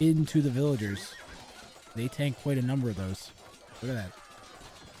into the villagers. They tank quite a number of those. Look at that.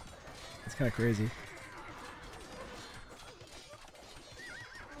 It's kind of crazy.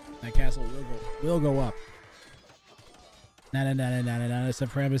 That castle will go up. Na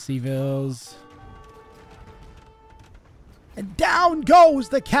supremacy vills. And down goes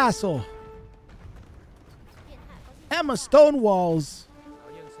the castle. Emma Stonewalls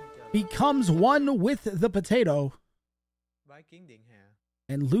becomes one with the potato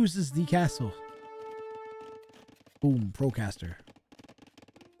and loses the castle. Boom, Procaster.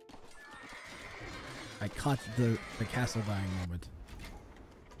 I caught the castle dying moment.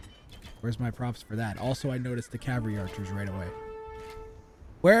 Where's my props for that? Also, I noticed the cavalry archers right away.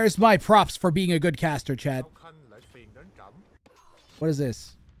 Where's my props for being a good caster, Chad? What is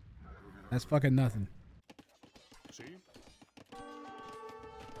this? That's fucking nothing.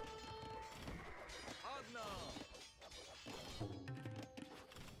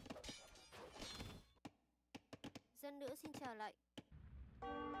 Xin chào lại.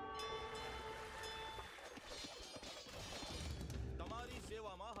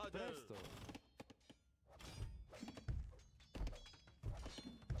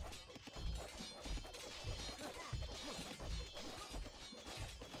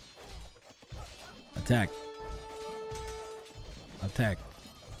 Attack. Attack.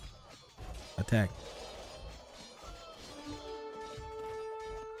 Attack.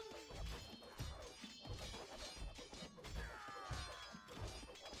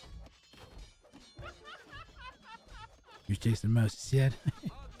 You're chasing the mouse, you said?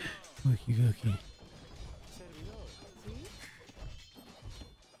 Cookie, cookie.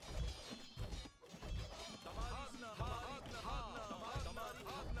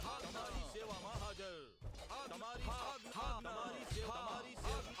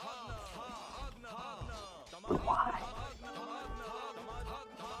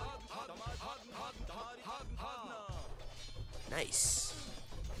 Nice.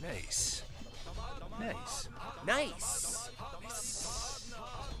 Nice. Nice. Nice.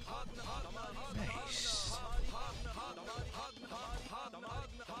 Nice.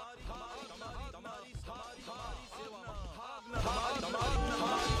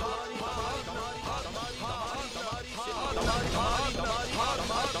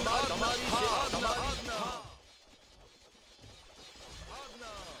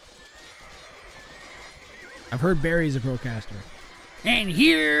 I've heard Barry's a procaster. And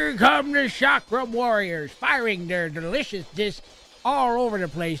here come the Chakram warriors, firing their delicious discs all over the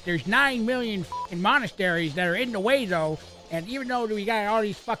place. There's 9 million fucking monasteries that are in the way, though. And even though we got all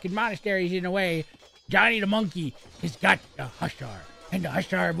these fucking monasteries in the way, Johnny the Monkey has got the Hushar. And the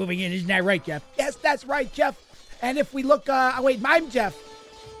Hushar are moving in. Isn't that right, Jeff? Yes, that's right, Jeff. And if we look, wait, I'm Jeff.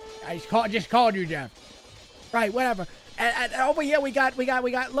 I just called you Jeff. Right, whatever. And over here we got,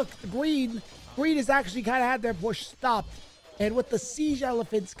 look, Green has actually kind of had their push stopped. And with the siege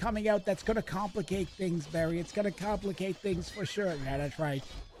elephants coming out, that's going to complicate things, Barry. It's going to complicate things for sure. Yeah, that's right.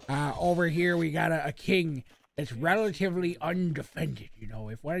 Over here, we got a king that's relatively undefended. You know,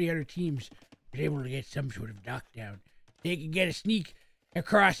 if one of the other teams was able to get some sort of knockdown, they can get a sneak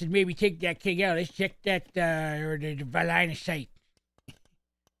across and maybe take that king out. Let's check that, or the line of sight.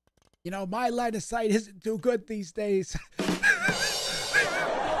 You know, my line of sight isn't too good these days.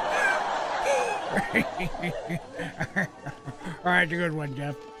 Alright, a good one,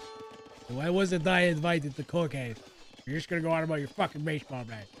 Jeff. Why wasn't I invited to cocaine? You're just gonna go on about your fucking baseball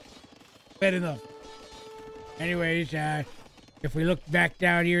bat. Bad enough. Anyways, if we look back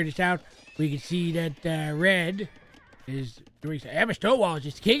down here in the south, we can see that Red is doing some. Emma Stonewalls,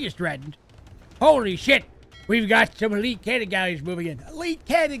 his king is threatened. Holy shit! We've got some elite cannon galleons moving in. Elite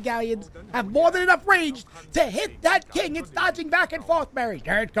cannon galleons have more than enough range to hit that king. It's dodging back and forth, Mary.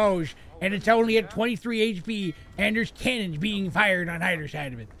 There it goes. And it's only at 23 HP, and there's cannons being fired on either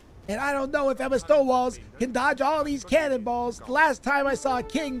side of it. And I don't know if Emma Stonewalls can dodge all these cannonballs. The last time I saw a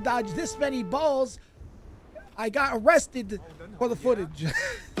king dodge this many balls, I got arrested for the footage.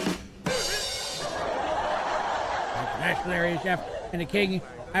 That's hilarious, Jeff. And the king,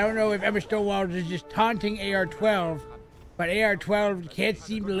 I don't know if Emma Stonewalls is just taunting AR-12, but AR-12 can't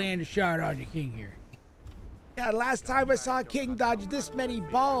seem to land a shot on the king here. Yeah, last time I saw a king dodge this many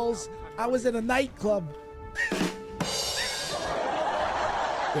balls, I was in a nightclub.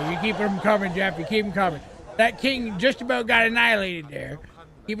 So you keep them coming, Jeff. You keep them coming. That king just about got annihilated there.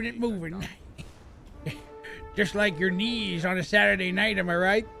 Keeping it moving. Just like your knees on a Saturday night, am I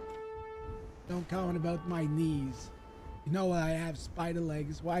right? Don't comment about my knees. You know I have spider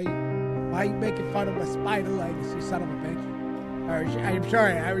legs. Why are you making fun of my spider legs, you son of a bitch? I'm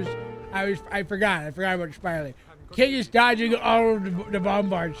sorry. I forgot about your spider leg. King is dodging all of the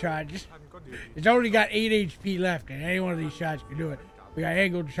bombard shots. It's only got 8 HP left, and any one of these shots can do it. We got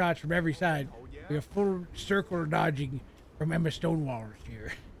angled shots from every side. We have full circle dodging from Emma Stonewallers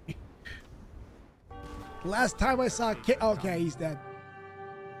here. Last time I saw King. Okay, he's dead.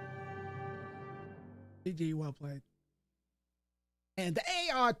 GG, well played. And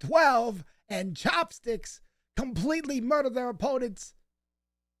AR-12 and chopsticks completely murder their opponents.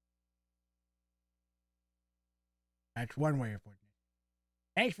 That's one way of putting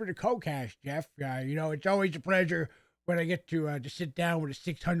it. Thanks for the co-cast, Jeff. You know, it's always a pleasure when I get to sit down with a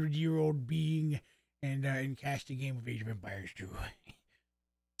 600-year-old being and cast a game of Age of Empires 2.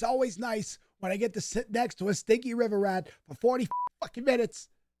 It's always nice when I get to sit next to a stinky river rat for 40 fucking minutes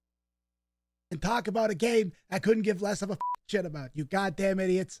and talk about a game I couldn't give less of a shit about. You goddamn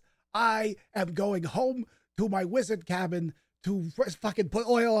idiots. I am going home to my wizard cabin to fucking put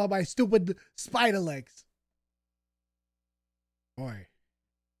oil on my stupid spider legs. Boy.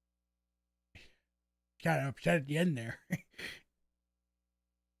 Kind of upset at the end there.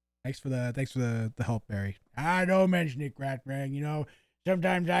 Thanks for the help, Barry. Don't mention it, Gratbrang. You know,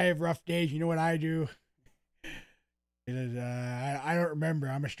 sometimes I have rough days. You know what I do? It is, I don't remember.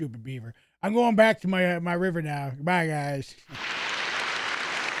 I'm a stupid beaver. I'm going back to my river now. Goodbye, guys.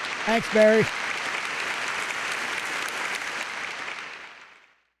 Thanks, Barry.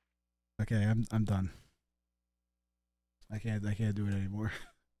 Okay, I'm done. I can't do it anymore.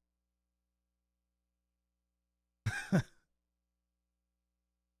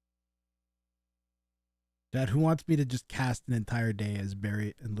 Dad, who wants me to just cast an entire day as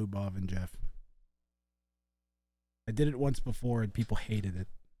Barry and Lubov and Jeff? I did it once before and people hated it.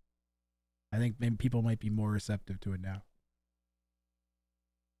 I think maybe people might be more receptive to it now.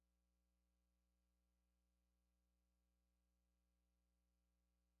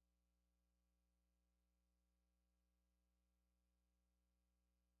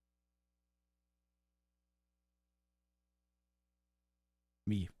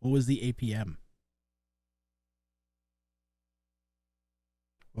 Me. What was the APM?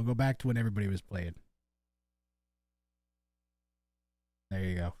 We'll go back to when everybody was playing. There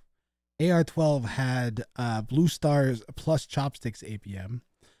you go. AR-12 had Blue Stars plus Chopsticks APM.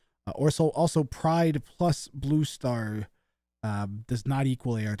 Also Pride plus Blue Star does not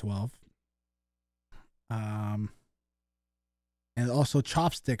equal AR-12. And also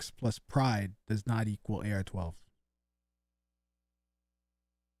Chopsticks plus Pride does not equal AR-12.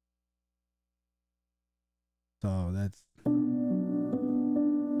 So that's...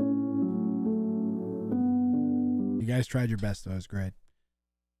 You guys tried your best, though. It was great.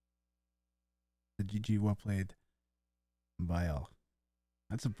 The GG, well played by all.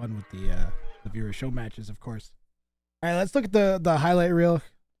 Had some fun with the viewer show matches, of course. All right, let's look at the highlight reel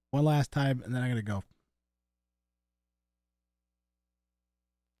one last time, and then I'm gonna go.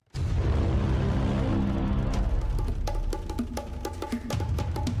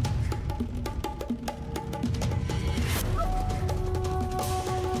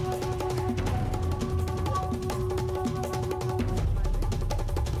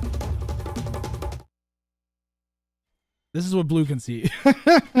 This is what Blue can see.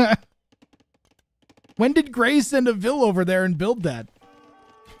 When did Gray send a Vil over there and build that?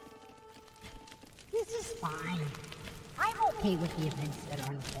 This is fine. I'm okay with the events that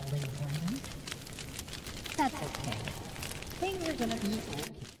are unfolding for him. That's okay. Things are gonna be okay.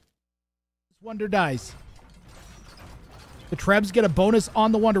 This Wonder dies. The Trebs get a bonus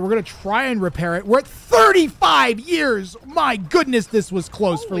on the Wonder. We're gonna try and repair it. We're at 35 years. My goodness, this was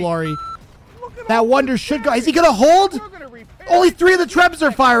close for Laurie. That Wonder should go. Is he gonna hold? Only 3 of the Trebs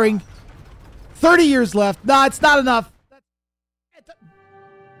are firing. 30 years left. Nah, it's not enough.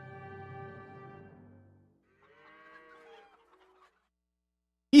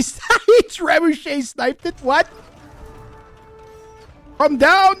 He Trebuchet sniped it. What? From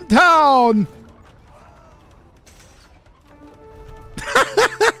downtown.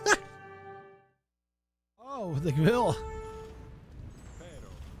 Oh, the Vil.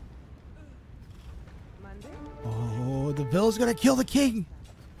 Oh, the Vil's gonna kill the king.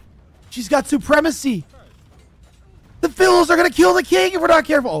 She's got supremacy. The Vils are gonna kill the king if we're not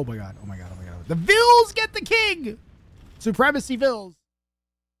careful. Oh my god, oh my god, oh my god. The Vils get the king. Supremacy Vils.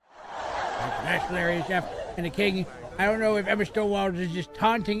 That's hilarious, Jeff. And the king, I don't know if Emma Stonewall is just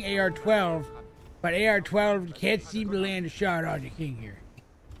taunting AR-12, but AR-12 can't seem to land a shot on the king here.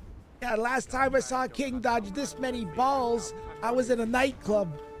 Yeah, last time I saw King dodge this many balls, I was in a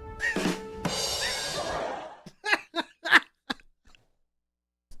nightclub.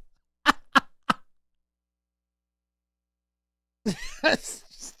 I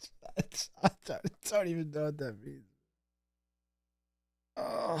don't even know what that means.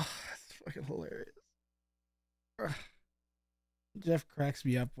 Oh, that's fucking hilarious. Jeff cracks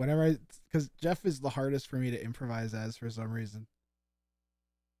me up whenever because Jeff is the hardest for me to improvise as for some reason.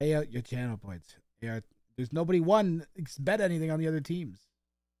 Pay out your channel points. Yeah, there's nobody won bet anything on the other teams.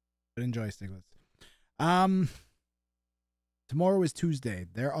 But enjoy, Stiglitz. Tomorrow is Tuesday.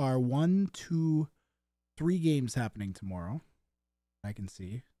 There are 1, 2, 3 games happening tomorrow. I can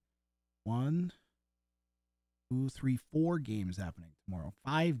see 1, 2, 3, 4 games happening tomorrow.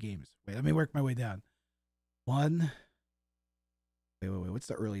 5 games. Wait, let me work my way down. 1. Wait. What's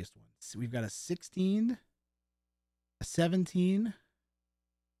the earliest one? So we've got a 16, a 17,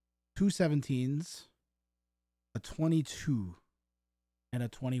 2 17s, a 22, and a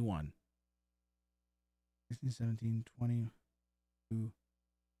 21. 16, 17, 22,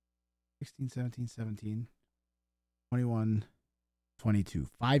 16, 17, 17, 21, 22.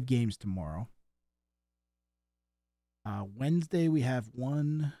 5 games tomorrow. Wednesday we have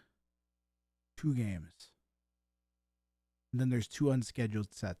 1, 2 games. And then there's 2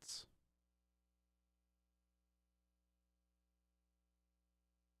 unscheduled sets.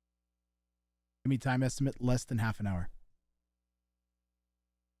 Give me time estimate less than half an hour.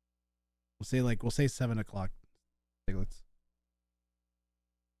 We'll say 7 o'clock. Let's.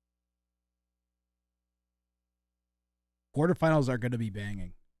 Quarterfinals are going to be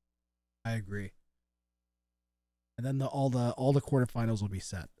banging. I agree. And then all the quarterfinals will be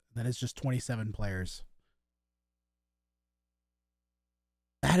set. Then it's just 27 players.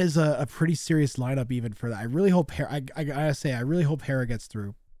 That is a pretty serious lineup even for that. I really hope I gotta say, I really hope Hera gets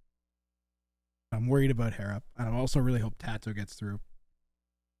through. I'm worried about Hera. And I also really hope Tato gets through.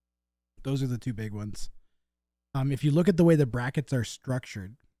 Those are the 2 big ones. If you look at the way the brackets are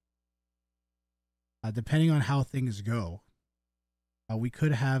structured, depending on how things go, we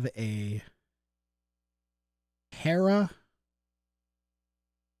could have a Hera,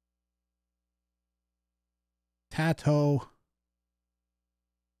 Tato,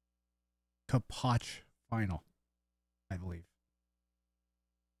 Kapach final, I believe.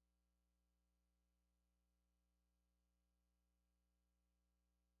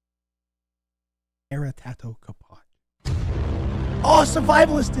 Hera, Tato, Kapach. Oh,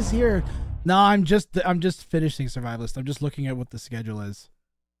 Survivalist is here. No, I'm just finishing Survivalist. I'm just looking at what the schedule is.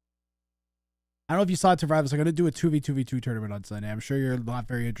 I don't know if you saw Survivalist. I'm gonna do a 2v2v2 tournament on Sunday. I'm sure you're not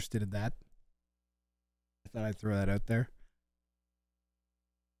very interested in that. I thought I'd throw that out there.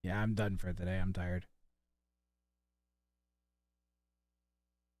 Yeah, I'm done for today. I'm tired.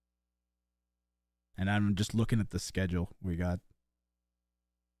 And I'm just looking at the schedule we got.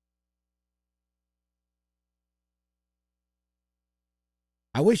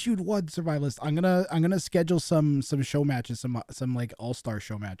 I wish you'd won Survivalist. I'm gonna schedule some show matches, some like all-star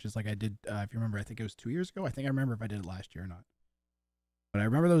show matches like I did. If you remember, I think it was 2 years ago. I think I remember if I did it last year or not. But I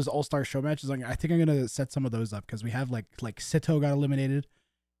remember those all-star show matches. I think I'm gonna set some of those up because we have like Sito got eliminated.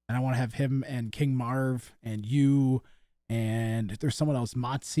 And I want to have him and King Marv and you, and if there's someone else,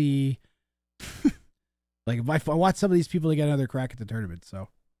 Motzi. Like if I want some of these people to get another crack at the tournament, so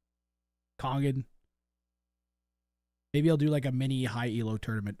Kongan. Maybe I'll do like a mini high elo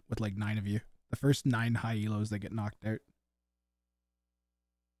tournament with like 9 of you. The first 9 high elos that get knocked out.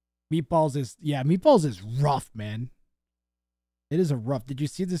 Meatballs is rough, man. It is a rough. Did you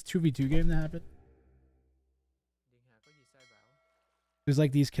see this 2v2 game that happened? There's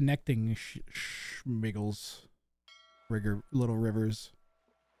like these connecting schmiggles, little rivers.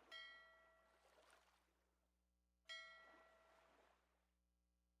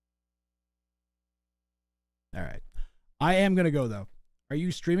 All right. I am going to go though. Are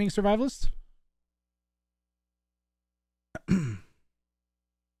you streaming Survivalist? You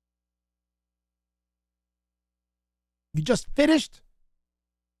just finished?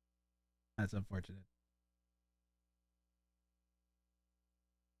 That's unfortunate.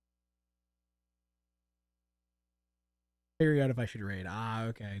 Figuring out if I should raid. Ah,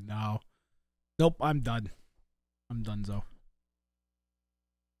 okay. No. Nope, I'm done. I'm donezo.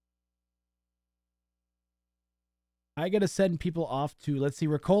 I gotta send people off to, let's see,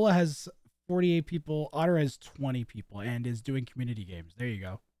 Ricola has 48 people, Otter has 20 people, and is doing community games. There you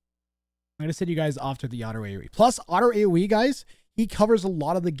go. I'm gonna send you guys off to the Otter AoE. Plus, Otter AoE, guys, he covers a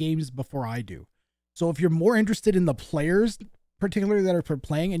lot of the games before I do. So if you're more interested in the players, particularly that are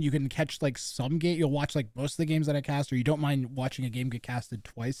playing, and you can catch like some game, you'll watch like most of the games that I cast, or you don't mind watching a game get casted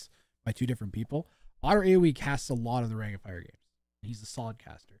twice by 2 different people. Otter AoE casts a lot of the Ring of Fire games. He's a solid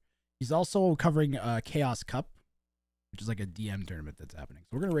caster. He's also covering Chaos Cup, which is like a DM tournament that's happening.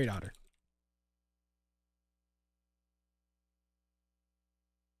 So we're gonna raid Otter.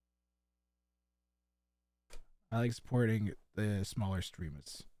 I like supporting the smaller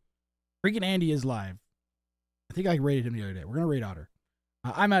streamers. Freaking Andy is live. I think I rated him the other day. We're gonna rate Otter.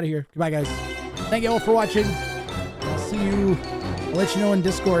 I'm out of here. Goodbye, guys. Thank you all for watching. I'll see you. I'll let you know in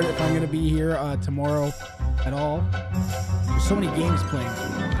Discord if I'm gonna be here tomorrow at all. There's so many games playing. I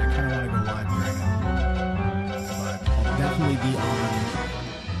kind of want to go live during it, but I'll definitely be on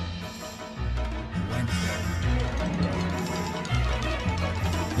Wednesday.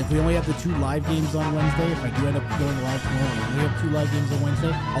 If we only have the 2 live games on Wednesday, if I do end up going live tomorrow, and we only have 2 live games on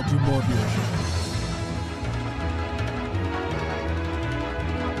Wednesday, I'll do more viewership.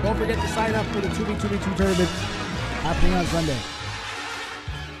 Don't forget to sign up for the 2v2v2 tournament happening on Sunday.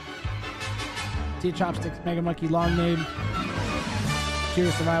 See you, Chopsticks, Mega Monkey, Long Name.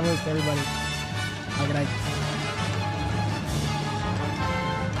 Cheers, Survivalist, everybody. Have a good night.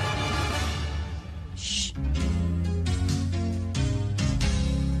 Shh.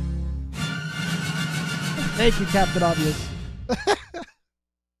 Thank you, Captain Obvious.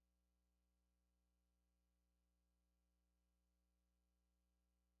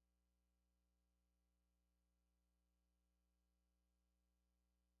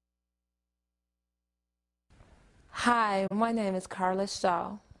 Hi, my name is Carla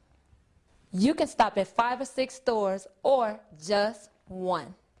Shaw. You can stop at 5 or 6 stores or just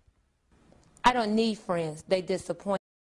one. I don't need friends, they disappoint.